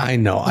gonna lie. I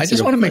know. I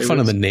just want to make fun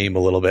of the name a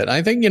little bit.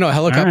 I think,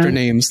 helicopter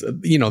names,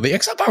 the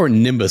XL Power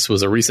Nimbus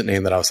was a recent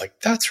name that I was like,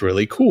 that's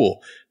really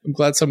cool. I'm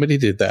glad somebody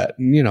did that.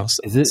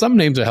 And, some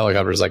names of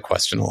helicopters I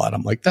question a lot.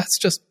 I'm like, that's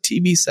just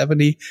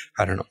TB70.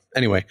 I don't know.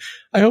 Anyway,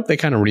 I hope they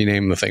kind of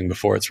rename the thing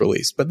before it's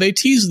released. But they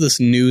teased this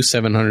new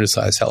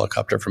 700-size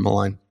helicopter from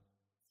Align.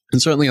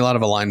 And certainly a lot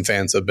of Align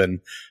fans have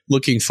been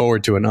looking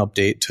forward to an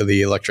update to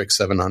the Electric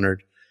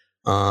 700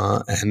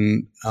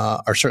 and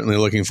are certainly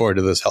looking forward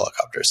to this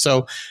helicopter.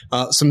 So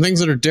some things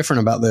that are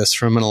different about this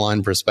from an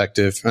Align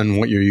perspective and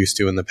what you're used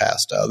to in the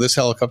past. This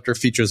helicopter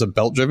features a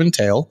belt-driven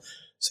tail.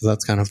 So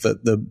that's kind of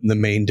the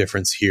main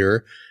difference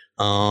here.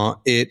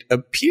 It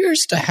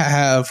appears to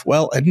have,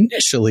 well,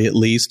 initially at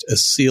least, a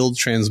sealed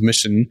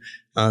transmission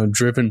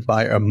driven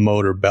by a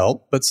motor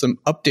belt, but some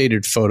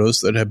updated photos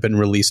that have been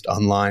released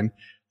online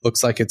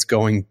looks like it's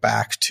going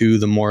back to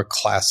the more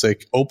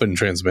classic open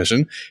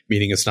transmission,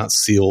 meaning it's not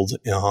sealed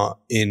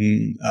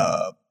in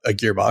a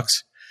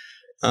gearbox.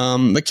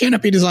 The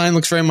canopy design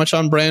looks very much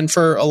on brand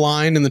for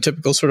Align in the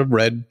typical sort of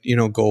red,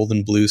 gold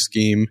and blue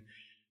scheme.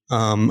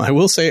 I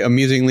will say,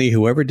 amusingly,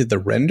 whoever did the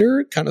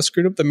render kind of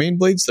screwed up the main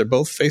blades. They're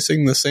both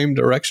facing the same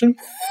direction.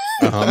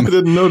 I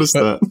didn't notice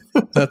that.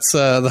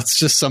 That's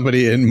just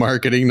somebody in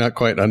marketing not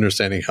quite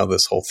understanding how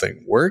this whole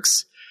thing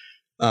works.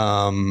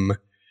 Some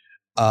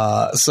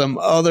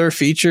other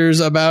features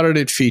about it.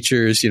 It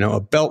features, a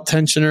belt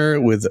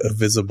tensioner with a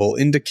visible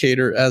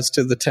indicator as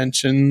to the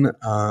tension,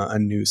 a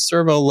new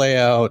servo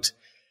layout,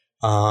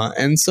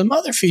 and some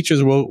other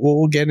features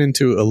we'll get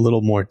into a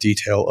little more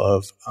detail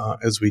of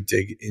as we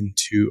dig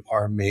into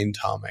our main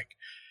topic.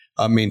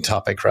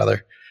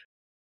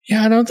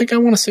 Yeah, I don't think I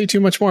want to say too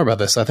much more about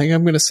this. I think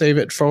I'm going to save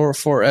it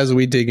for as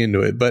we dig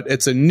into it. But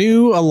it's a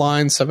new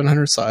Align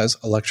 700 size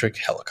electric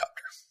helicopter.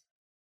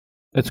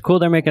 It's cool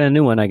they're making a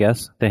new one, I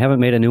guess. They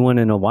haven't made a new one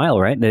in a while,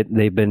 right?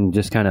 They've been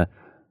just kind of...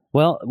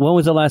 Well, what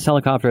was the last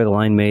helicopter the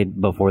line made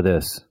before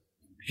this?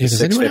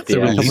 Does anyone have the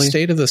release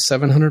date of the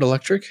 700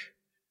 electric?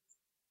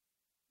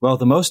 Well,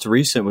 the most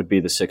recent would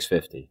be the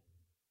 650.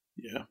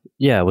 Yeah.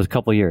 Yeah, it was a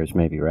couple years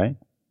maybe, right?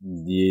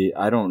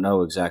 I don't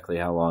know exactly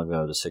how long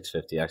ago the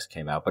 650X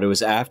came out, but it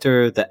was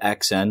after the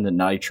XN, the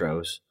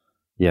Nitros.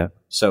 Yeah.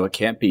 So it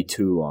can't be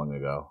too long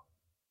ago.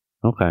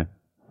 Okay.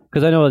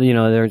 Because I know,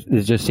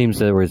 it just seems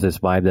there was this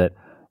vibe that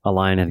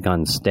Align had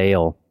gone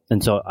stale.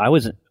 And so I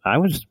was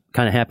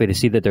kind of happy to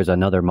see that there's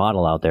another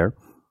model out there,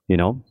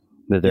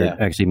 that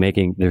they're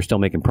actually they're still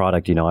making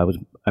product.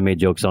 I made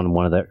jokes on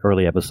one of the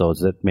early episodes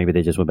that maybe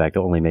they just went back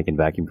to only making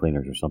vacuum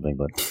cleaners or something,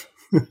 but.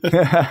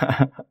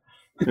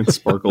 And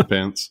sparkle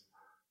pants.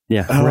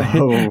 Yeah,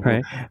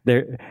 right.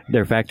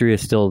 Their factory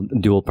is still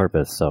dual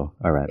purpose, so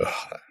all right.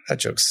 Ugh, that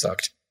joke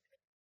sucked.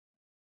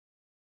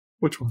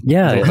 Which one?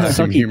 Yeah, it's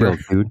sucky humor.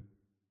 joke, dude.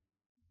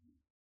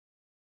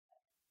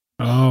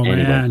 Oh,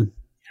 Anyway. man.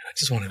 I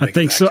just want to. I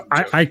think so.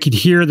 I could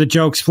hear the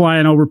jokes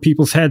flying over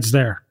people's heads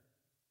there.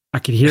 I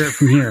could hear it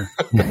from here.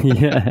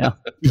 Yeah.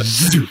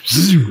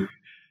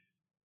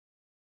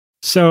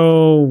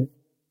 So,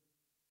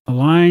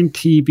 Align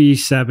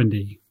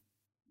TB70.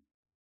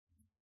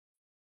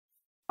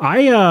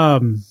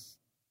 I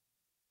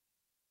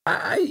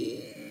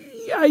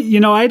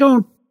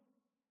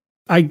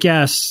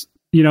guess,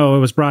 it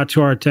was brought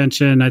to our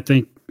attention. I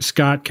think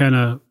Scott kind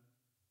of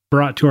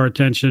brought to our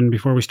attention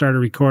before we started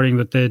recording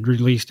that they'd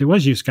released, it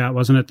was you, Scott,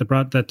 wasn't it,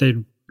 that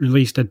they'd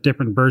released a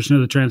different version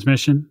of the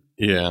transmission?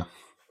 Yeah.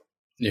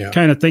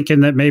 Kind of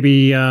thinking that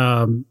maybe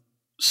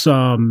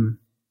some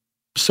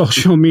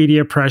social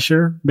media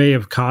pressure may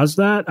have caused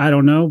that. I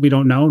don't know. We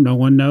don't know. No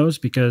one knows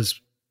because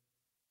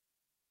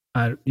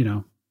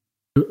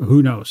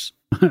who knows?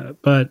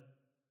 But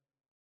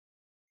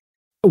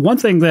one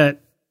thing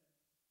that,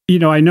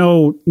 I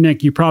know,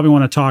 Nick, you probably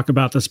want to talk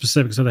about the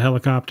specifics of the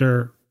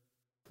helicopter,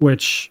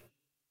 which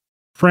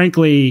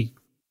frankly,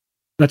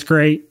 that's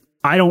great.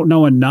 I don't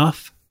know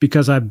enough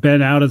because I've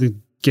been out of the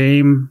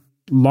game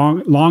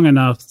long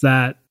enough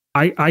that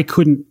I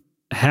couldn't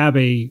have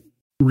a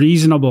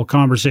reasonable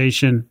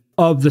conversation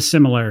of the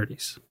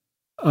similarities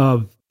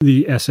of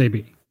the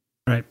SAB,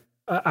 right?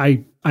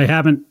 I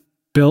haven't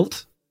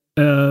built,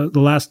 the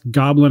last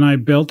Goblin I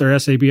built or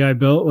SAB I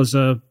built was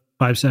a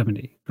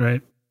 570,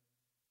 right?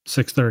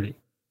 630.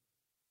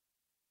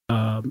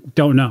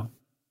 Don't know.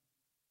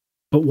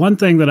 But one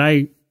thing that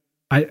I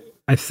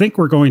think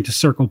we're going to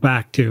circle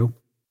back to,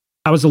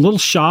 I was a little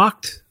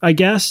shocked, I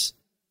guess,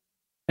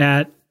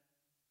 at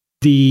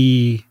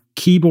the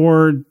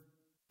keyboard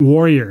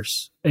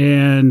warriors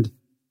and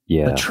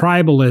the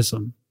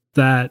tribalism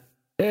that,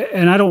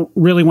 and I don't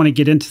really want to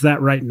get into that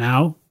right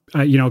now,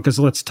 because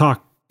let's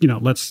talk,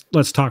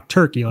 let's talk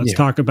Turkey. Let's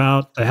talk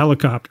about the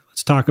helicopter.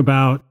 Let's talk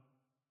about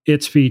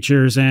its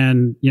features,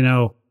 and,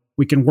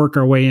 we can work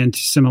our way into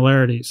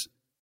similarities.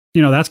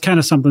 That's kind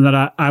of something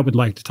that I would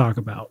like to talk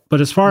about. But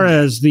as far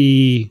as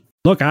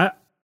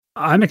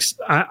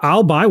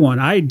I'll buy one.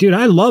 I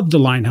love the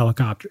line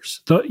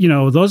helicopters.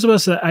 Those of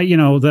us that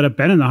that have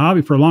been in the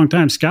hobby for a long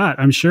time, Scott,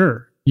 I'm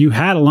sure you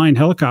had a line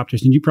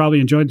helicopters and you probably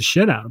enjoyed the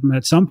shit out of them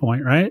at some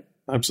point, right?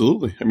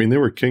 Absolutely. I mean, they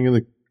were king of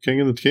the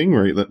king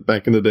right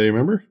back in the day.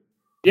 Remember?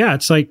 Yeah,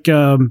 it's like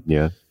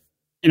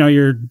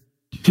you're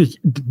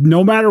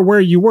no matter where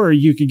you were,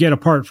 you could get a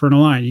part for an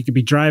Align. You could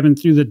be driving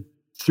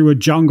through a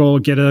jungle,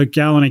 get a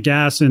gallon of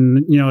gas,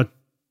 and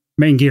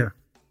main gear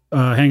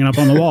hanging up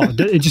on the wall.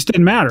 It just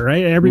didn't matter,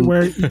 right?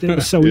 Everywhere it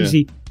was so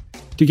easy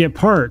to get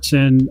parts,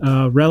 and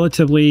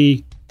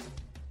relatively,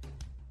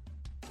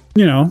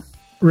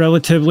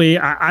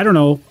 I don't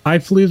know. I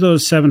flew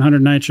those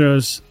 700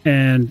 Nitros,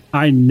 and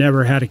I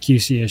never had a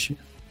QC issue.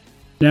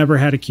 Never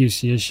had a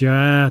QC issue.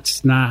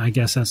 I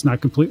guess that's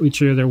not completely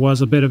true. There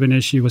was a bit of an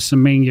issue with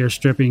some main gear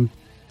stripping.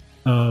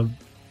 And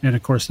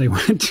of course they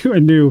went to a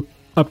new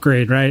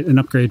upgrade, right? An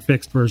upgrade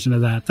fixed version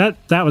of that.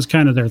 That was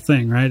kind of their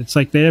thing, right? It's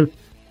like they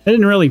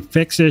didn't really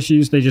fix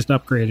issues. They just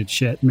upgraded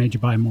shit and made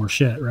you buy more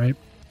shit, right?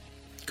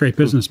 Great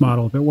business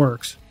model if it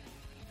works.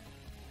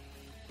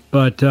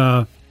 But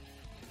I'm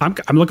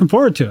looking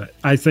forward to it.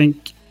 I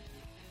think,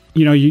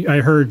 I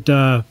heard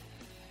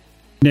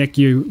Nick,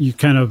 you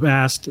kind of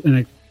asked, and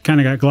it kind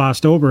of got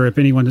glossed over, if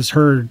anyone has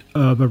heard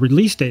of a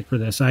release date for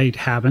this. I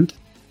haven't.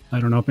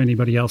 I don't know if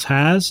anybody else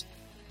has.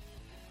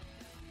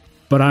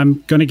 But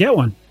I'm going to get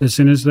one as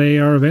soon as they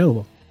are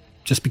available,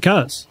 just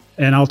because.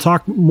 And I'll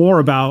talk more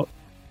about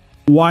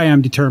why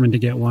I'm determined to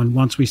get one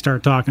once we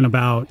start talking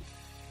about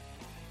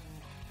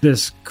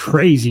this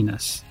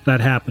craziness that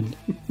happened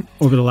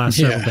over the last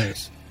several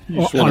days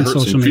on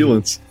social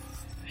media.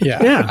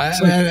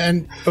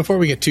 And before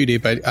we get too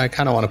deep, I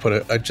kind of want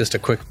to put just a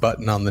quick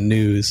button on the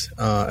news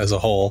as a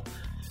whole,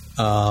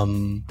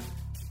 and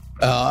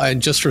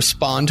just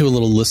respond to a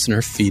little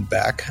listener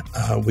feedback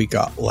we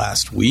got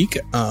last week,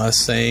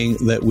 saying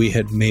that we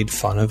had made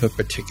fun of a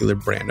particular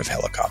brand of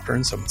helicopter,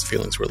 and someone's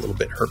feelings were a little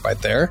bit hurt by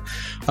there.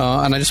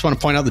 And I just want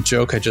to point out the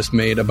joke I just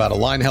made about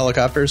Align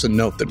helicopters, and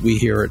note that we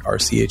here at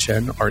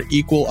RCHN are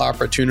equal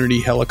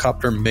opportunity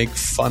helicopter make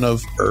fun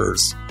of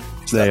ers.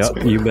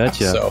 You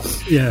betcha. So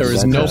there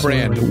is no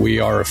brand we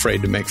are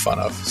afraid to make fun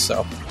of.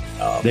 So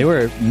they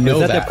were. Was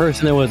that the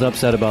person that was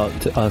upset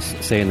about us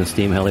saying the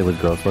steam heli was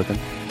gross looking?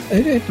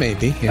 It may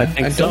be. Yeah. I think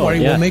and so. Don't worry,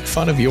 we'll make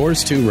fun of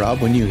yours too, Rob,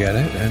 when you get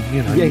it. And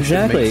you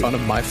exactly. should make fun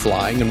of my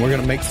flying, and we're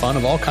going to make fun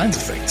of all kinds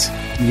of things.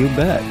 You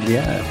bet.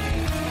 Yeah,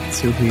 that's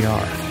who we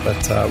are.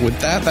 But with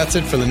that's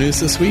it for the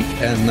news this week,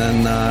 and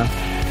then I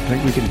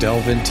think we can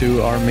delve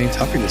into our main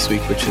topic this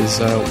week, which is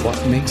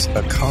what makes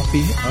a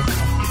copy a copy.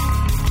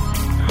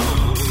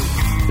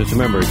 Just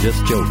remember,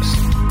 just jokes.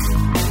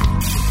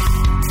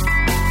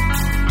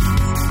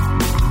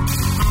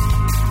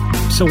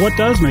 So what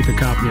does make a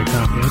copy a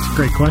copy? That's a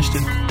great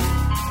question.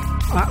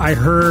 I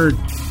heard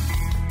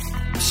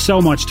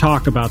so much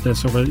talk about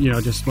this over,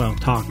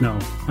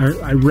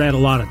 I read a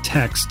lot of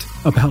text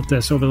about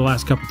this over the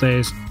last couple of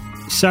days.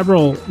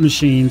 Several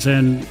machines,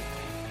 and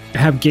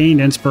have gained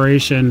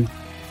inspiration,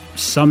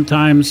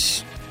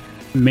 sometimes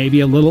maybe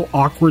a little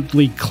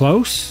awkwardly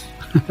close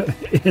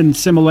in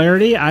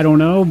similarity. I don't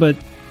know, but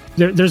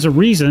there's a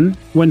reason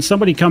when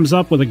somebody comes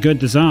up with a good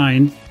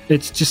design.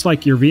 It's just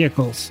like your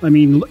vehicles. I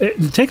mean,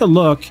 take a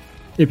look,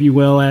 if you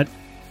will, at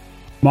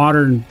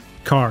modern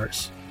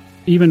cars.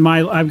 Even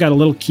I've got a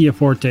little Kia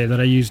Forte that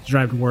I use to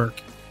drive to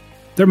work.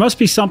 There must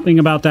be something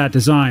about that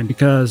design,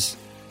 because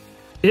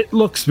it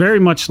looks very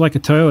much like a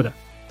Toyota.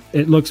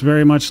 It looks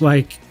very much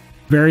like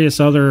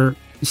various other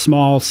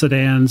small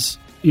sedans,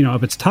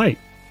 of its type.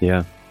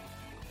 Yeah.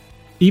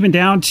 Even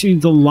down to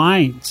the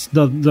lines,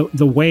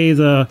 the way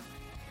the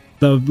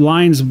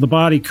lines of the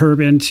body curve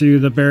into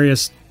the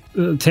various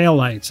tail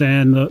lights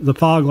and the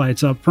fog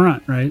lights up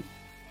front, right?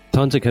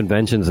 Tons of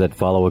conventions that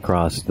follow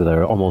across that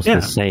are almost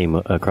the same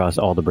across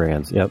all the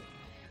brands. Yep.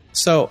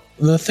 So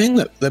the thing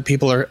that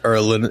people are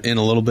in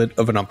a little bit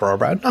of an uproar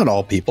about, not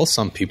all people,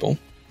 some people,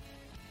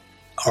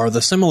 are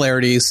the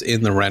similarities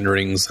in the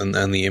renderings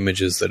and the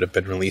images that have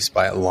been released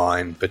by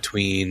Align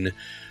between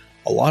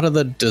a lot of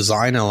the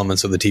design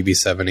elements of the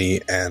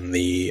TB70 and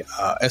the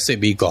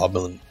SAB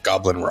Goblin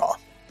Raw.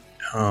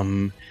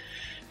 And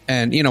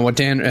what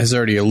Dan has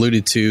already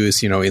alluded to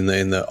is, in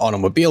the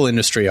automobile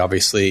industry,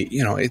 obviously,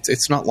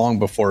 it's not long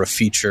before a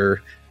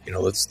feature,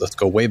 let's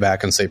go way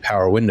back and say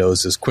power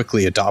windows is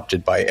quickly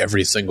adopted by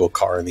every single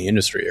car in the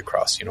industry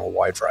across, a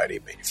wide variety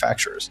of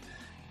manufacturers.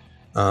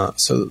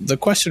 So the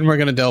question we're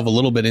going to delve a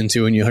little bit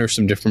into, and you'll hear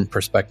some different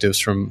perspectives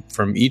from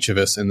each of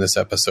us in this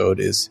episode,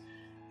 is,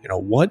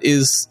 what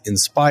is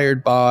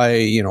inspired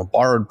by,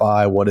 borrowed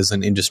by, what is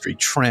an industry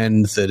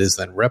trend that is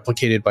then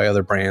replicated by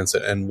other brands,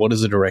 and what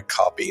is a direct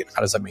copy, and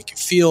how does that make you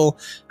feel?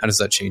 How does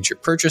that change your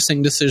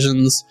purchasing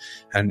decisions?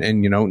 And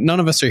none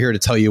of us are here to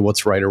tell you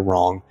what's right or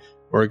wrong.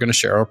 We're going to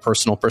share our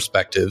personal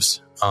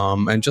perspectives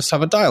and just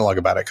have a dialogue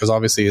about it, because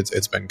obviously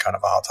it's been kind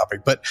of a hot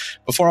topic. But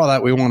before all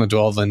that, we want to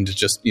delve into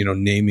just,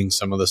 naming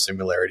some of the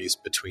similarities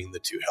between the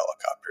two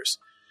helicopters.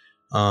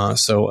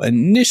 So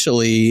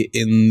initially,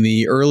 in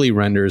the early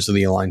renders of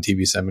the Align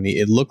TB70,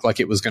 it looked like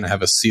it was going to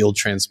have a sealed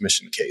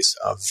transmission case,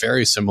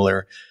 very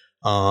similar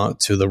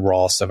to the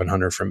RAW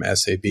 700 from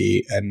SAB.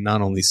 And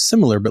not only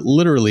similar, but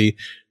literally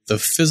the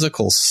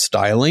physical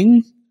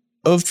styling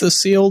of the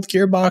sealed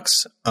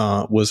gearbox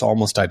was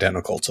almost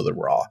identical to the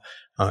RAW.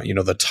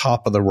 The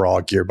top of the RAW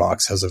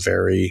gearbox has a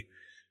very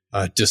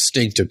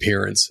distinct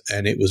appearance,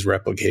 and it was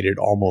replicated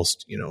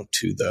almost,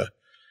 to the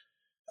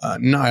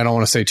no, I don't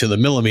want to say to the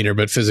millimeter,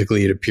 but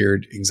physically it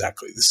appeared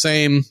exactly the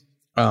same.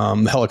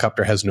 The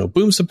helicopter has no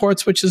boom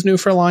supports, which is new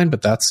for Align,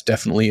 but that's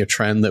definitely a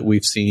trend that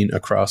we've seen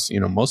across,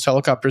 most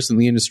helicopters in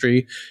the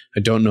industry. I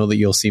don't know that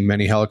you'll see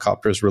many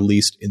helicopters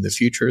released in the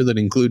future that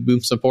include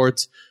boom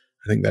supports.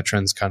 I think that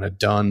trend's kind of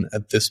done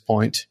at this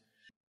point.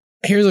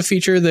 Here's a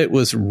feature that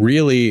was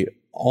really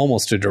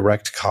almost a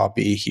direct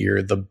copy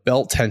here. The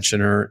belt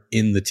tensioner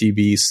in the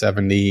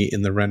TB70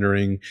 in the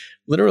rendering,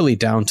 literally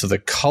down to the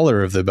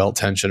color of the belt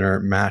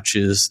tensioner,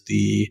 matches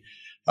the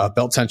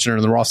belt tensioner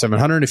in the RAW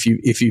 700.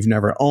 If you've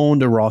never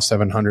owned a RAW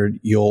 700,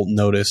 you'll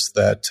notice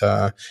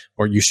that,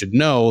 or you should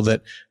know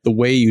that the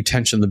way you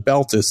tension the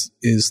belt is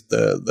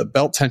the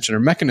belt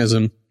tensioner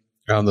mechanism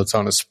that's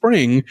on a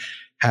spring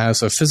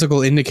has a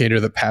physical indicator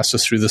that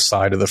passes through the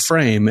side of the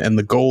frame, and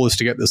the goal is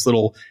to get this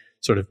little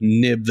sort of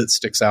nib that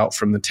sticks out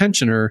from the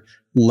tensioner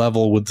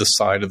level with the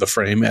side of the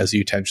frame as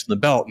you tension the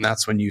belt, and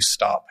that's when you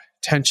stop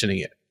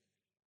tensioning it.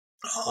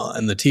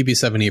 And the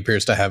TB70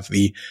 appears to have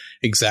the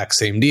exact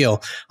same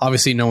deal.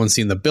 Obviously, no one's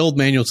seen the build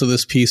manual to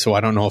this piece, so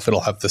I don't know if it'll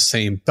have the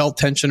same belt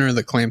tensioner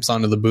that clamps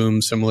onto the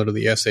boom, similar to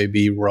the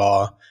SAB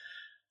RAW,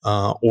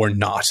 or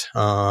not.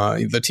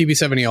 The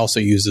TB70 also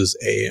uses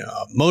a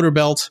motor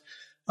belt.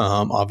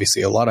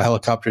 Obviously, a lot of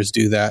helicopters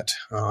do that,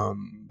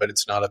 but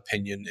it's not a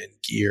pinion and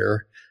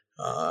gear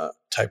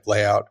type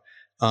layout.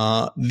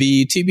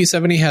 The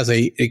TB70 has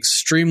a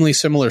extremely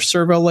similar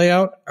servo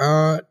layout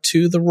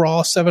to the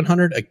RAW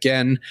 700.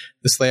 Again,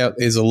 this layout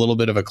is a little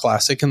bit of a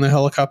classic in the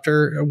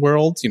helicopter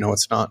world.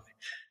 It's not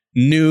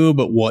new,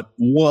 but what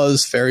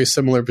was very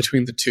similar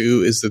between the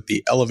two is that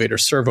the elevator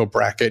servo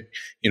bracket,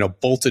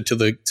 bolted to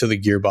the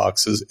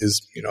gearbox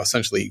is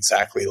essentially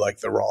exactly like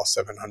the RAW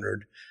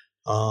 700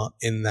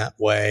 in that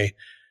way.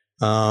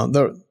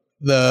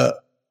 The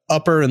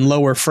upper and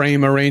lower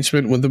frame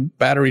arrangement with the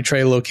battery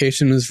tray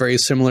location is very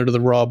similar to the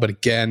RAW, but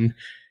again,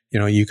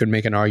 you could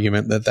make an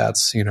argument that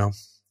that's,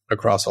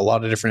 across a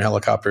lot of different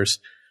helicopters,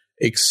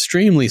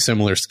 extremely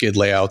similar skid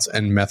layouts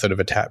and method of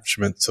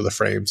attachment to the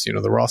frames.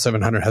 The RAW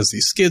 700 has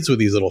these skids with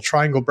these little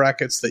triangle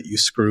brackets that you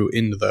screw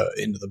into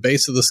the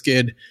base of the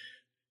skid,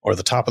 or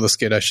the top of the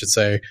skid, I should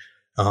say.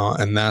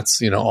 And that's,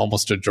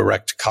 almost a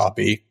direct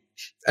copy.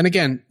 And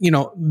again,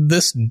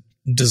 this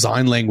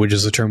design language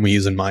is a term we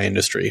use in my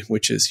industry,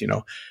 which is,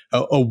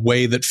 a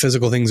way that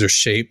physical things are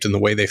shaped and the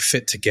way they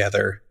fit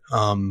together.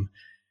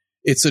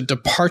 It's a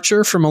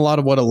departure from a lot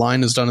of what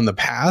Align has done in the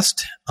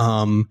past.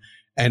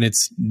 And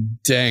it's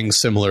dang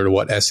similar to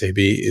what SAB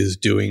is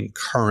doing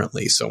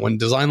currently. So when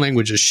design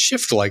languages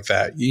shift like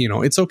that,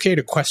 it's okay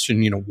to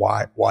question,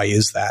 why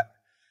is that?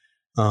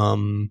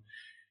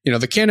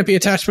 The canopy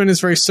attachment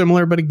is very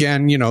similar, but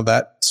again,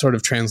 that sort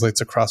of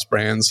translates across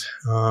brands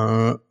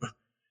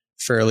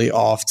fairly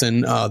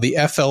often. The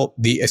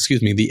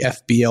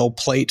FBL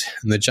plate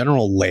and the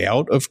general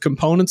layout of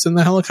components in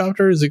the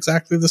helicopter is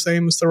exactly the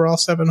same as the RAW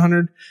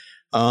 700.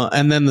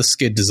 And then the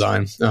skid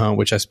design,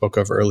 which I spoke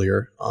of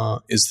earlier,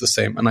 is the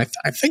same. And I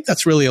think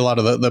that's really a lot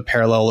of the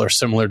parallel or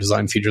similar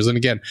design features. And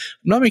again,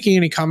 I'm not making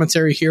any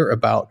commentary here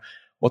about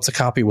what's a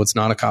copy, what's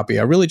not a copy.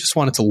 I really just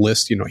wanted to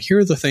list, here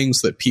are the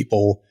things that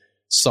people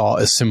saw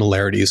as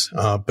similarities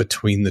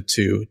between the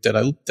two. Did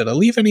I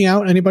leave any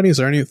out? Anybody? Is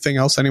there anything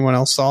else anyone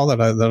else saw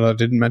that I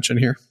didn't mention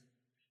here?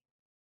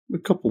 A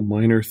couple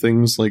minor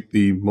things like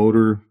the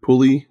motor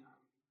pulley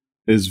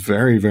is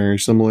very, very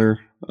similar.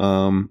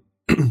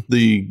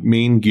 The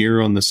main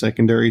gear on the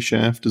secondary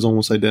shaft is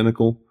almost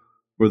identical,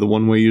 where the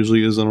one-way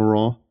usually is on a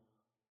Raw.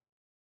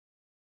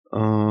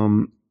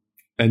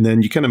 And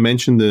then you kind of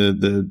mentioned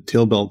the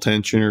tail belt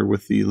tensioner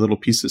with the little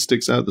piece that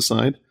sticks out the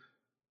side.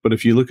 But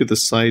if you look at the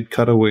side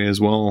cutaway as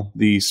well,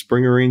 the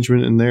spring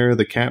arrangement in there,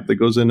 the cap that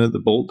goes in it, the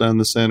bolt down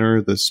the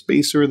center, the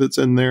spacer that's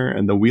in there,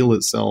 and the wheel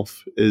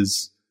itself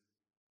is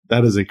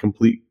a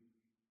complete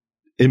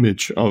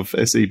image of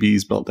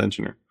SAB's belt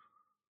tensioner.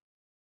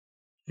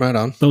 Right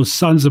on. Those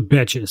sons of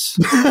bitches.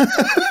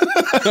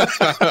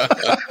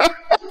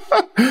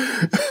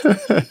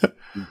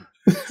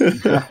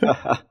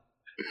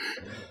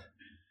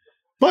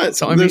 But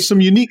there's some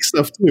unique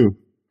stuff too.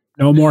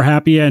 No more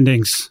happy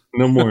endings.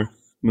 No more.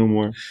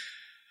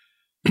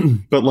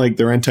 But like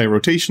their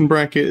anti-rotation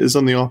bracket is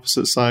on the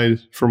opposite side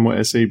from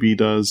what SAB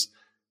does.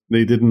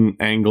 They didn't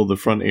angle the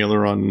front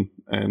aileron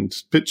and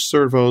pitch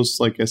servos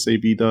like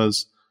SAB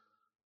does.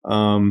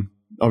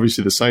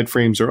 Obviously, the side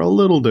frames are a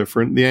little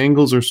different. The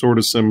angles are sort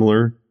of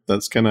similar.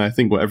 That's kind of, I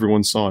think, what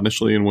everyone saw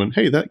initially and went,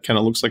 hey, that kind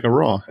of looks like a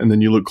Raw. And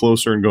then you look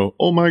closer and go,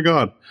 oh my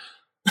God.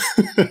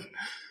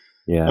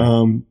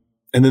 Yeah.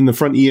 And then the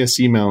front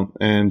ESC mount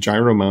and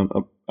gyro mount,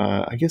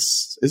 I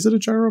guess, is it a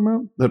gyro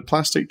mount? The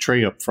plastic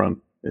tray up front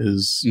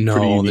is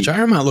no, the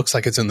gyro mount looks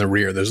like it's in the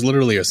rear. There's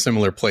literally a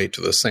similar plate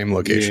to the same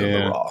location of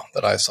the Raw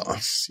that I saw. I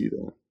see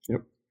that.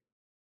 Yep.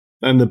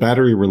 And the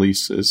battery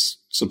release is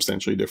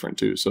substantially different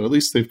too. So at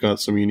least they've got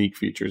some unique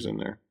features in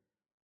there.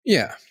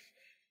 Yeah.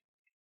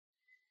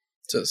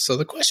 So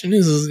the question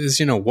is,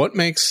 what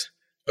makes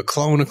a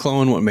clone,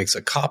 what makes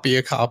a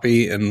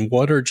copy, and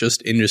what are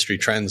just industry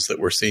trends that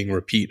we're seeing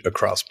repeat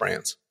across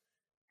brands?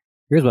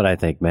 Here's what I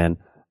think, man.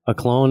 A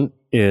clone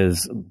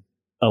is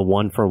a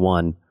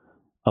one-for-one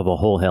of a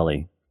whole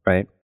heli,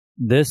 right?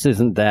 This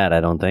isn't that, I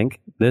don't think.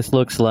 This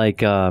looks like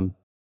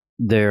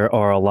there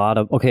are a lot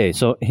of... Okay,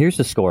 so here's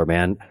the score,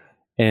 man.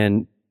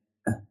 And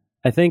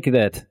I think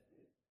that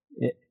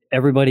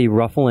everybody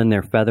ruffling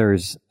their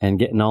feathers and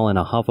getting all in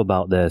a huff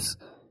about this,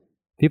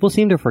 people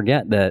seem to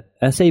forget that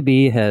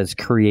SAB has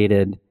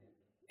created,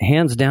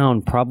 hands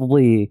down,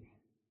 probably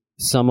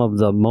some of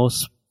the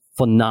most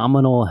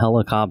phenomenal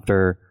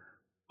helicopter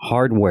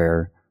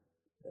hardware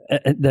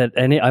that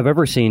I've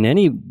ever seen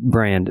any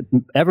brand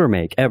ever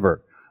make,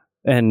 ever,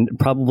 and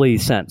probably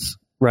since,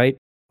 right?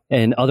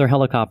 And other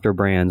helicopter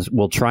brands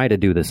will try to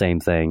do the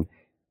same thing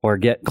or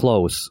get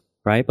close,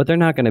 right? But they're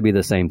not going to be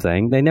the same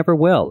thing. They never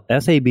will.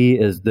 SAB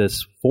is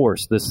this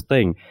force, this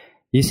thing.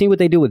 You see what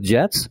they do with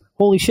jets?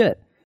 Holy shit.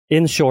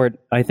 In short,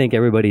 I think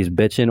everybody's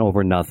bitching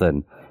over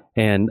nothing.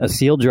 And a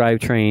sealed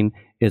drivetrain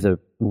is a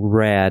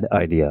rad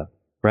idea,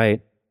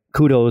 right?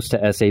 Kudos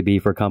to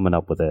SAB for coming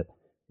up with it.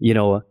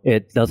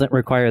 It doesn't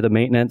require the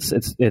maintenance.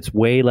 It's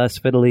way less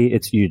fiddly.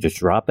 You just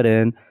drop it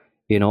in.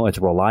 It's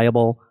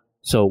reliable.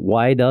 So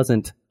why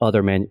doesn't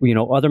other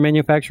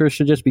manufacturers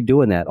should just be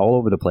doing that all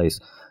over the place?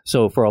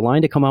 So for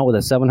Align to come out with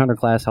a 700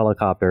 class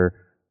helicopter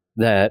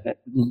that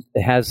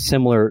has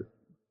similar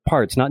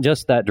parts, not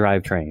just that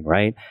drivetrain,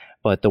 right?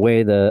 But the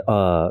way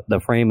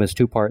the frame is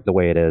two-part the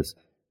way it is.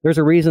 There's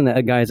a reason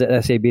that guys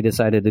at SAB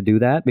decided to do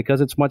that,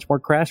 because it's much more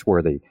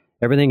crash-worthy.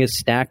 Everything is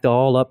stacked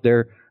all up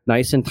there,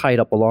 nice and tight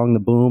up along the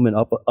boom and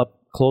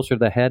up closer to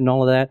the head and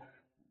all of that.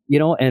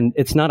 And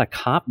it's not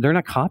they're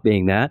not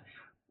copying that.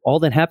 All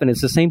that happened is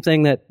the same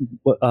thing that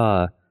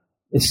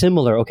is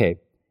similar. Okay,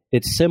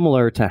 it's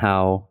similar to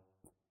how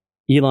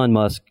Elon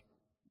Musk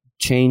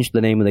changed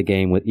the name of the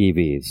game with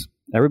EVs.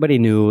 Everybody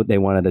knew they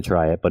wanted to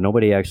try it, but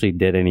nobody actually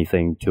did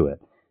anything to it.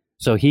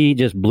 So he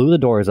just blew the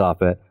doors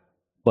off it.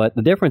 But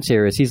the difference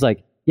here is he's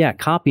like, yeah,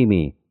 copy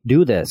me,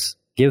 do this,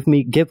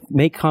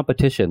 make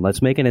competition.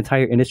 Let's make an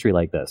entire industry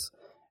like this.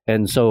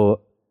 And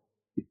so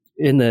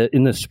in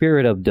the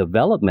spirit of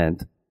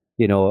development,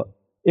 it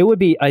would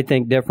be, I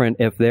think, different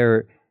if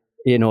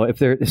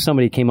if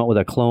somebody came up with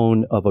a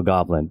clone of a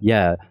Goblin.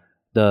 Yeah,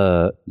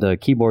 the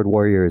keyboard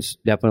warriors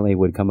definitely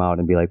would come out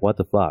and be like, what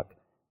the fuck?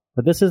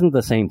 But this isn't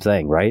the same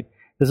thing, right?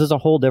 This is a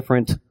whole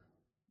different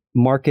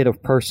market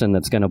of person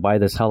that's going to buy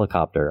this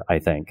helicopter, I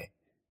think.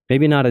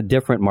 Maybe not a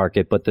different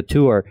market, but the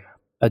two are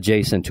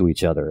adjacent to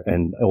each other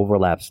and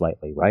overlap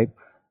slightly, right?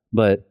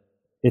 But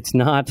it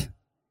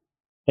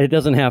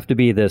doesn't have to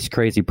be this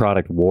crazy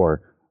product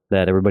war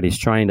that everybody's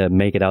trying to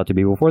make it out to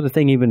be before the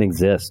thing even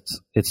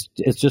exists. It's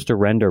just a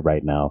render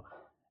right now.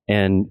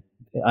 And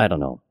I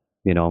don't know,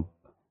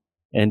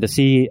 and to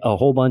see a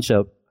whole bunch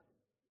of,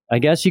 I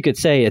guess you could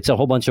say it's a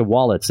whole bunch of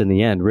wallets in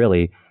the end,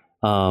 really,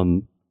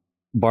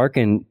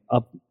 barking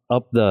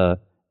up the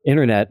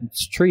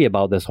internet's tree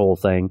about this whole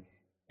thing,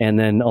 and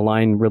then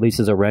Align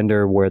releases a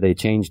render where they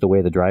change the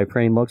way the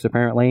drivetrain looks,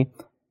 apparently.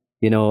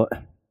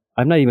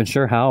 I'm not even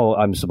sure how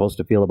I'm supposed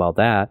to feel about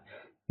that.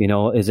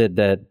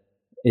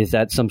 Is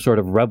that some sort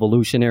of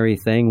revolutionary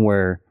thing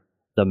where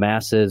the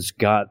masses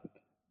got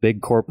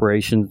big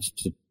corporations,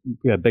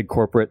 big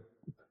corporate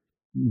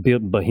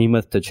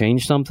behemoth to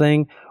change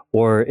something,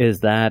 or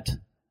is that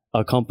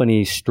a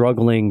company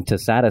struggling to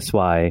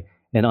satisfy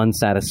an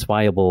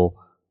unsatisfiable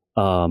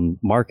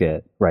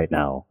market right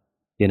now?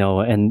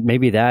 And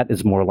maybe that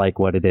is more like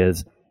what it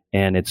is,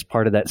 and it's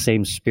part of that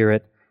same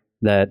spirit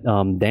that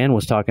Dan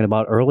was talking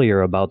about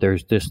earlier, about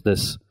there's just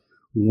this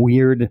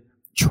weird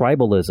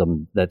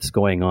tribalism that's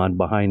going on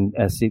behind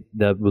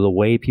the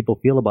way people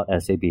feel about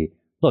SAB.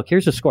 Look,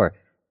 here's the score.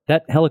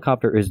 That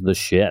helicopter is the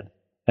shit.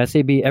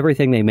 SAB,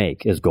 everything they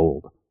make is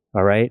gold.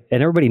 All right?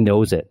 And everybody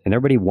knows it, and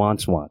everybody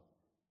wants one.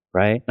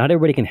 Right? Not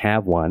everybody can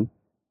have one.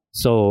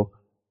 So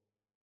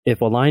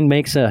if Align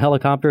makes a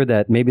helicopter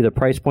that maybe the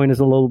price point is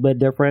a little bit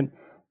different,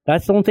 I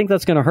don't think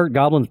that's going to hurt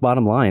Goblin's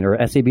bottom line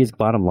or SAB's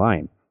bottom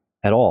line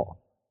at all.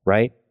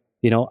 Right?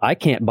 I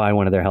can't buy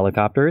one of their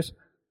helicopters.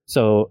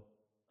 So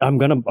I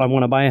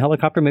want to buy a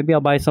helicopter. Maybe I'll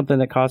buy something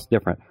that costs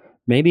different.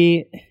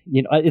 Maybe,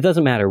 it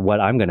doesn't matter what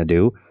I'm going to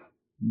do.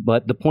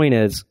 But the point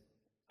is,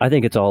 I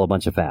think it's all a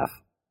bunch of faff,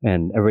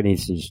 and everybody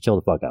needs to just chill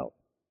the fuck out.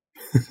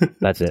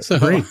 That's it. So,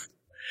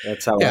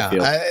 that's how I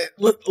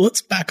feel.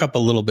 Let's back up a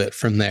little bit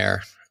from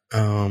there.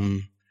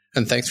 And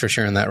thanks for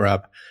sharing that,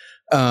 Rob.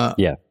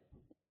 Yeah.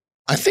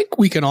 I think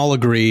we can all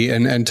agree,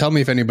 and tell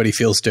me if anybody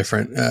feels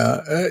different.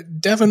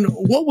 Devin,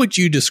 what would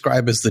you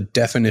describe as the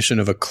definition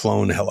of a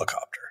clone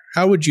helicopter?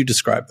 How would you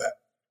describe that?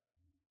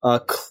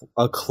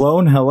 A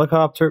clone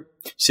helicopter?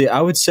 See,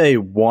 I would say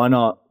one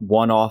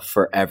off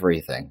for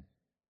everything.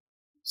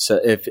 So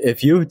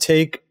if you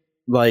take,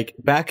 like,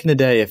 back in the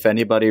day, if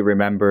anybody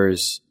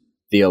remembers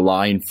the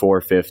Align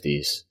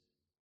 450s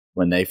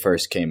when they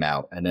first came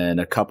out, and then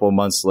a couple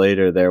months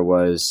later there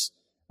was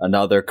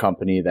another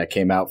company that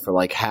came out for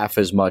like half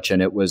as much,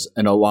 and it was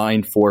an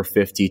Align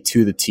 450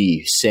 to the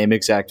T, same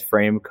exact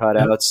frame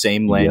cutout,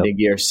 same landing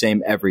gear,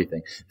 same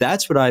everything.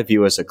 That's what I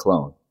view as a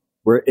clone.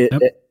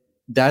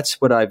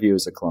 That's what I view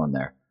as a clone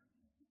there.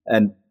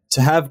 And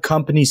to have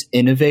companies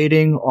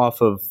innovating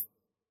off of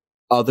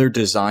other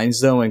designs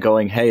though, and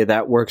going, hey,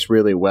 that works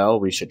really well,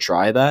 we should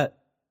try that.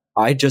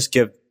 I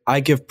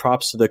give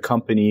props to the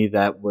company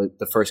that was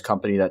the first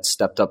company that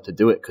stepped up to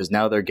do it, because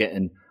now they're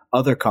getting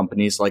other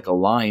companies like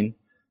Align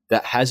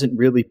that hasn't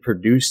really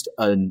produced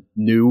a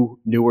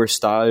newer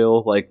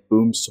style like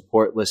boom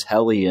supportless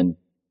heli in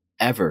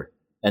ever,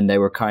 and they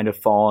were kind of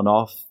falling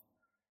off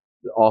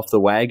the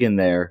wagon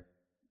there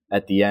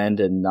at the end,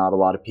 and not a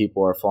lot of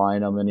people are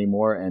flying them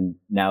anymore, and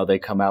now they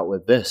come out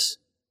with this.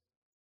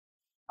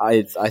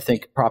 I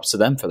think props to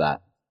them for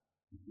that.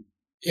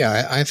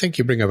 Yeah, I think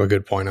you bring up a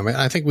good point. I mean,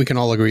 I think we can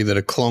all agree that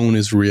a clone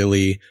is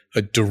really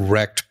a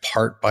direct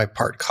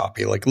part-by-part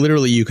copy. Like,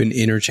 literally, you can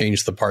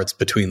interchange the parts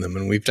between them,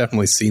 and we've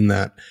definitely seen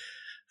that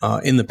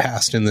in the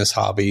past in this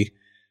hobby,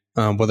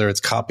 whether it's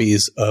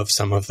copies of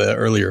some of the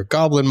earlier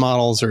Goblin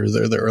models or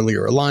the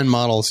earlier Align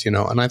models,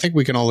 And I think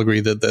we can all agree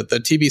that the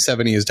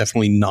TB70 is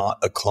definitely not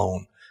a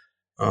clone,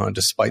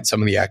 despite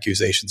some of the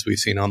accusations we've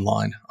seen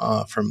online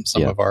from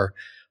some of our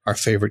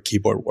favorite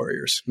keyboard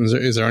warriors.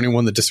 Is there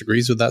anyone that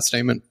disagrees with that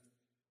statement?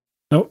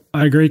 Oh,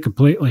 I agree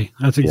completely.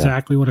 That's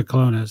exactly what a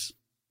clone is.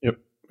 Yep,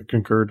 I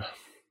concurred.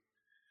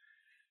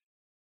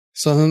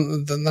 So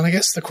then I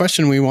guess the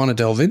question we want to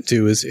delve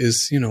into is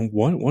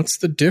what's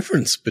the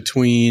difference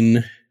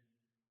between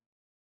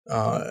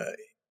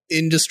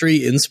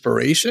industry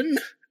inspiration?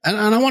 And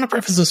I want to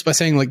preface this by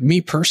saying, like,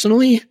 me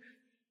personally,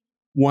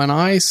 when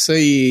I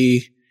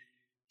say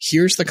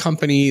here's the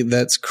company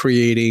that's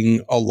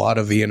creating a lot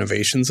of the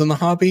innovations in the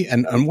hobby.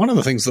 And one of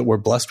the things that we're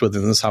blessed with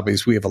in this hobby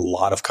is we have a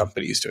lot of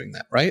companies doing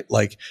that, right?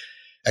 Like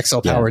XL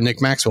Power,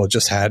 Nick Maxwell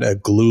just had a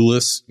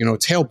glueless,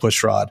 tail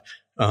push rod.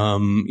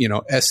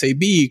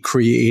 SAB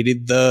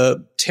created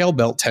the tail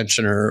belt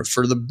tensioner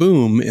for the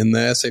boom in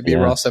the SAB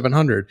Raw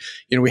 700.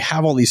 We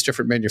have all these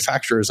different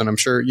manufacturers, and I'm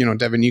sure,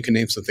 Devin, you can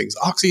name some things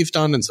Oxy's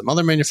done and some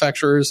other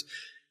manufacturers.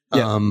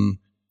 Yeah.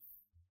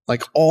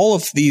 Like all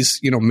of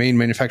these, main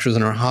manufacturers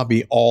in our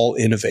hobby all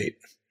innovate,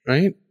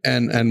 right?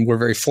 And we're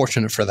very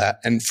fortunate for that.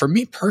 And for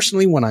me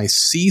personally, when I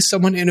see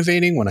someone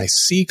innovating, when I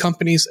see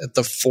companies at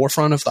the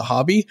forefront of the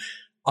hobby,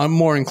 I'm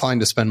more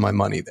inclined to spend my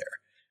money there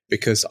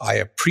because I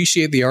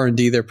appreciate the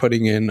R&D they're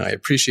putting in. I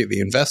appreciate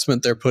the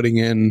investment they're putting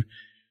in.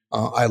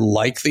 I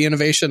like the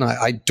innovation.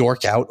 I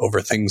dork out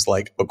over things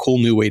like a cool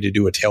new way to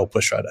do a tail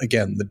push rod.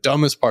 Again, the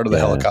dumbest part of the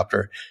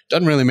helicopter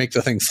doesn't really make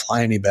the thing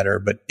fly any better,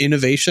 but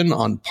innovation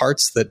on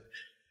parts that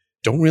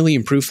don't really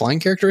improve flying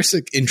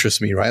characteristics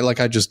interests me, right? Like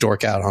I just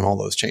dork out on all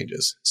those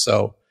changes.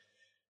 So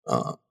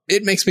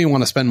it makes me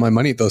want to spend my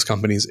money at those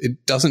companies.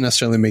 It doesn't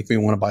necessarily make me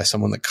want to buy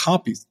someone that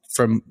copies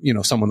from,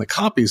 someone that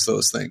copies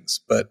those things.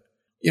 But,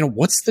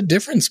 what's the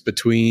difference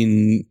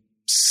between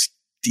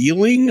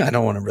stealing? I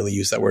don't want to really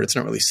use that word. It's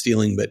not really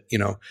stealing, but,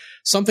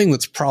 something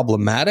that's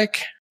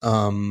problematic,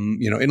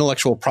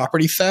 intellectual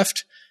property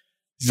theft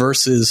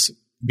versus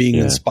being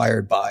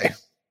inspired by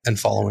and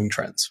following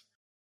trends.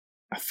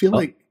 I feel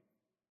like,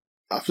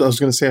 I was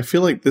going to say, I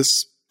feel like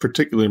this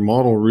particular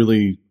model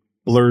really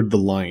blurred the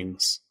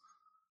lines.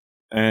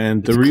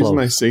 And the reason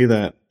I say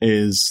that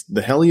is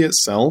the heli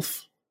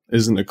itself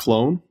isn't a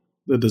clone.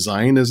 The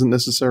design isn't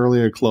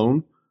necessarily a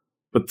clone,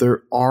 but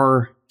there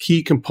are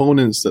key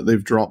components that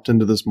they've dropped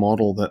into this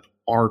model that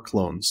are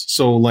clones.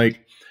 So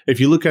like, if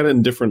you look at it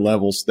in different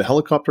levels, the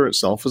helicopter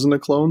itself isn't a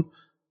clone,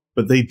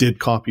 but they did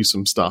copy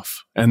some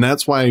stuff. And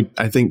that's why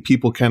I think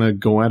people kind of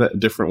go at it a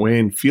different way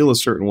and feel a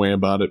certain way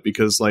about it,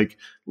 because like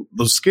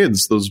those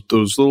skids, those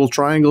little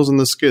triangles in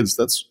the skids,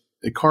 that's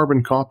a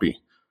carbon copy,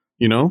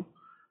 you know?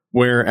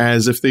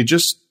 Whereas if they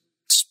just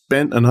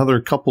spent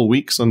another couple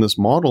weeks on this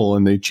model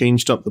and they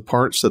changed up the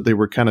parts that they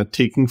were kind of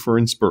taking for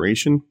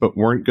inspiration, but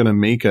weren't going to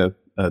make a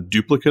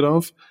duplicate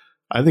of,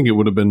 I think it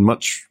would have been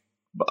much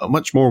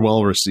more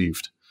well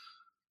received.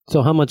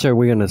 So how much are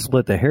we going to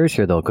split the hairs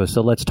here, though?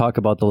 So let's talk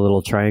about the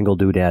little triangle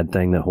doodad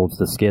thing that holds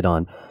the skid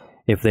on.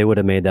 If they would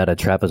have made that a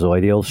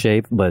trapezoidal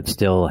shape, but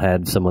still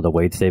had some of the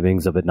weight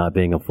savings of it not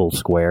being a full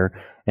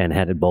square and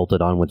had it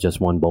bolted on with just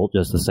one bolt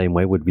just the same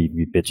way, would we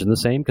be bitching the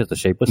same because the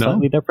shape was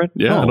slightly different?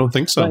 Yeah, no. I don't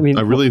think so. I mean,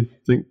 I really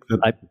think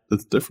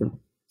that's different.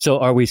 So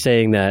are we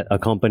saying that a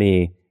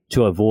company,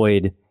 to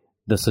avoid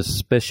the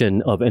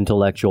suspicion of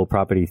intellectual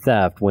property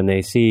theft, when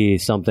they see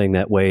something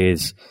that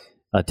weighs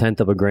 1/10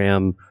 of a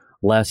gram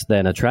less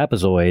than a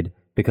trapezoid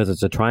because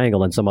it's a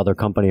triangle and some other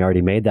company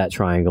already made that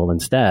triangle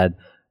instead,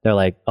 they're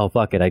like, oh,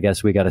 fuck it, I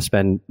guess we got to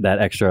spend that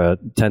extra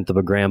 1/10 of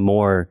a gram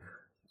more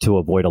to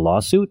avoid a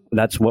lawsuit?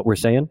 That's what we're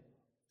saying?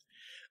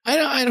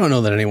 I don't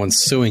know that anyone's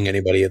suing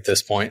anybody at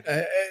this point.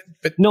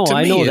 But no,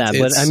 I know that.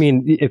 But I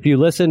mean, if you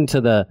listen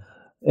to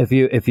if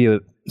you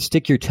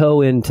stick your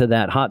toe into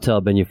that hot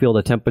tub and you feel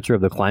the temperature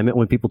of the climate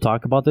when people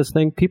talk about this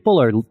thing, people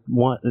are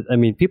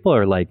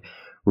like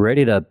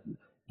ready to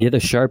get a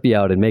Sharpie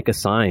out and make a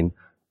sign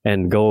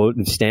and go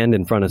and stand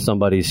in front of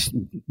somebody's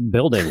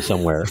building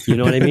somewhere. You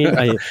know what I mean?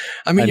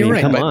 I mean, you're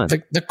right. Come on.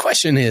 The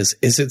question is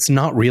it's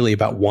not really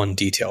about one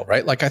detail,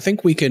 right? Like, I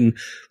think we can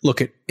look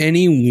at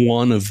any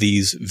one of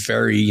these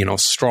very,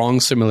 strong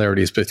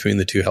similarities between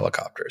the two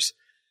helicopters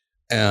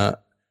and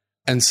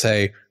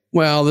say,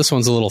 well, this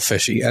one's a little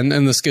fishy. And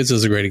the skids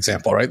is a great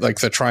example, right?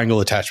 Like, the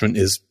triangle attachment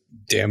is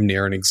damn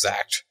near an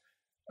exact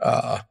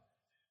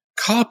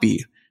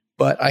copy.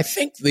 But I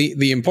think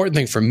the important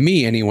thing for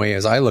me anyway,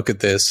 as I look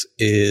at this,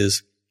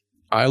 is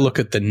I look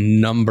at the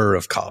number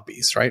of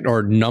copies, right?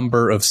 Or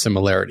number of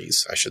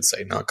similarities, I should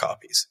say, not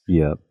copies.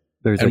 Yeah.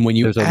 And when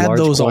you add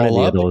those all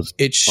up,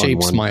 it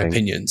shapes my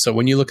opinion. So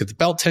when you look at the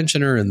belt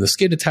tensioner and the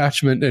skid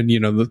attachment and,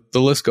 the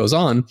list goes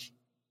on,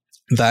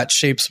 that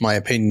shapes my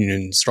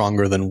opinion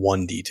stronger than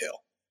one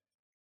detail.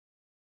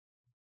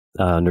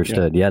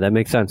 Understood. Yeah, that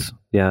makes sense.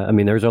 Yeah. I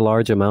mean, there's a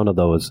large amount of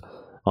those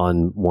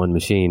on one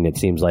machine. It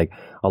seems like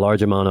a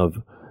large amount of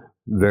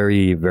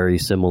very, very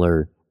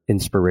similar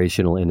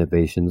inspirational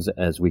innovations,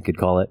 as we could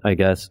call it, I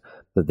guess,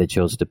 that they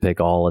chose to pick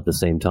all at the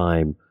same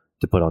time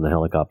to put on the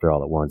helicopter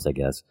all at once, I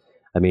guess.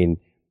 I mean,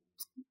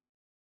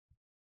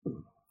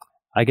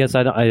 I guess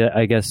I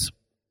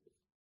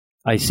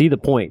see the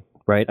point,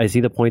 right? I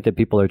see the point that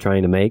people are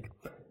trying to make,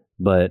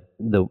 but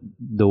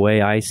the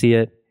way I see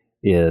it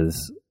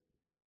is,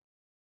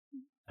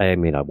 I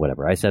mean,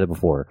 whatever. I said it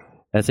before.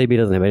 SAB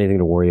doesn't have anything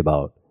to worry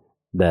about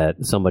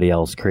that somebody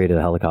else created a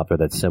helicopter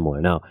that's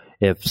similar. Now,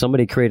 if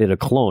somebody created a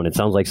clone, it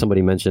sounds like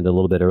somebody mentioned a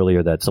little bit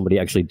earlier that somebody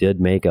actually did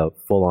make a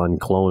full-on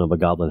clone of a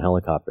Goblin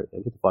helicopter.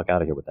 Get the fuck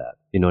out of here with that.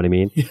 You know what I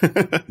mean?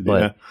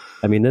 But yeah.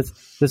 I mean, this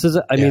is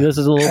a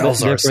little bit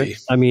different.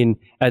 RC. I mean,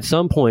 at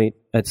some point,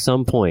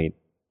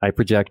 I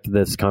project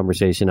this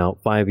conversation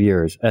out 5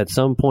 years. At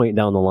some point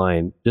down the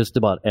line, just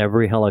about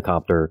every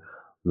helicopter,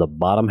 the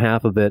bottom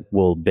half of it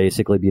will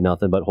basically be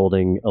nothing but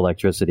holding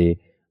electricity.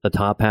 The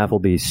top half will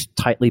be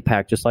tightly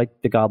packed, just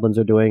like the Goblins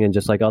are doing, and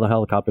just like other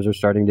helicopters are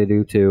starting to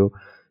do too.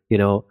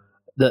 It's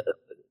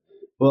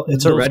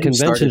those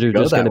conventions are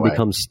just going to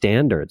become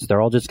standards. They're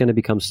all just going to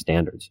become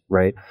standards,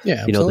 right?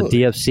 Yeah, absolutely.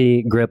 The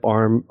DFC grip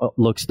arm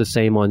looks the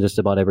same on just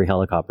about every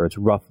helicopter. It's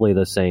roughly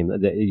the same.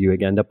 You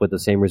end up with the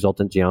same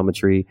resultant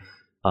geometry.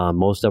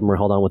 Most of them are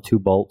held on with 2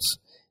 bolts.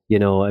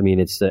 I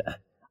mean,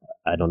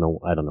 I don't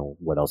know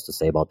what else to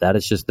say about that.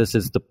 It's just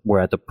we're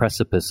at the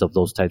precipice of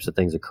those types of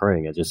things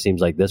occurring. It just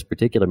seems like this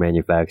particular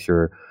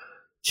manufacturer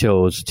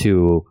chose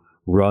to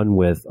run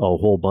with a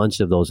whole bunch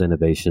of those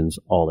innovations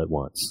all at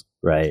once,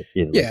 right?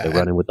 They're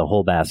running with the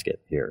whole basket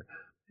here.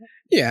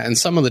 Yeah, and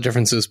some of the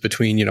differences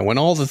between, when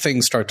all the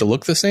things start to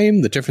look the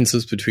same, the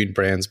differences between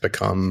brands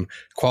become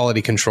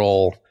quality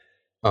control,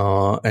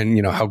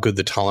 and how good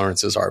the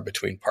tolerances are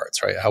between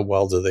parts, right? How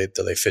well do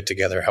they fit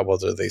together? How well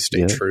do they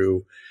stay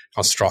true?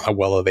 How strong? How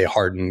well are they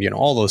hardened?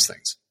 All those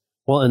things.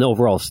 Well, and the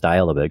overall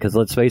style of it, because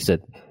let's face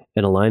it,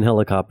 an Align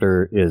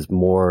helicopter is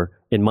more,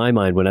 in my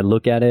mind, when I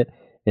look at it,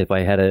 if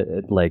I had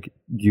to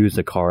use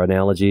a car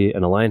analogy,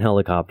 an Align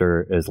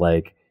helicopter is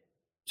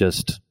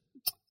just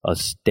a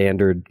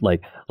standard,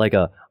 like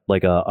a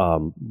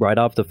right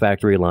off the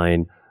factory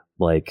line,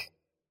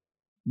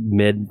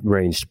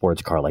 mid-range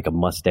sports car, like a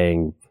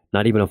Mustang.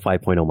 Not even a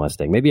 5.0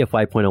 Mustang, maybe a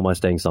 5.0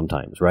 Mustang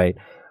sometimes, right?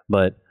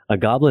 But a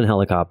Goblin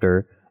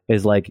helicopter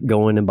is like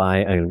going and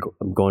buying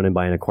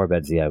a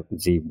Corvette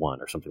Z1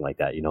 or something like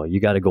that. You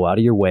got to go out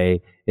of your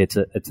way. It's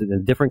a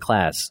different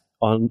class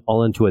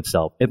all into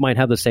itself. It might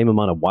have the same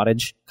amount of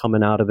wattage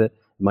coming out of it.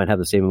 It might have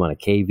the same amount of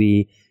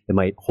kV. It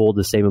might hold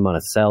the same amount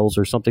of cells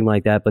or something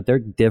like that, but they're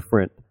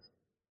different.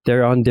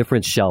 They're on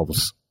different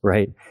shelves,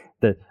 right?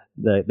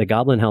 The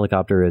Goblin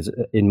helicopter is,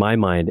 in my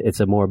mind, it's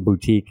a more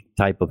boutique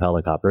type of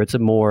helicopter.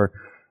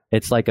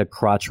 It's like a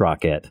crotch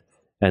rocket,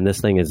 and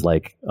this thing is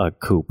like a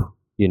coupe.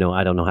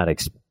 I don't know how to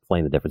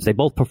explain the difference. They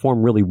both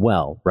perform really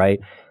well, right?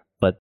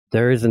 But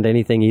there isn't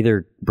anything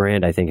either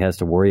brand, I think, has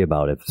to worry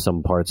about if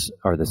some parts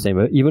are the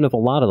same, even if a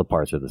lot of the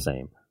parts are the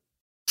same.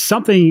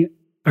 Something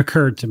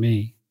occurred to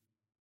me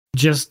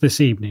just this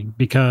evening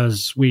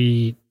because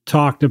we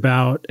talked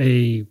about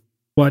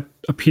what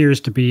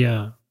appears to be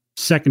a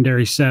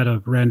secondary set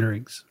of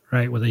renderings,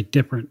 right, with a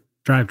different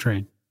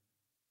drivetrain.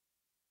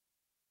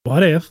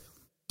 What if,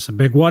 it's a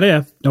big what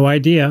if, no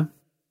idea.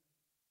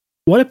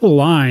 What if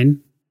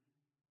Align,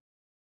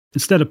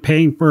 instead of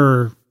paying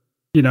for,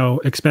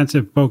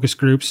 expensive focus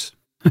groups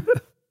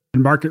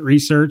and market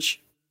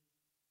research,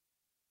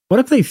 what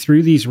if they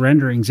threw these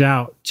renderings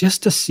out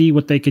just to see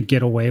what they could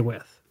get away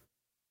with?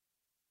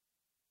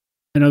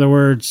 In other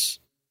words,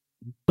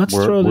 let's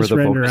throw this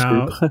render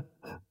out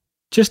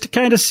just to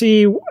kind of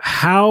see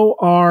how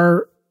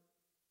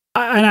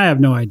and I have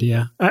no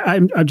idea.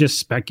 I'm just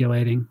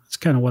speculating. It's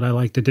kind of what I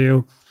like to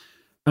do.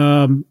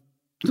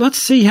 Let's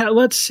see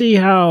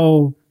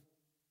how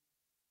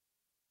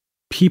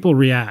people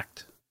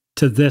react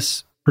to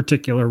this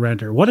particular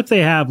render. What if they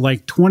have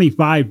like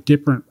 25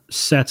 different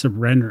sets of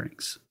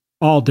renderings,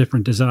 all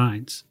different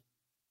designs,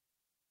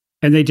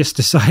 and they just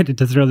decided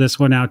to throw this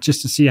one out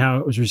just to see how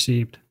it was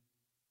received?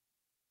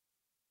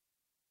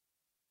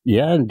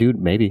 Yeah, dude,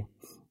 maybe.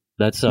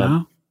 That's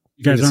no?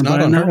 You guys aren't not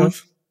buying that unheard one?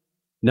 of.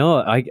 No,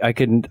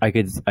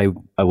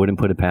 I wouldn't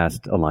put it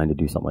past Align to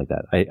do something like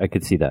that. I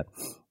could see that.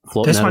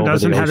 Floating This out one over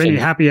doesn't the have ocean. any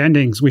happy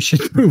endings. We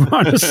should move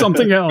on to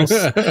something else.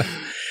 I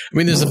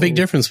mean, there's a big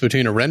difference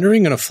between a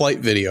rendering and a flight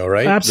video,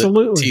 right?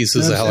 Absolutely. That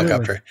teases a Absolutely.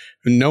 helicopter.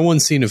 No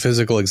one's seen a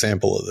physical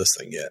example of this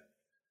thing yet.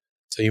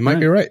 So you might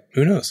be right.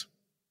 Who knows?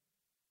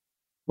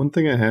 One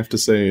thing I have to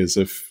say is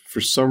if for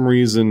some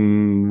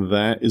reason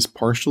that is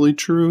partially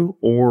true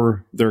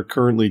or they're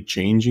currently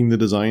changing the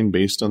design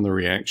based on the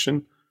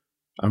reaction,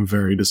 I'm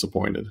very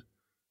disappointed.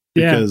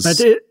 Because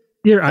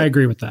I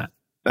agree with that.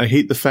 I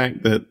hate the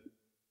fact that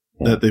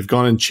they've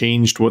gone and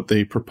changed what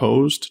they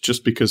proposed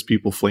just because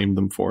people flamed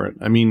them for it.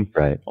 I mean,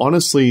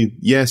 honestly,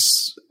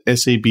 yes,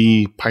 SAB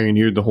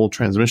pioneered the whole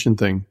transmission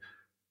thing,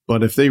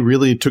 but if they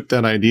really took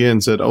that idea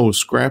and said, oh,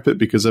 scrap it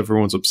because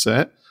everyone's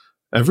upset,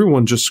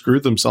 everyone just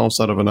screwed themselves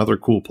out of another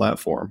cool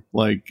platform.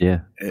 Like,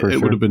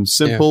 it would have been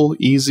simple,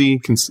 easy,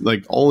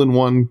 like all in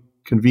one,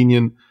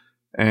 convenient.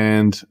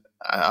 And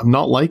I'm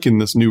not liking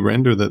this new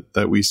render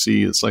that we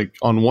see. It's like,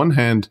 on one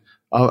hand,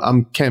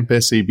 I'm Camp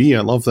SAB. I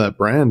love that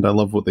brand. I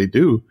love what they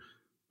do.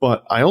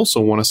 But I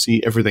also want to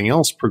see everything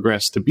else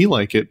progress to be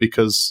like it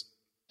because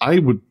I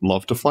would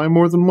love to fly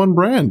more than one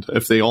brand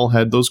if they all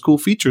had those cool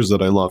features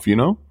that I love,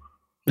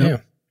 Yeah.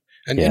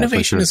 And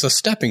innovation is a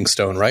stepping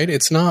stone, right?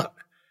 It's not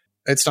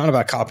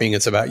about copying.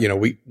 It's about,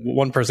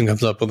 one person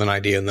comes up with an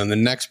idea and then the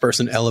next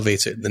person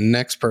elevates it. The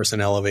next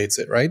person elevates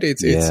it, right?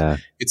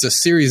 It's a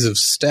series of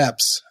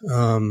steps.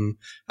 And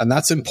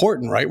that's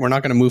important, right? We're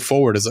not going to move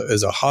forward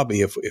as a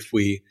hobby if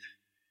we,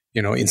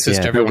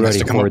 insist everyone has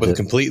to come up with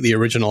completely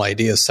original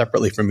ideas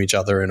separately from each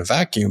other in a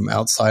vacuum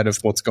outside of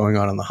what's going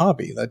on in the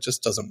hobby. That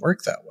just doesn't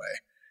work that way.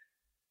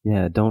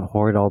 Yeah, don't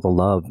hoard all the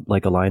love.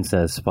 Like Align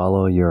says,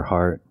 follow your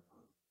heart.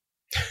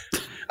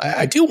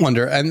 I do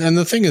wonder, and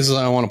the thing is,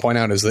 I want to point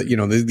out is that,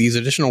 these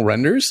additional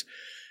renders,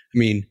 I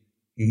mean,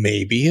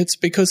 maybe it's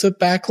because of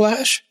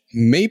backlash.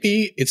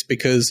 Maybe it's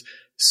because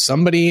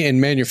somebody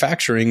in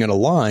manufacturing at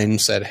Align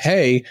said,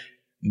 hey,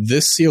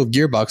 this sealed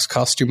gearbox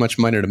costs too much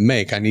money to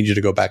make. I need you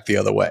to go back the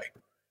other way.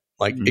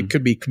 Like, it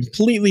could be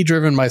completely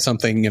driven by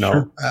something,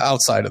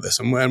 outside of this.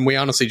 And we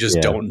honestly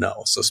just don't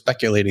know. So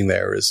speculating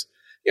there is,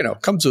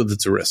 comes with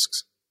its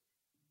risks.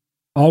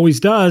 Always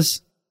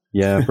does.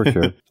 Yeah, for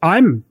sure.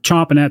 I'm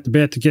chomping at the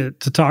bit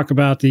to talk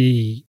about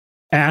the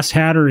ass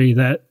hattery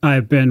that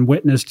I've been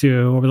witness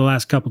to over the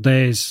last couple of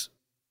days.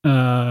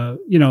 I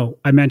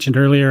mentioned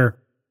earlier,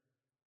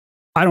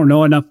 I don't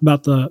know enough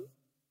about the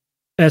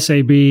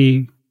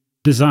SAB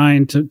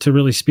design to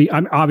really speak.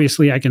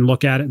 Obviously I can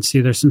look at it and see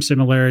there's some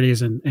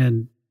similarities,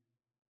 and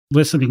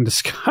listening to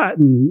Scott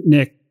and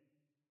Nick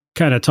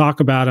kind of talk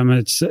about them,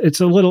 it's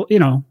a little,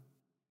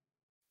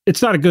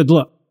 it's not a good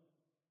look.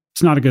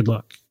 It's not a good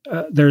look.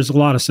 There's a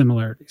lot of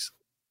similarities.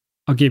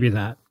 I'll give you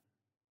that.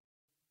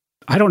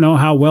 I don't know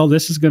how well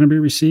this is going to be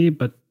received,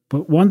 but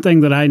one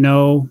thing that I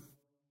know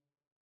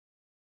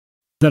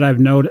that I've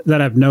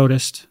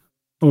noticed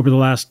over the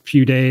last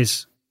few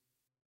days,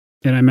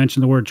 and I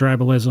mentioned the word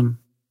tribalism.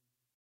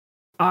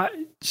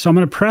 So I'm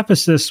going to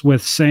preface this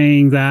with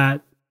saying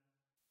that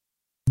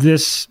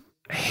this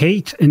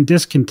hate and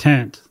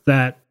discontent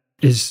that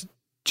is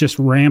just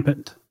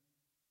rampant.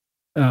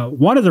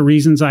 One of the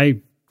reasons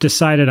I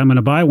decided I'm going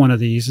to buy one of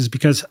these is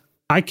because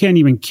I can't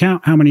even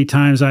count how many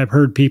times I've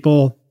heard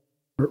people,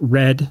 or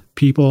read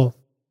people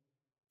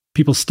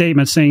people's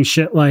statements saying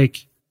shit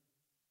like,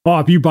 "Oh,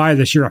 if you buy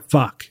this, you're a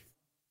fuck."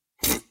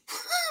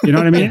 You know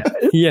what I mean?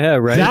 Yeah,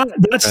 right.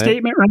 That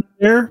statement right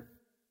there.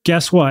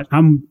 Guess what?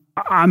 I'm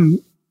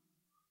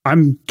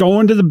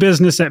going to the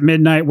business at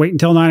midnight. Wait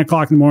until 9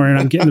 o'clock in the morning.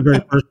 I'm getting the very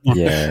first one.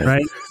 Yeah.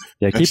 Right.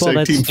 Yeah, keep all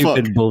that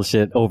stupid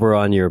bullshit over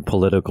on your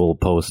political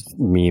post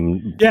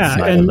meme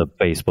side of the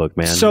Facebook,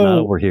 man. So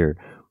now we're here.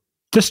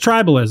 This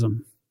tribalism,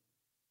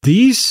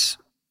 these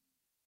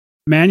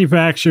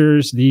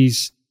manufacturers,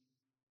 these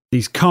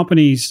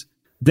companies,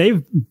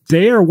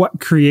 they are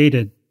what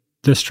created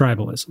this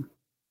tribalism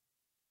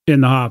in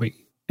the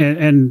hobby.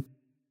 And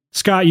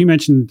Scott, you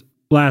mentioned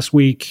last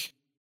week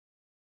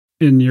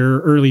in your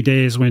early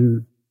days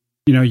when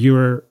you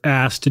were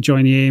asked to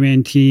join the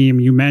A-Man team,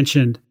 you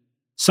mentioned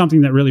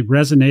something that really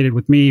resonated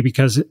with me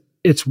because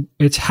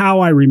it's how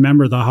I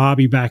remember the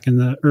hobby back in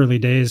the early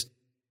days.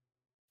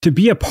 To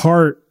be a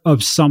part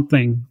of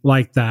something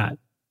like that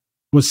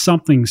was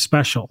something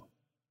special.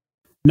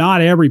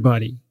 Not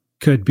everybody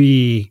could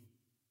be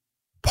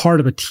part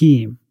of a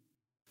team.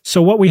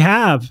 So what we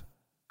have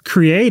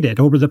created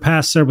over the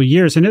past several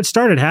years, and it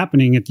started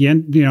happening at the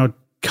end,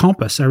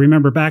 Compass. I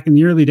remember back in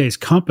the early days,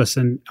 Compass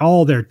and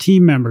all their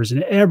team members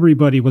and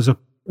everybody was a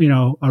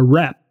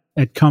rep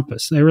at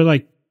Compass. They were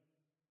like,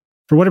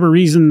 for whatever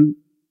reason,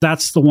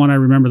 that's the one I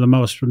remember the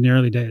most from the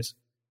early days.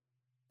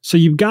 So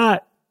you've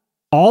got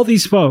all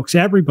these folks,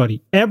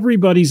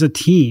 everybody's a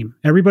team.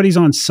 Everybody's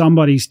on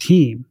somebody's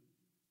team.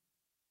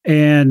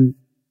 And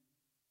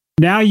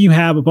now you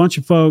have a bunch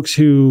of folks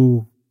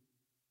who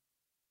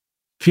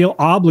feel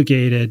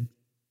obligated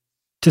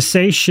to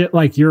say shit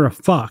like you're a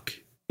fuck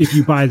if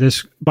you buy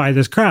this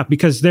crap,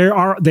 because they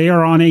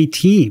are on a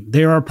team.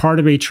 They are a part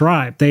of a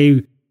tribe.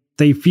 They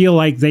feel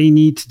like they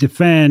need to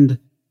defend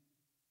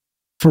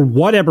for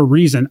whatever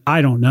reason.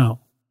 I don't know.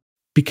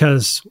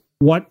 Because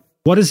what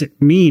does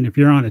it mean if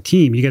you're on a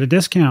team? You get a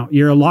discount.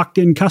 You're a locked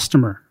in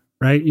customer,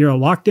 right? You're a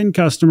locked in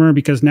customer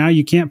because now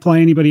you can't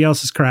play anybody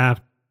else's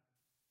craft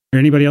or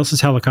anybody else's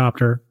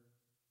helicopter.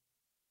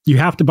 You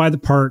have to buy the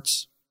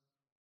parts.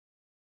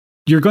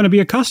 You're going to be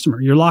a customer.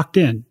 You're locked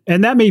in.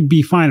 And that may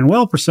be fine and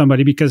well for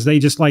somebody because they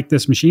just like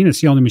this machine. It's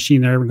the only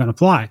machine they're ever going to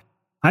fly.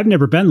 I've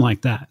never been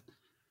like that.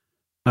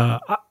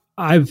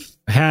 I've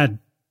had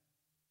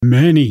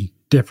many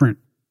different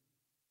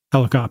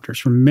helicopters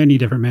from many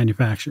different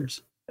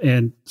manufacturers.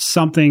 And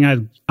something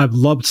I've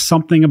loved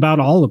something about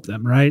all of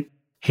them, right?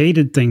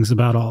 Hated things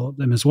about all of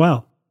them as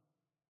well.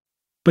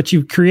 But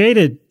you've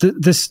created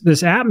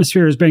this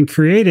atmosphere has been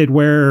created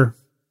where,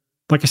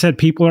 like I said,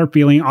 people are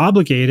feeling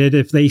obligated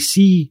if they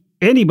see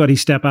anybody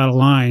step out of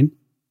line.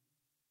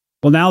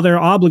 Well, now they're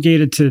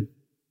obligated to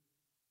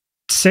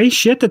say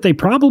shit that they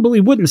probably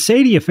wouldn't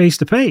say to you face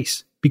to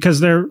face because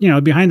they're,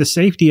 behind the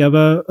safety of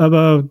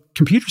a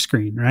computer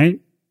screen, right?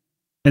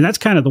 And that's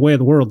kind of the way of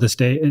the world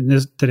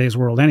today's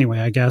world anyway,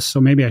 I guess. So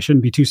maybe I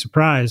shouldn't be too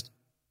surprised.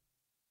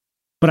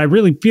 But I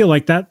really feel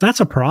like that's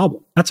a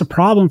problem. That's a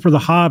problem for the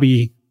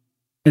hobby.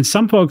 And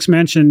some folks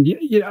mentioned,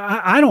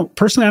 I don't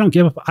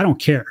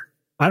care.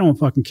 I don't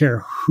fucking care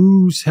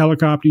whose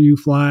helicopter you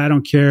fly. I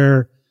don't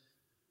care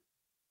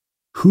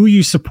who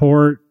you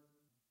support,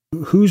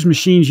 whose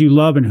machines you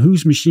love and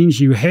whose machines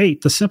you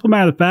hate. The simple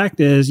matter of the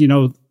fact is,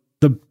 the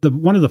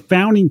one of the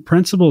founding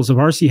principles of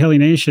RC Heli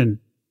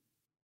Nation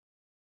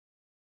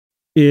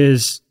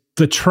is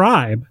the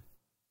tribe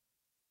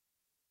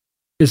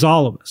is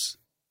all of us.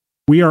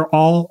 We are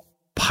all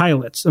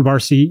pilots of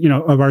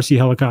RC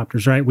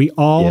helicopters, right? We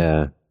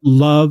all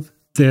love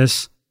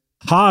this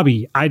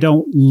hobby. I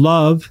don't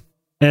love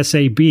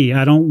SAB.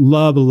 I don't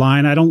love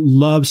Align. I don't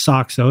love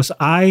Soxos.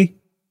 I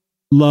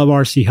love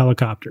RC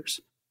helicopters.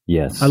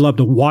 Yes. I love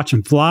to watch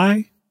them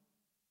fly.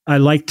 I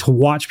like to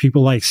watch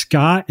people like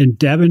Scott and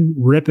Devin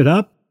rip it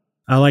up.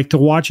 I like to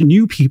watch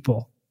new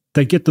people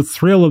that get the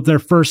thrill of their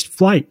first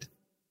flight.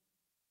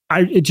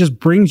 It just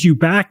brings you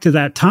back to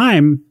that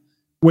time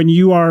when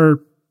you are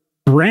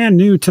brand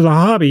new to the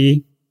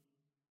hobby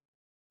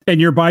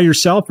and you're by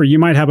yourself, or you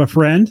might have a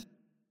friend,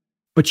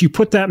 but you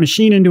put that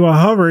machine into a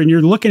hover and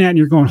you're looking at it and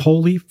you're going,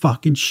 holy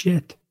fucking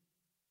shit.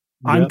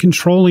 Yep. I'm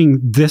controlling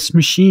this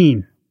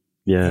machine.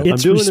 Yeah,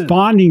 it's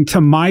responding to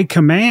my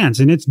commands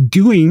and it's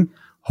doing,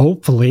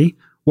 hopefully,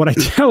 what I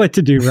tell it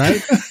to do,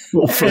 right?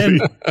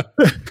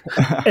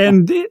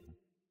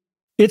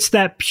 It's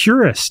that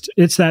purist.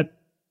 It's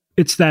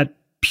that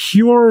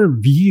pure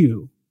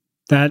view,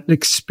 that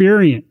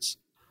experience.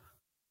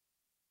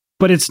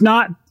 But it's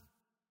not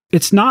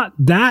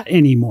that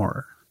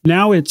anymore.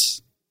 Now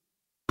it's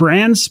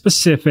brand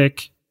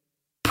specific,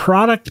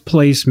 product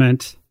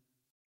placement.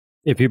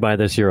 If you buy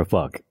this, you're a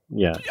fuck.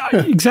 Yeah.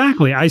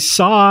 Exactly. I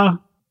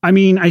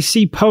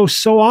see posts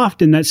so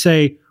often that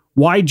say,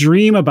 why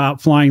dream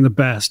about flying the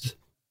best?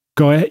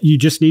 Go ahead. You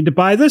just need to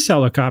buy this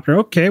helicopter.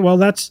 Okay, well,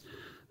 that's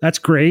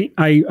great.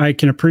 I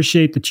can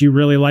appreciate that you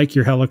really like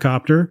your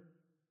helicopter,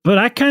 but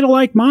I kind of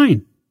like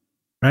mine,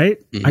 right?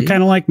 Mm-hmm. I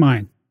kind of like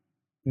mine.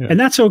 Yeah. And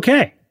that's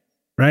okay,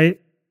 right?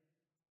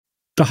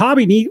 The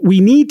hobby we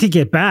need to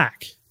get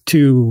back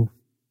to,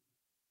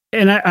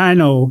 and I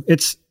know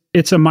it's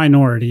it's a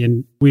minority,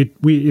 and we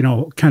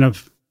kind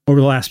of over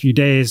the last few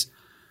days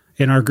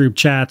in our group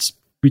chats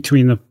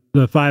between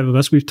the five of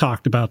us, we've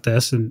talked about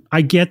this, and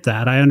I get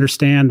that. I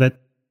understand that,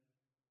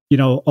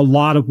 a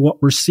lot of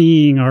what we're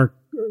seeing are,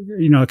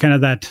 kind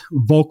of that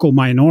vocal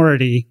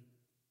minority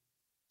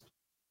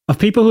of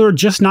people who are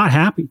just not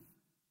happy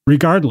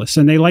regardless.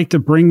 And they like to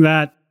bring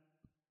that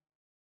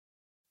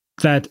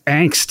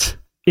angst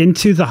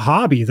into the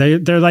hobby.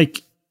 They're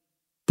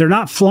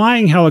not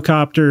flying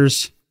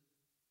helicopters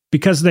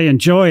because they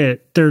enjoy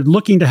it. They're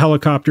looking to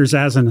helicopters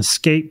as an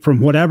escape from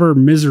whatever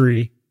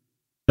misery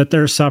that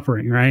they're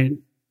suffering, right?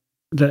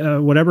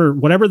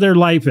 Whatever their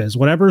life is,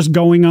 whatever's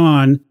going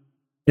on,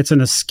 it's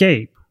an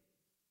escape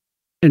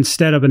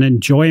instead of an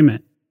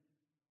enjoyment.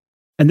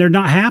 And they're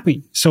not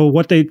happy. So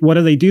what do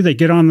they do? They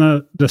get on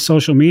the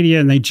social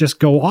media and they just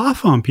go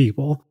off on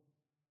people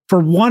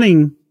for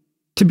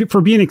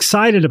for being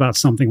excited about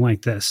something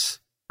like this,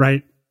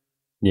 right?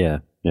 Yeah.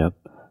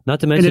 Not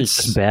to mention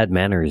it's bad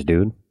manners,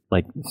 dude.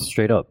 Like,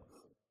 straight up.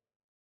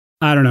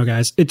 I don't know,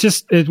 guys.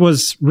 It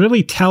was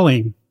really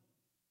telling.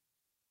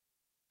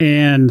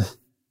 And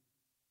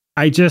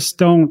I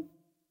don't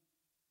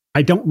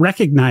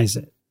recognize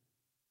it.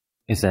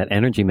 It's that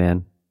energy,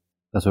 man.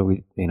 That's what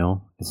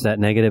it's that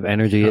negative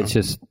energy. Yeah. It's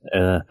just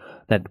I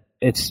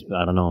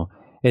don't know.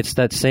 It's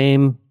that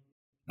same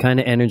kind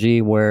of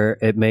energy where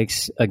it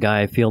makes a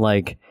guy feel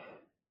like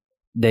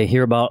they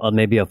hear about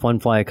maybe a fun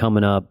fly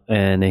coming up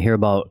and they hear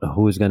about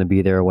who's going to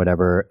be there or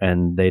whatever,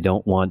 and they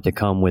don't want to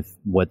come with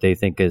what they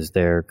think is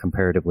their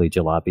comparatively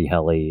jalopy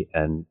heli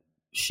and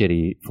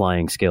shitty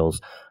flying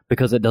skills,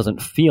 because it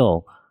doesn't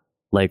feel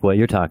like what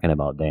you're talking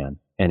about, Dan,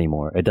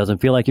 anymore. It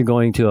doesn't feel like you're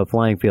going to a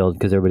flying field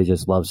because everybody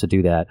just loves to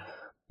do that.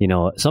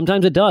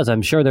 Sometimes it does.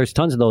 I'm sure there's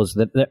tons of those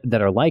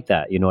that are like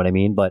that. You know what I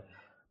mean? But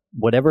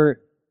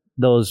whatever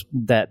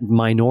that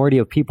minority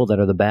of people that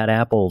are the bad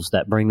apples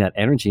that bring that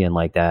energy in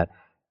like that,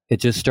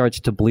 it just starts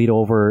to bleed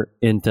over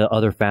into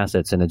other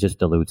facets and it just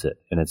dilutes it.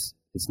 And it's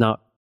not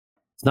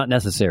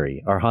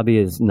necessary. Our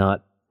hobby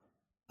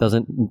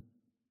doesn't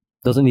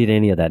need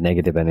any of that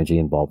negative energy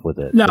involved with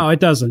it. No, it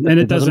doesn't.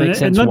 And it doesn't make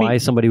sense why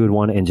somebody would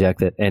want to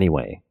inject it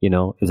anyway. It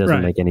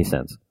doesn't make any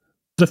sense.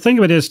 The thing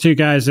of it is too,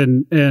 guys,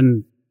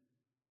 and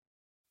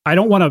I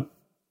don't want to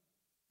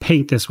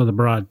paint this with a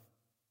broad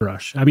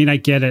brush. I mean, I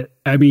get it.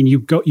 I mean, you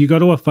go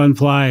to a fun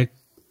fly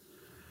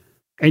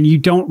and you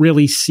don't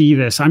really see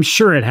this. I'm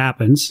sure it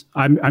happens.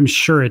 I'm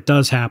sure it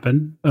does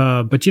happen.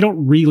 But you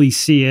don't really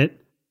see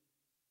it,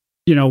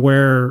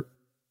 where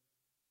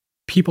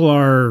people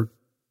are,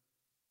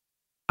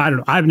 I don't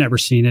know. I've never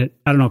seen it.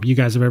 I don't know if you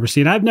guys have ever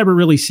seen it. I've never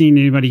really seen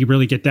anybody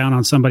really get down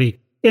on somebody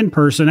in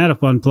person at a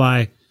fun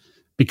fly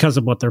because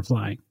of what they're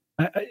flying.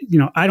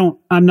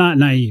 I'm not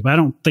naive. I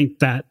don't think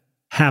that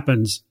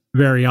happens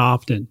very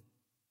often.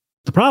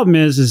 The problem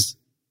is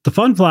the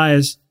fun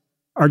flies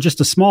are just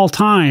a small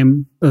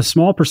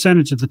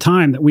percentage of the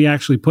time that we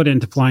actually put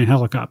into flying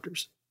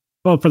helicopters.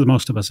 Well, for the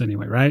most of us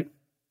anyway, right?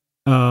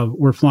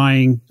 We're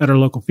flying at our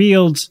local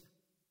fields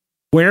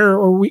where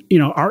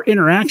our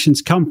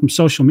interactions come from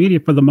social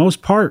media for the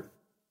most part.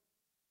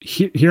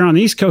 Here on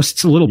the East Coast,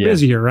 it's a little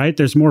busier, right?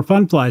 There's more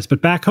fun flies,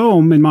 but back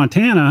home in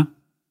Montana,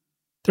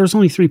 there's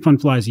only 3 fun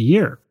flies a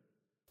year.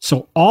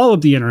 So all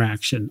of the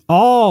interaction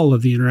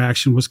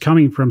was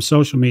coming from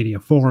social media,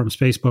 forums,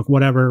 Facebook,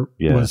 whatever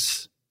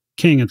was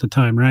king at the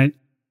time, right?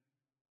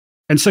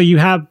 And so you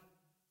have,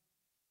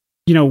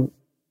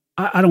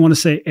 I don't want to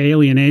say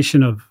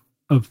alienation of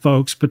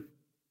folks, but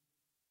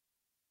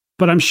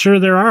I'm sure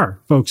there are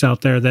folks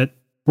out there that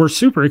were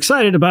super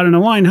excited about an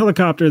aligned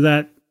helicopter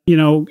that,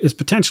 is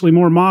potentially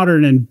more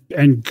modern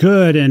and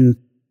good. And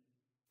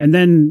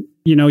then,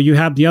 you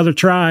have the other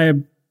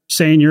tribe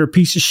saying you're a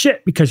piece of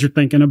shit because you're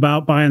thinking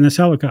about buying this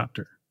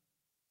helicopter.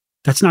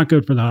 That's not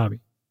good for the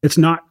hobby. It's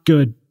not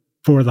good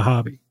for the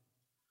hobby.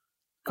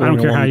 I don't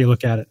care how you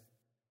look at it.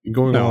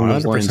 Going along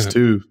those lines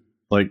too,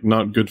 like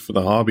not good for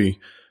the hobby.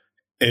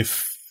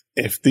 If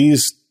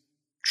these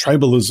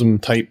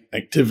tribalism type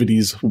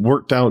activities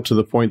worked out to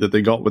the point that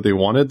they got what they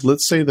wanted,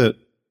 let's say that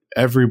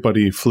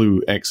everybody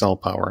flew XL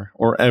Power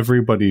or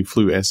everybody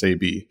flew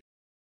SAB.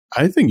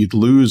 I think you'd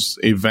lose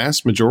a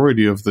vast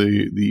majority of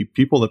the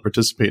people that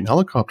participate in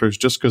helicopters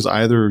just because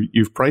either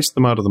you've priced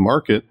them out of the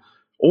market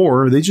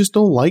or they just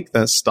don't like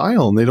that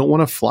style and they don't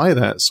want to fly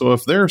that. So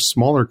if their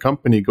smaller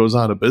company goes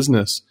out of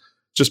business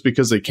just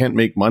because they can't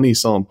make money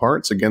selling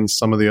parts against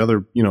some of the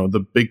other,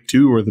 the big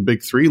 2 or the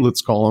big 3,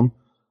 let's call them,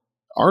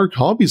 our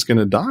hobby's going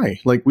to die.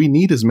 Like, we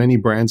need as many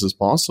brands as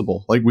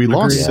possible. Like, we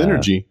lost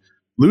synergy.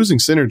 Losing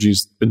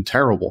synergy's been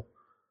terrible.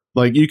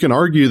 Like, you can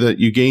argue that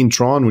you gained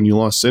Tron when you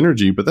lost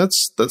synergy, but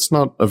that's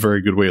not a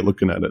very good way of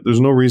looking at it.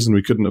 There's no reason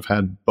we couldn't have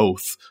had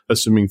both,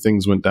 assuming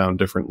things went down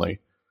differently.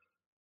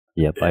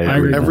 Yep, I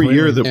agree. Every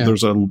year that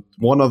there's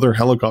one other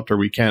helicopter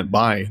we can't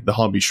buy, the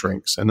hobby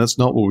shrinks, and that's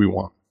not what we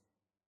want.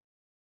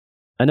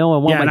 I know, I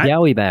want my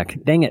Yowie back.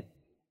 Dang it.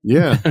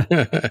 Yeah.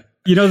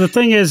 The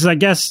thing is, I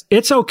guess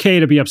it's okay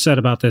to be upset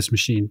about this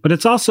machine, but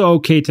it's also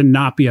okay to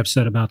not be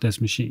upset about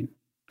this machine,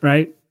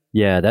 right?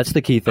 Yeah, that's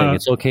the key thing.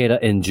 It's okay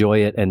to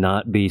enjoy it and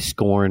not be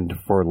scorned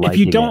for liking it.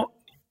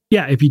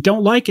 If you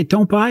don't like it,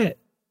 don't buy it.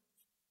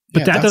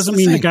 But that doesn't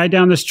mean the guy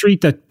down the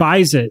street that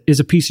buys it is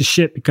a piece of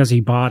shit because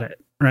he bought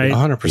it, right?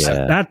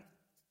 100%.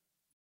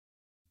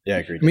 Yeah, I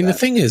agree. I mean, the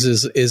thing is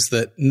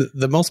that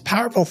the most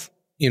powerful,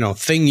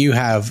 thing you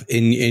have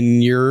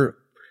in your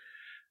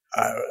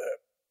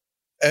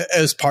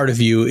as part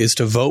of you is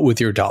to vote with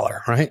your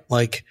dollar, right?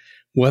 Like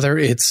whether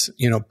it's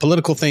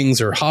political things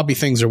or hobby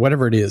things or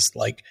whatever it is,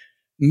 like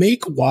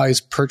make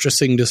wise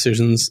purchasing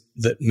decisions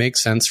that make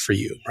sense for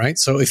you, right?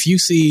 So if you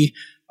see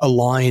a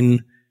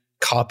line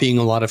copying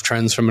a lot of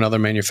trends from another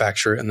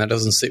manufacturer and that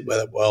doesn't sit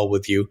well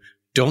with you,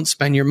 don't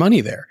spend your money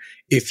there.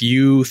 If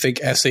you think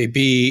SAB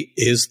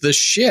is the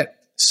shit,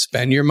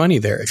 spend your money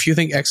there. If you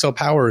think XL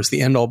Power is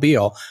the end all be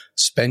all,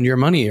 spend your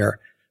money there.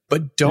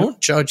 But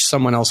don't judge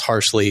someone else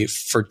harshly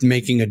for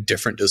making a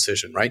different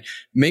decision, right?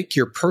 Make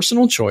your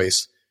personal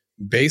choice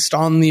based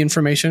on the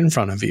information in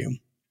front of you.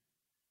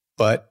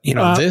 But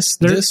this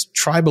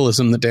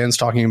tribalism that Dan's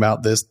talking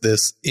about,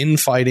 this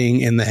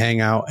infighting in the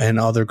Hangout and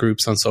other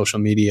groups on social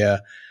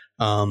media,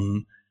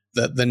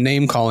 the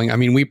name calling. I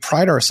mean, we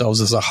pride ourselves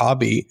as a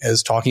hobby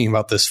as talking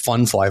about this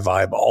fun fly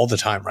vibe all the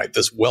time, right?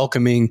 This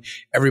welcoming,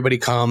 everybody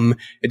come.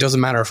 It doesn't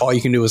matter if all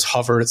you can do is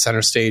hover at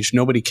center stage.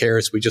 Nobody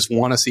cares. We just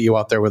want to see you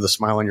out there with a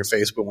smile on your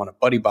face. We want to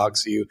buddy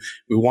box you.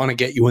 We want to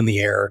get you in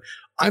the air.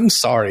 I'm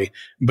sorry,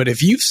 but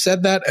if you've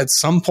said that at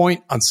some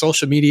point on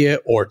social media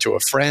or to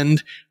a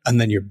friend, and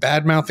then you're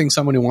bad mouthing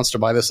someone who wants to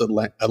buy this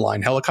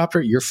Align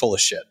helicopter, you're full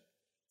of shit,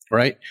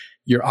 right?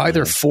 You're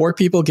either for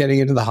people getting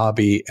into the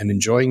hobby and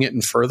enjoying it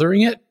and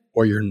furthering it,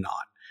 or you're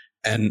not.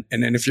 And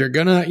if you're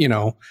gonna,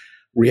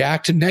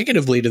 react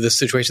negatively to this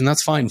situation,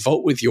 that's fine.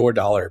 Vote with your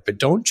dollar, but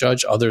don't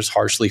judge others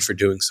harshly for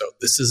doing so.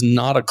 This is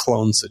not a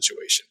clone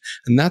situation,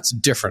 and that's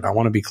different. I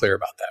want to be clear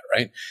about that,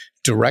 right?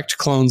 Direct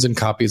clones and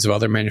copies of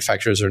other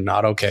manufacturers are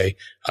not okay,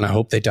 and I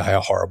hope they die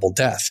a horrible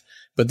death.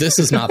 But this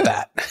is not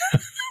that,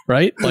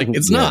 right? Like,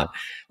 it's not.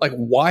 Like,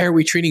 why are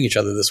we treating each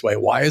other this way?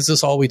 Why is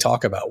this all we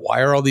talk about?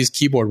 Why are all these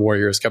keyboard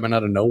warriors coming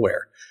out of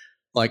nowhere?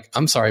 Like,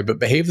 I'm sorry, but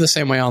behave the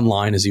same way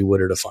online as you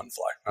would at a fun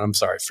fly. I'm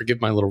sorry.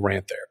 Forgive my little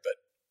rant there, but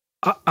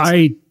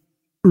I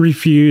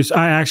refuse.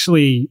 I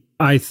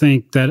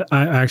think that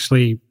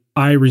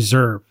I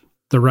reserve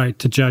the right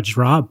to judge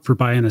Rob for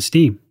buying a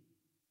Steam.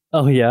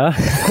 Oh, yeah?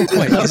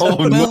 Wait, there's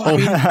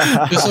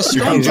a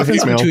strong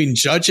difference between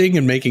judging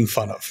and making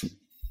fun of.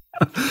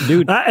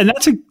 Dude. And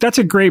that's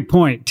a great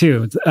point,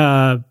 too.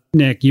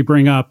 Nick, you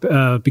bring up,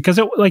 because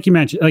like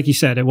you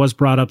said, it was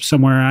brought up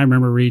somewhere. I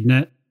remember reading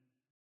it.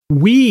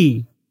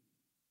 We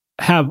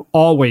have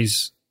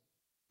always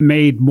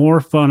made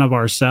more fun of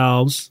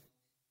ourselves.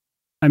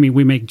 I mean,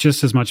 we make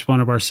just as much fun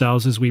of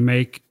ourselves as we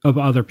make of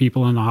other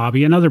people in the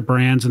hobby and other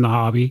brands in the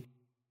hobby.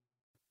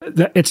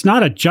 It's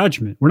not a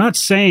judgment. We're not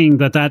saying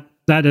that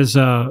is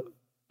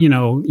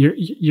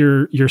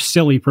you're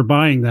silly for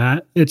buying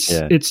that. It's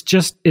a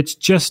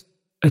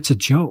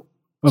joke.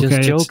 Okay?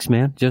 Just jokes,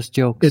 man. Just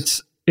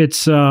jokes.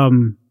 It's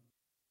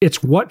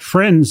what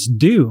friends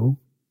do.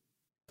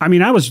 I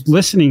mean, I was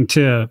listening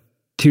to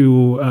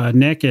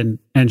Nick and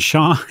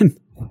Sean,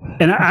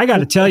 and I got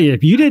to tell you,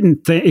 if you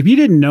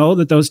didn't know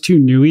that those two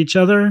knew each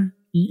other,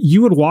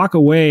 you would walk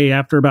away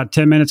after about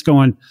 10 minutes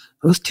going,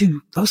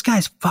 those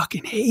guys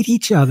fucking hate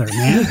each other,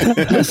 man.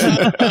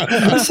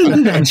 listen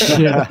to that shit.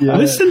 Yeah,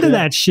 listen to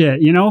that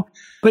shit,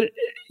 But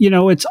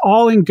it's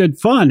all in good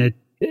fun.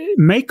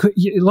 Make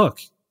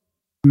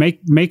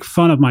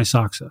fun of my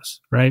Soxos,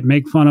 right?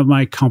 Make fun of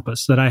my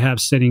Compass that I have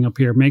sitting up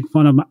here. Make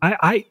fun of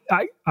I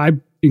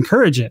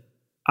encourage it.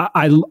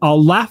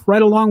 I'll laugh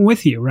right along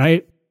with you,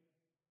 right?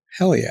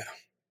 Hell yeah.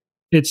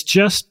 It's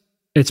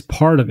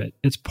part of it.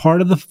 It's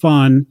part of the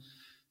fun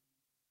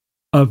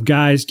of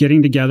guys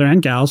getting together,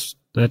 and gals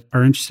that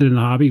are interested in the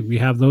hobby. We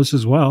have those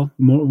as well.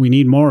 We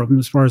need more of them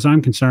as far as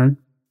I'm concerned,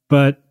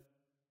 but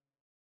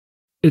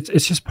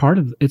it's just part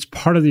of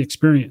the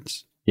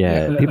experience.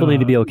 Yeah. People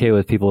need to be okay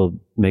with people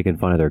making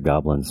fun of their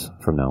goblins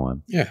from now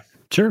on. Yeah,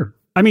 sure.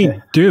 I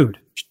mean, dude,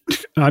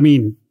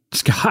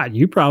 Scott,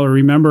 you probably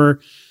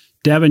remember.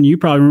 Devin, you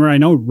probably remember. I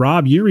know,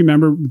 Rob, you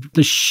remember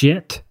the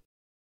shit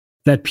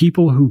that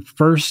people who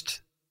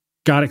first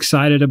got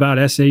excited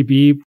about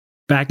SAB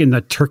back in the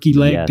turkey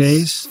leg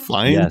days.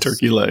 Flying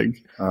turkey leg.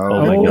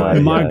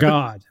 Oh my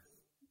God.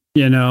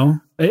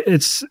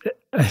 It's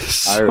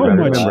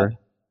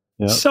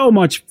so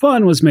much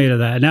fun was made of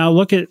that. Now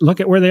look at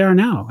where they are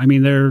now. I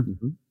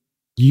mean,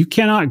 you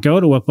cannot go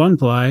to a fun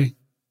fly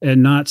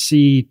and not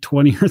see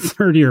 20 or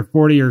 30 or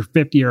 40 or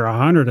 50 or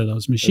 100 of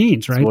those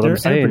machines, right? They're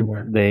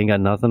everywhere. They ain't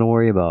got nothing to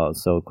worry about,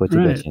 so quit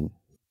your bitching.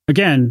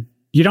 Again,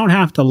 you don't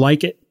have to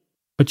like it,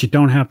 but you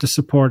don't have to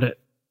support it.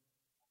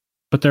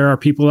 But there are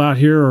people out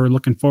here who are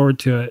looking forward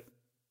to it,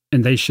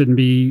 and they shouldn't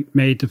be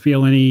made to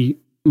feel any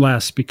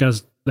less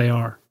because they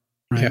are.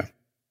 Right? Yeah.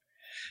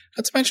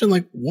 Not to mention,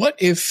 like, what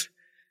if,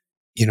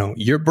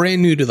 you're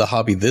brand new to the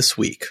hobby this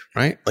week,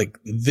 right? Like,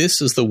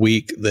 this is the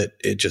week that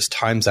it just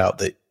times out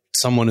that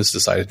someone has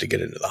decided to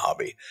get into the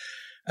hobby.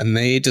 and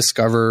they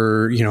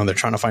discover, they're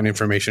trying to find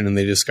information, and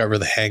they discover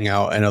the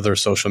Hangout and other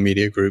social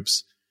media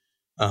groups.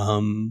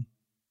 And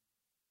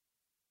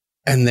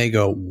they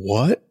go,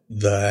 what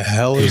the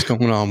hell is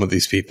going on with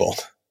these people?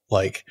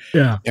 Like,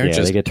 they're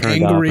just they get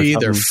turned angry.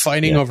 off They're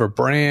fighting over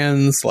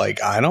brands.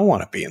 Like, I don't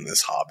want to be in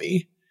this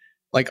hobby.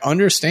 Like,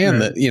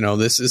 understand that,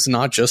 this is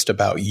not just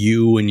about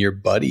you and your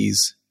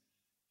buddies.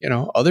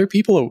 Other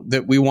people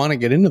that we want to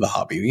get into the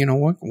hobby.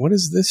 What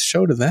does this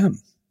show to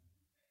them?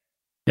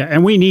 Yeah,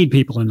 and we need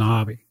people in the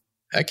hobby.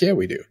 Heck yeah,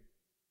 we do.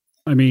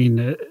 I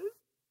mean,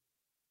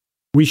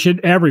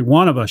 every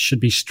one of us should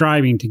be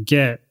striving to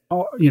get,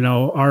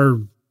 our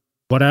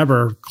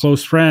whatever,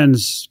 close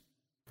friends,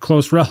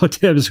 close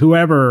relatives,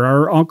 whoever,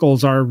 our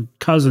uncles, our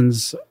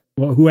cousins,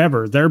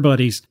 whoever, their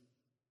buddies,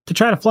 to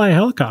try to fly a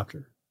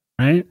helicopter,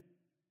 right?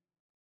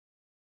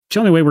 It's the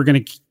only way we're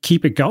going to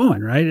keep it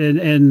going, right?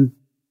 And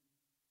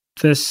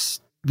this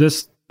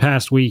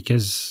past week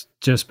has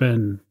just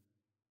been,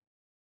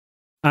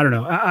 I don't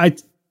know.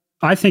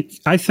 I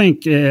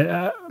think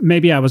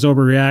maybe I was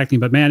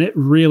overreacting, but man, it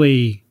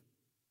really,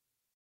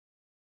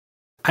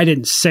 I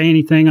didn't say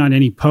anything on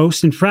any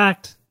post. In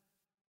fact,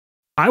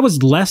 I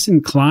was less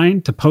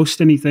inclined to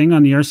post anything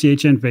on the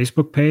RCHN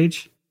Facebook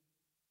page,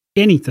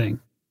 anything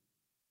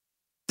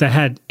that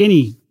had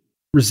any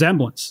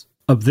resemblance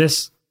of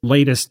this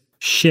latest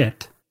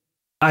shit.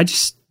 I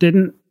just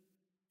didn't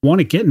want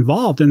to get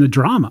involved in the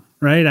drama,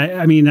 right?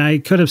 I mean, I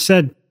could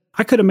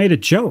have made a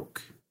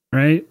joke,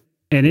 right?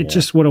 And it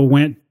just would have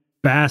went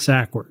bass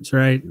backwards,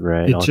 right?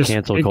 Right. It just,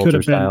 cancel it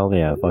culture style.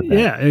 Yeah. Fuck that.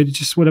 Yeah. It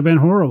just would have been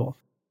horrible.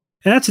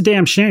 And that's a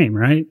damn shame,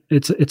 right?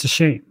 It's a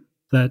shame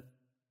that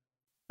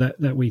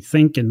we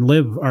think and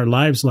live our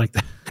lives like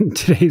that in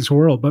today's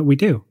world, but we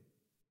do.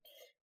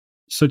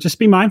 So just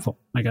be mindful,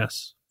 I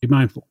guess. Be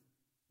mindful.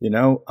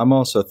 I'm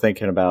also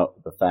thinking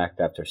about the fact,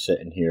 after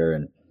sitting here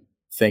and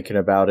thinking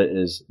about it,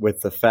 is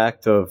with the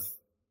fact of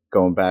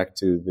going back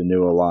to the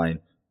new Align,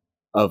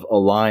 of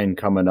Align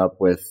coming up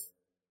with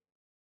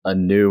a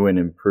new and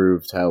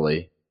improved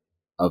heli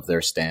of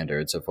their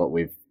standards of what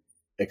we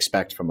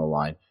expect from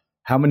Align.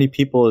 How many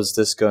people is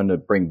this going to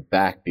bring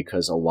back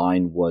because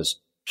Align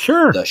was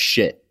the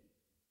shit?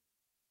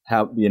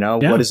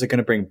 What is it going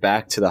to bring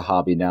back to the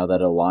hobby now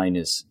that Align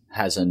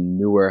has a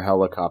newer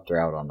helicopter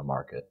out on the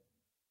market?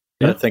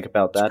 Got to think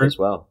about that as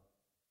well.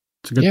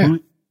 It's a good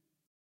point.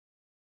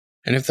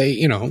 And if they,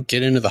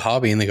 get into the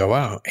hobby and they go,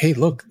 wow, hey,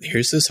 look,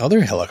 here's this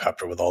other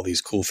helicopter with all these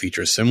cool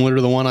features similar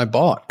to the one I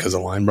bought because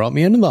Align brought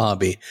me into the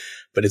hobby,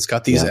 but it's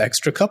got these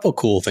extra couple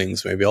cool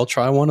things. Maybe I'll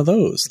try one of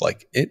those.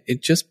 Like,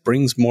 it just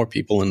brings more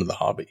people into the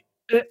hobby.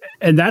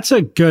 And that's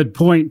a good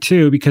point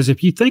too, because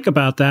if you think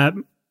about that,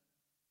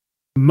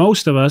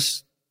 most of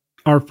us,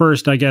 our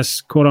first, I guess,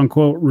 quote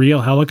unquote,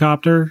 real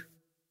helicopter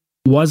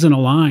wasn't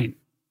Align.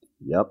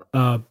 Yep.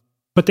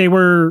 But they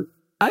were,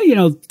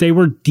 they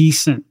were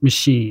decent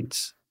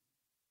machines.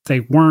 They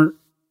weren't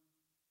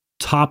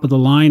top of the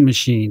line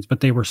machines, but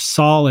they were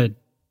solid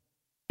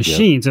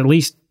machines, at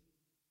least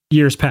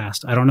years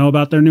past. I don't know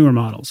about their newer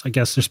models. I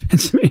guess there's been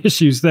some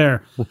issues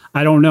there.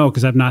 I don't know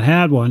because I've not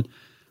had one.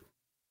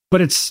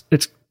 But it's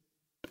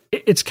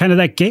kind of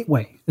that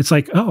gateway. It's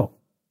like, oh,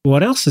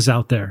 what else is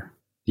out there?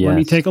 Yes. Let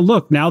me take a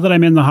look. Now that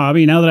I'm in the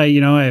hobby, now that I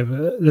have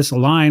this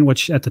Align,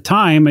 which at the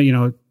time,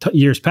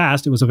 years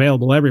past, it was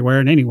available everywhere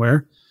and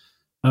anywhere.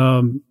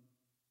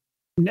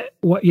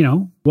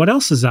 What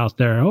else is out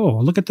there? Oh,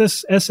 look at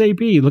this SAB.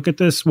 Look at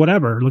this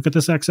whatever. Look at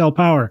this XL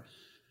Power.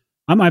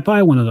 I might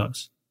buy one of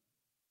those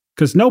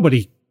because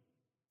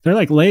they're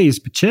like Lay's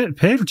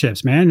potato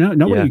chips, man.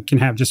 Nobody can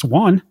have just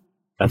one.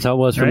 That's how it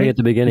was for me at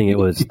the beginning. It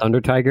was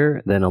Thunder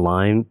Tiger, then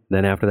Align,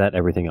 then after that,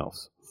 everything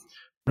else.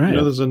 Right.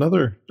 There's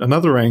another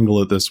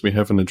angle at this we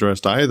haven't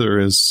addressed either.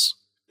 Is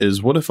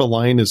what if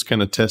Align is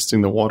kind of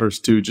testing the waters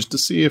too, just to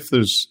see if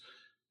there's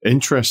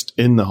interest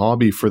in the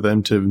hobby for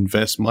them to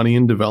invest money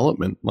in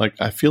development. Like,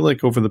 I feel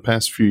like over the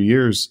past few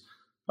years,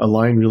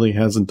 Align really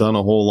hasn't done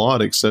a whole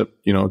lot except,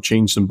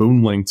 change some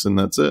boom lengths and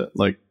that's it.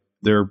 Like,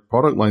 their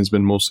product line's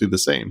been mostly the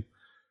same.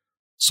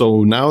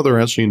 So now they're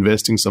actually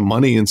investing some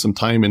money and some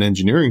time in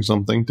engineering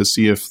something to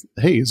see if,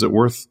 hey, is it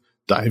worth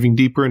diving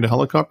deeper into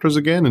helicopters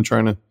again and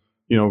trying to,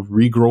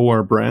 regrow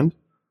our brand?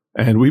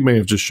 And we may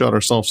have just shot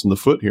ourselves in the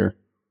foot here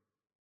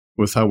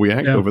with how we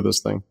act over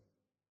this thing.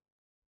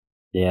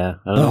 Yeah,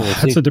 I don't know.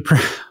 That's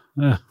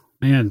a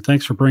man.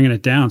 Thanks for bringing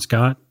it down,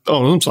 Scott.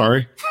 Oh, I'm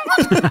sorry.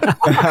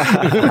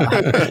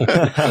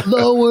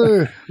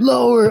 Lower.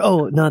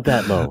 Oh, not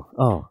that low.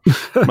 Oh,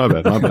 my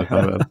bad.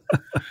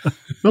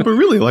 No, but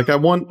really, like, I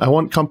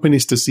want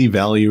companies to see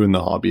value in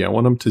the hobby. I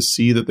want them to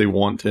see that they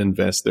want to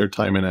invest their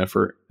time and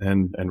effort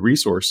and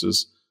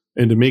resources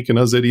into making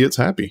us idiots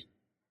happy.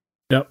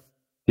 Yep,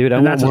 dude.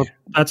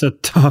 That's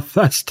tough.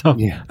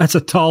 Yeah. That's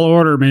a tall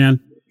order, man.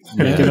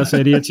 Making us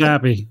idiots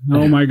happy.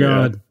 Oh my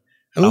God.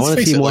 And let's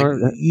face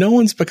it, no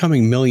one's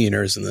becoming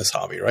millionaires in this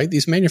hobby, right?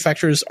 These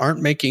manufacturers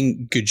aren't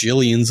making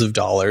gajillions of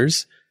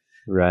dollars.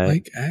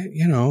 Right.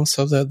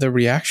 So the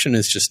reaction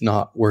is just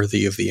not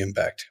worthy of the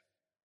impact.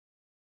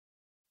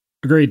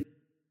 Agreed.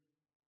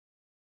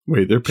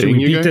 Wait, they're Should paying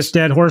we you beat guys? this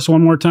dead horse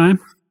one more time?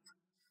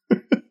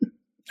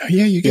 Oh,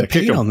 yeah, you get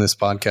kick paid 'em. on this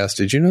podcast.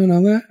 Did you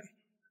know that?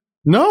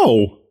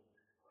 No.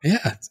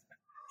 Yeah.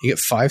 You get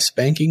 5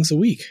 spankings a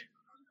week.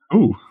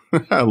 Ooh,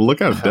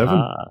 look out,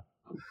 Devin.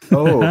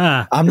 Oh,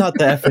 I'm not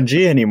the F and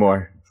G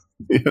anymore.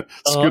 Yeah,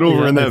 scoot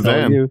over in that it's all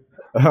van. you.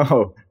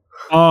 Oh,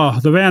 Oh,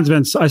 the van's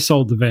been. I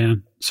sold the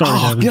van. Sorry,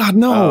 Oh Devin. God,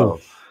 no!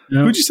 oh.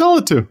 Yep. Who'd you sell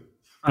it to?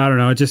 I don't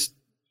know.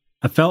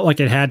 I felt like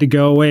it had to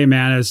go away,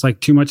 man. It's like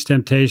too much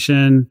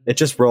temptation. It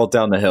just rolled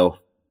down the hill.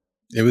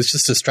 It was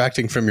just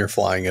distracting from your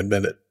flying,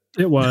 admit it.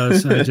 It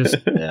was.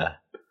 Yeah.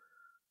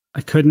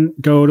 I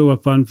couldn't go to a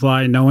fun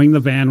fly knowing the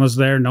van was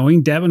there,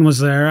 knowing Devin was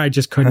there. I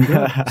just couldn't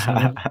do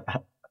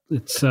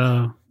it.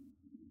 So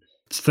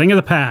it's a thing of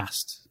the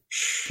past.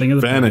 Thing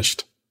of the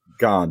Vanished.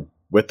 Gone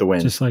with the wind.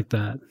 past. Just like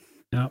that.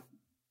 Yep.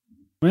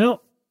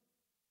 Well,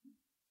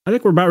 I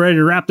think we're about ready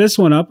to wrap this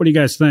one up. What do you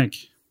guys think?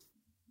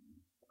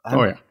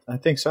 Oh yeah. I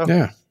think so.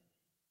 Yeah.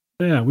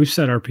 Yeah, we've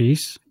said our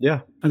piece.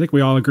 Yeah. I think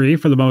we all agree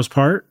for the most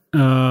part,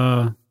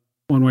 one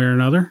way or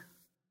another.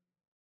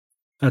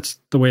 That's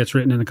the way it's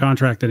written in the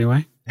contract,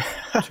 anyway.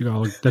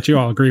 that you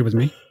all agree with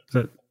me.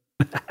 That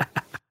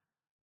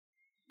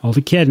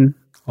only kidding.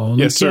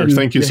 Only Yes, sir. kidding.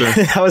 Thank you, sir.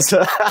 That was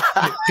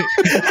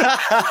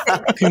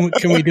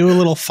Can we do a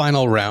little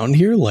final round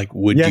here? Like,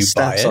 would Yes, you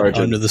buy Staff it Sergeant.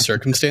 under the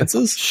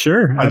circumstances?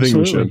 Sure, I think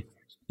we absolutely. should.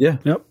 Yeah.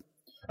 Yep.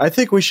 I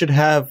think we should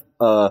have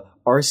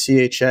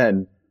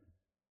RCHN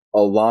a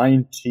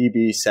line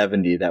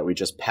TB70 that we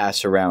just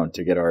pass around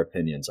to get our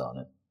opinions on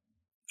it.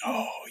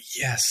 Oh,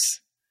 yes.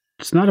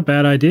 It's not a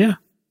bad idea.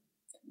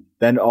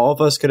 Then all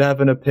of us could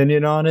have an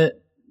opinion on it.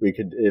 We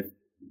could There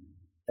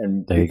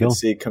we you go.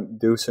 could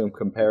do some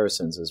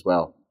comparisons as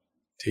well.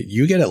 Dude,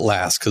 you get it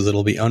last because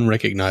it'll be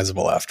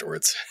unrecognizable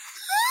afterwards.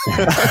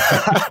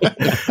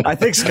 I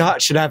think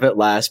Scott should have it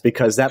last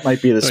because that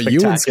might be the So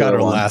spectacular you and Scott are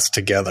one. last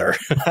together.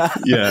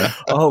 Yeah.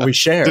 Oh, we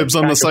share. Dibs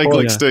on the Back and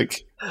cycling forth.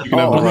 stick. You can Oh,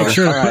 have the I'll rubber. make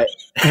sure. All right.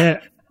 Hey,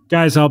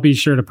 guys, I'll be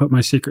sure to put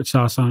my secret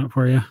sauce on it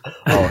for you.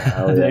 Oh,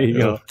 hell yeah. There you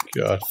go. Oh,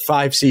 God.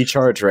 5C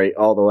charge rate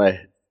all the way.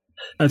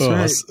 That's Oh,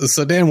 right.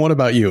 so, Dan, what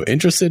about you?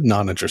 Interested,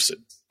 not interested?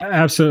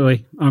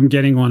 Absolutely. I'm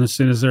getting one as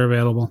soon as they're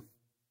available.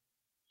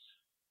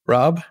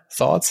 Rob,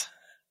 thoughts?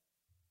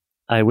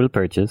 I will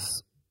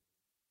purchase.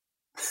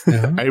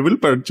 Yeah. I will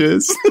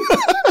purchase.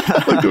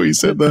 I like the way you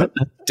said that.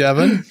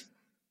 Devin?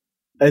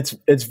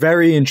 It's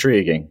very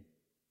intriguing.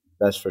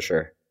 That's for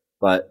sure.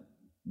 But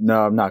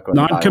no, I'm not going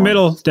to buy one.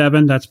 Non-committal,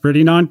 Devin. That's pretty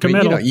I mean,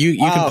 non-committal. you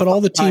can Oh, put all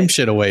the team fine.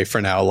 shit away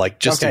for now. Like,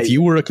 just Okay. if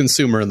you were a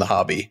consumer in the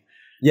hobby.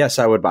 Yes,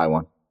 I would buy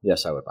one.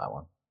 That's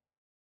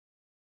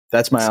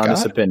my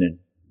honest Scott? opinion.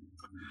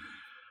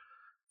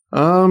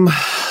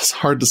 It's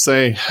hard to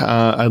say.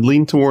 I'd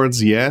lean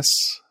towards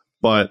yes,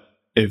 but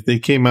if they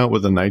came out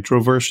with a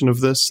nitro version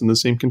of this in the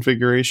same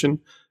configuration,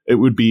 it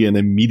would be an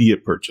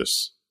immediate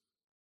purchase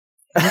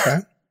Okay.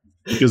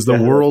 because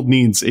the world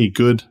needs a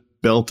good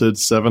belted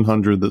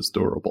 700 that's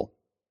durable.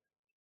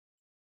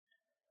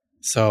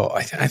 So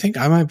I think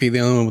I might be the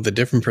only one with a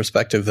different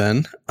perspective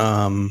then.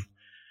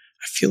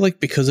 I feel like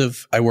because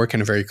of I work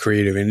in a very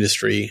creative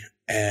industry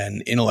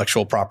and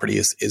intellectual property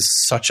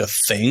is such a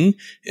thing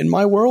in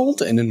my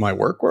world and in my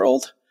work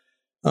world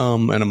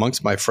and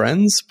amongst my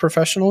friends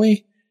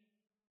professionally.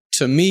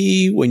 To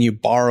me, when you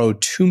borrow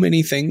too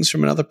many things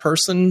from another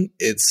person,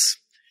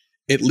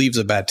 it leaves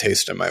a bad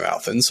taste in my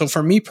mouth. And so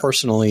for me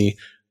personally,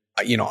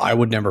 I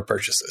would never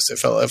purchase this.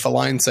 If a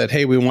line said,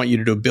 "Hey, we want you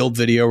to do a build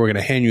video. We're going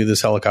to hand you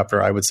this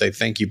helicopter," I would say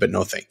thank you, but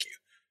no thank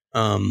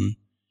you.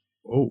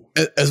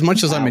 As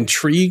much as I'm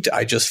intrigued,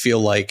 I just feel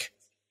like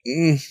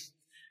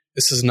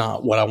this is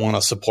not what I want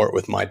to support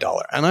with my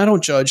dollar. And I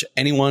don't judge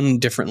anyone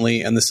differently.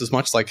 And this is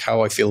much like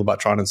how I feel about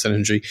Tron and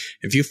Synergy.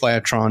 If you fly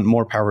a Tron,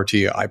 more power to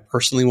you. I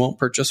personally won't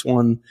purchase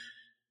one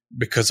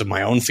because of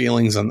my own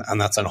feelings, and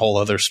that's a whole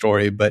other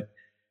story. But,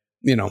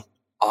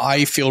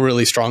 I feel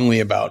really strongly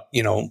about,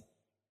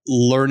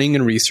 learning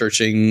and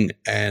researching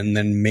and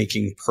then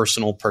making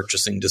personal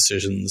purchasing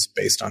decisions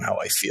based on how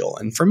I feel.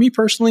 And for me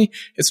personally,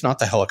 it's not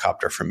the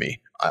helicopter for me.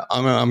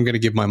 I'm going to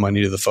give my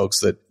money to the folks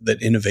that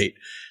innovate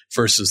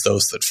versus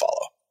those that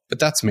follow. But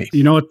that's me.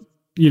 You know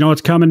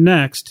what's coming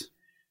next.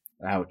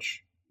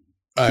 Ouch.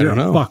 I don't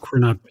know. Fuck,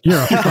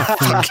 you're a fuck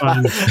for not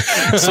buying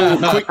it. So,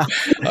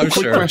 I'm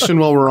quick sure. question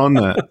while we're on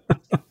that.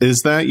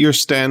 Is that your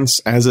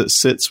stance as it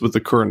sits with the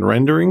current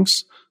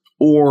renderings?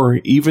 Or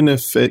even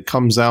if it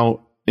comes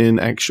out in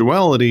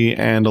actuality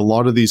and a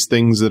lot of these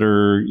things that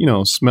are,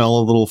 smell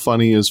a little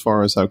funny as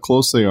far as how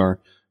close they are,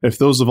 if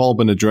those have all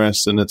been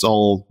addressed and it's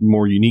all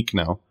more unique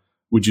now,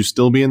 would you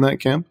still be in that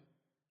camp?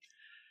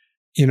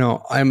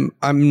 I'm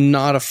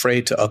not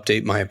afraid to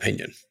update my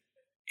opinion.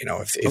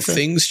 If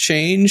things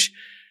change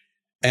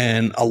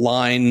and a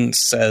line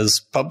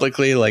says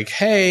publicly like,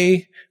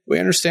 "Hey, we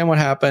understand what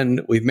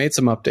happened. We've made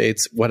some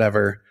updates,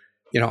 whatever."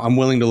 I'm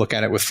willing to look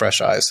at it with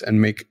fresh eyes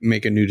and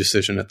make a new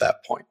decision at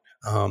that point.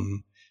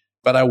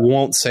 But I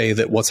won't say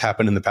that what's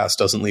happened in the past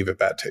doesn't leave a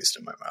bad taste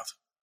in my mouth.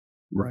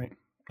 Right.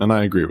 And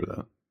I agree with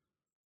that.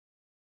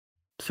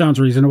 Sounds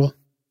reasonable.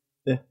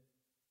 Yeah.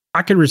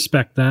 I can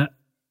respect that.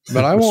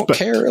 But I won't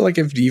Respect. care. Like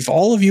if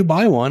all of you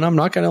buy one, I'm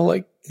not going to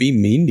like be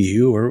mean to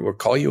you or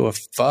call you a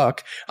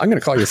fuck. I'm going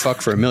to call you a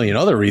fuck for a million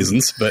other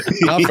reasons, but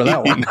not for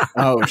that one.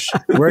 Oh,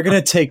 we're going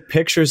to take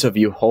pictures of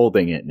you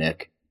holding it,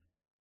 Nick.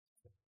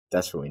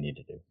 That's what we need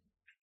to do.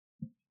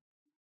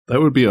 That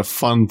would be a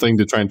fun thing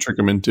to try and trick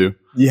him into.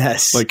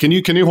 Yes. Like, can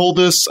you hold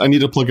this? I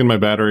need to plug in my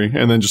battery,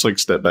 and then just like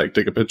step back,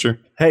 take a picture.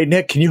 Hey,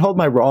 Nick, can you hold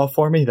my raw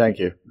for me? Thank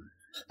you.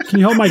 Can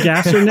you hold my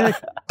gasser, Nick?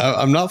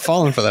 I'm not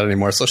falling for that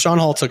anymore. So Sean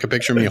Hall took a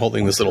picture of me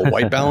holding this little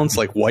white balance,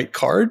 like white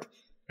card.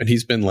 And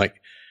he's been like,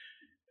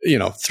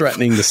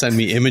 threatening to send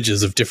me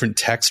images of different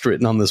text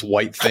written on this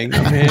white thing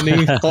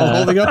I'm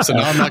holding up. So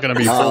now I'm not going to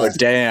be Oh, fooled.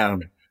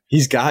 damn.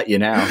 He's got you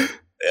now.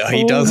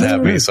 He does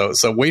have me. So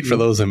wait for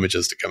those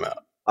images to come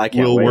out. I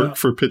can't Will wait. work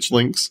for pitch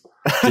links.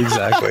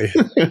 Exactly.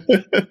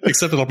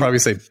 Except it'll probably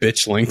say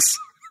bitch links.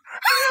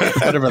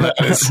 Whatever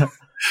that is.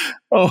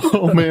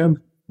 Oh man.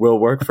 Will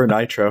work for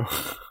Nitro.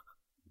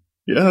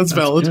 Yeah, that's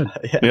valid. good.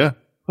 Yeah.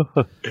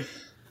 All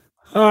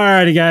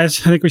righty, guys.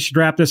 I think we should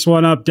wrap this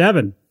one up.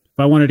 Devin, if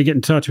I wanted to get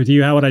in touch with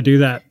you, how would I do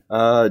that?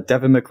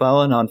 Devin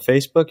McClellan on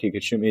Facebook. You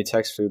could shoot me a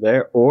text through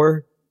there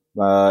or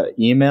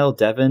email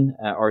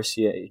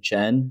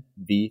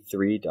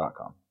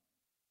devin@rchnv3.com.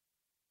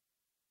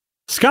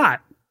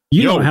 Scott,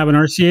 you Yo. don't have an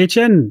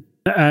RCHN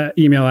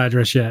email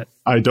address yet,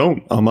 I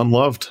don't. I'm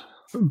unloved.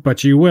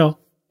 but you will.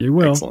 You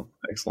will.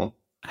 Excellent.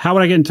 How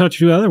would I get in touch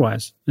with you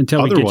otherwise?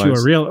 Until we get you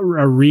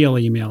a real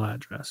email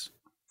address.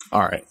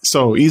 All right.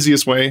 So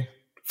easiest way,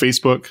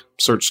 Facebook,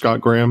 search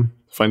Scott Graham,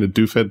 find a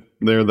doofhead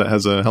there that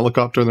has a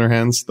helicopter in their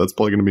hands. That's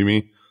probably going to be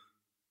me.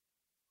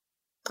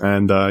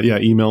 And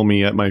email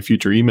me at my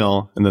future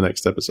email in the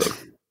next episode.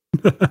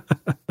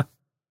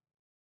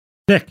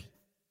 Nick.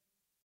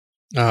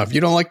 If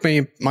you don't like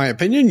my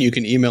opinion, you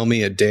can email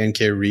me at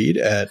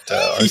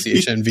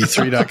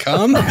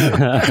dankreed@rchnv3.com.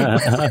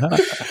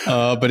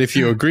 But if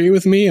you agree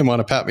with me and want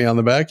to pat me on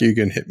the back, you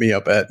can hit me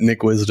up at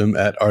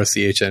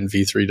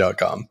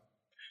nickwisdom@rchnv3.com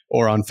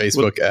or on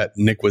Facebook at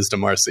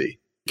nickwisdomrc. You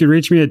can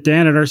reach me at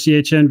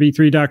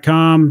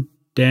dan@rchnv3.com.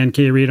 Dan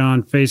K. Reed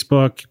on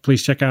Facebook.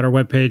 Please check out our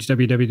webpage,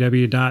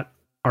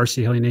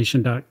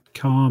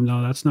 www.rchellynation.com.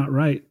 No, that's not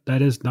right.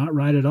 That is not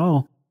right at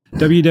all.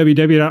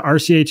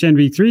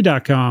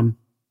 www.rchnv3.com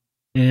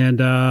and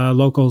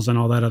locals and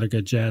all that other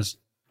good jazz.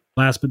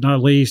 Last but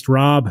not least,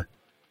 Rob,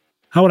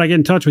 how would I get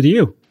in touch with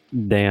you?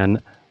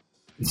 Dan.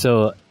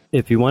 So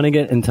if you want to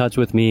get in touch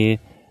with me,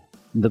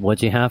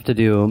 what you have to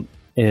do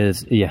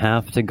is you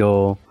have to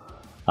go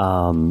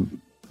to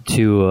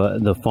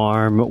the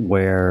farm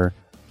where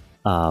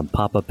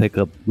Papa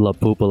Pickup La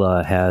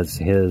Pupula has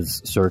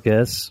his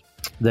circus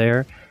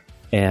there,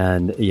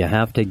 and you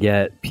have to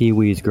get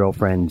Pee-wee's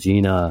girlfriend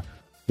Gina.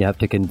 You have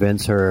to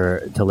convince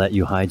her to let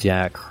you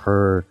hijack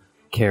her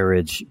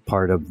carriage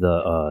part of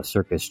the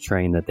circus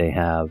train that they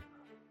have,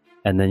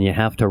 and then you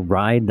have to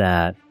ride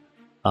that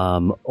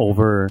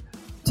over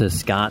to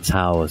Scott's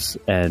house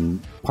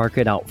and park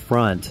it out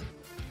front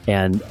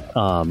and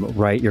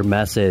write your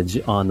message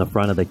on the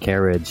front of the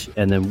carriage,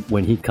 and then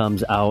when he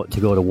comes out to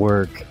go to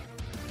work,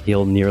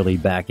 he'll nearly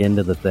back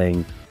into the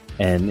thing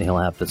and he'll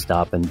have to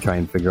stop and try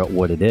and figure out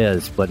what it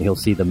is, but he'll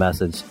see the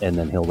message and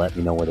then he'll let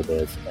me know what it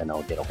is and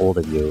I'll get a hold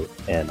of you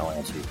and I'll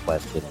answer your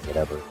question or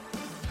whatever.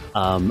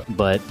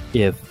 But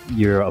if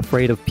you're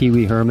afraid of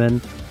Pee-wee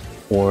Herman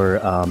or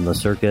the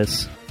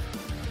circus,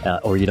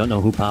 or you don't know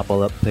who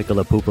Papa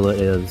Piccola Pupula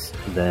is,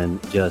 then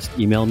just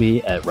email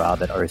me at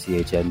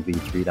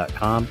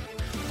rob@rchnv3.com.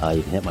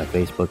 You can hit my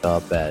Facebook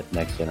up at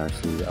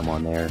NextGenRC. I'm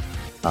on there.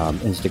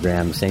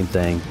 Instagram, same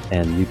thing,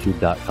 and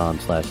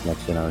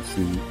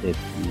youtube.com/NextGenRC if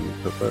you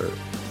prefer.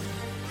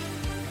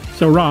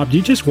 So, Rob, do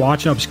you just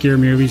watch obscure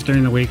movies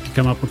during the week to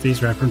come up with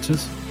these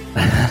references?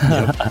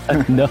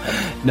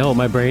 No,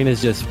 my brain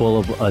is just full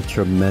of a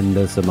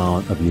tremendous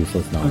amount of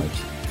useless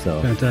knowledge.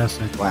 So,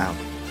 Fantastic. Wow.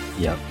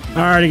 yep.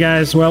 Alrighty,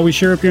 guys. Well, we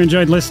sure hope you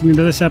enjoyed listening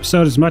to this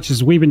episode as much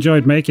as we've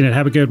enjoyed making it.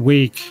 Have a good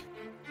week.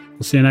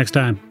 We'll see you next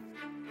time.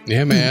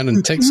 Yeah, man.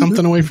 And take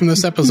something away from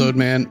this episode,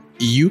 man.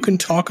 You can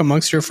talk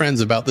amongst your friends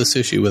about this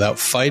issue without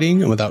fighting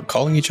and without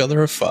calling each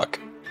other a fuck.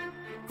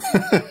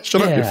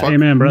 Shut up, you fuck.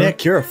 Amen, brother.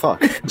 Nick, you're a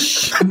fuck.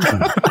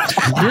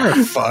 You're a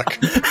fuck.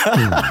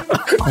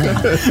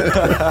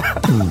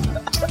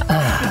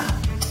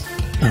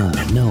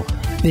 No,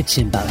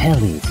 bitching about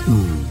hellies.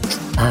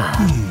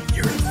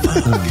 You're a fuck.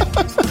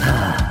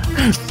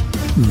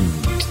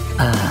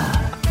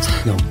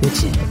 No,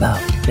 bitching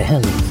about the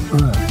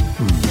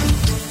hellies.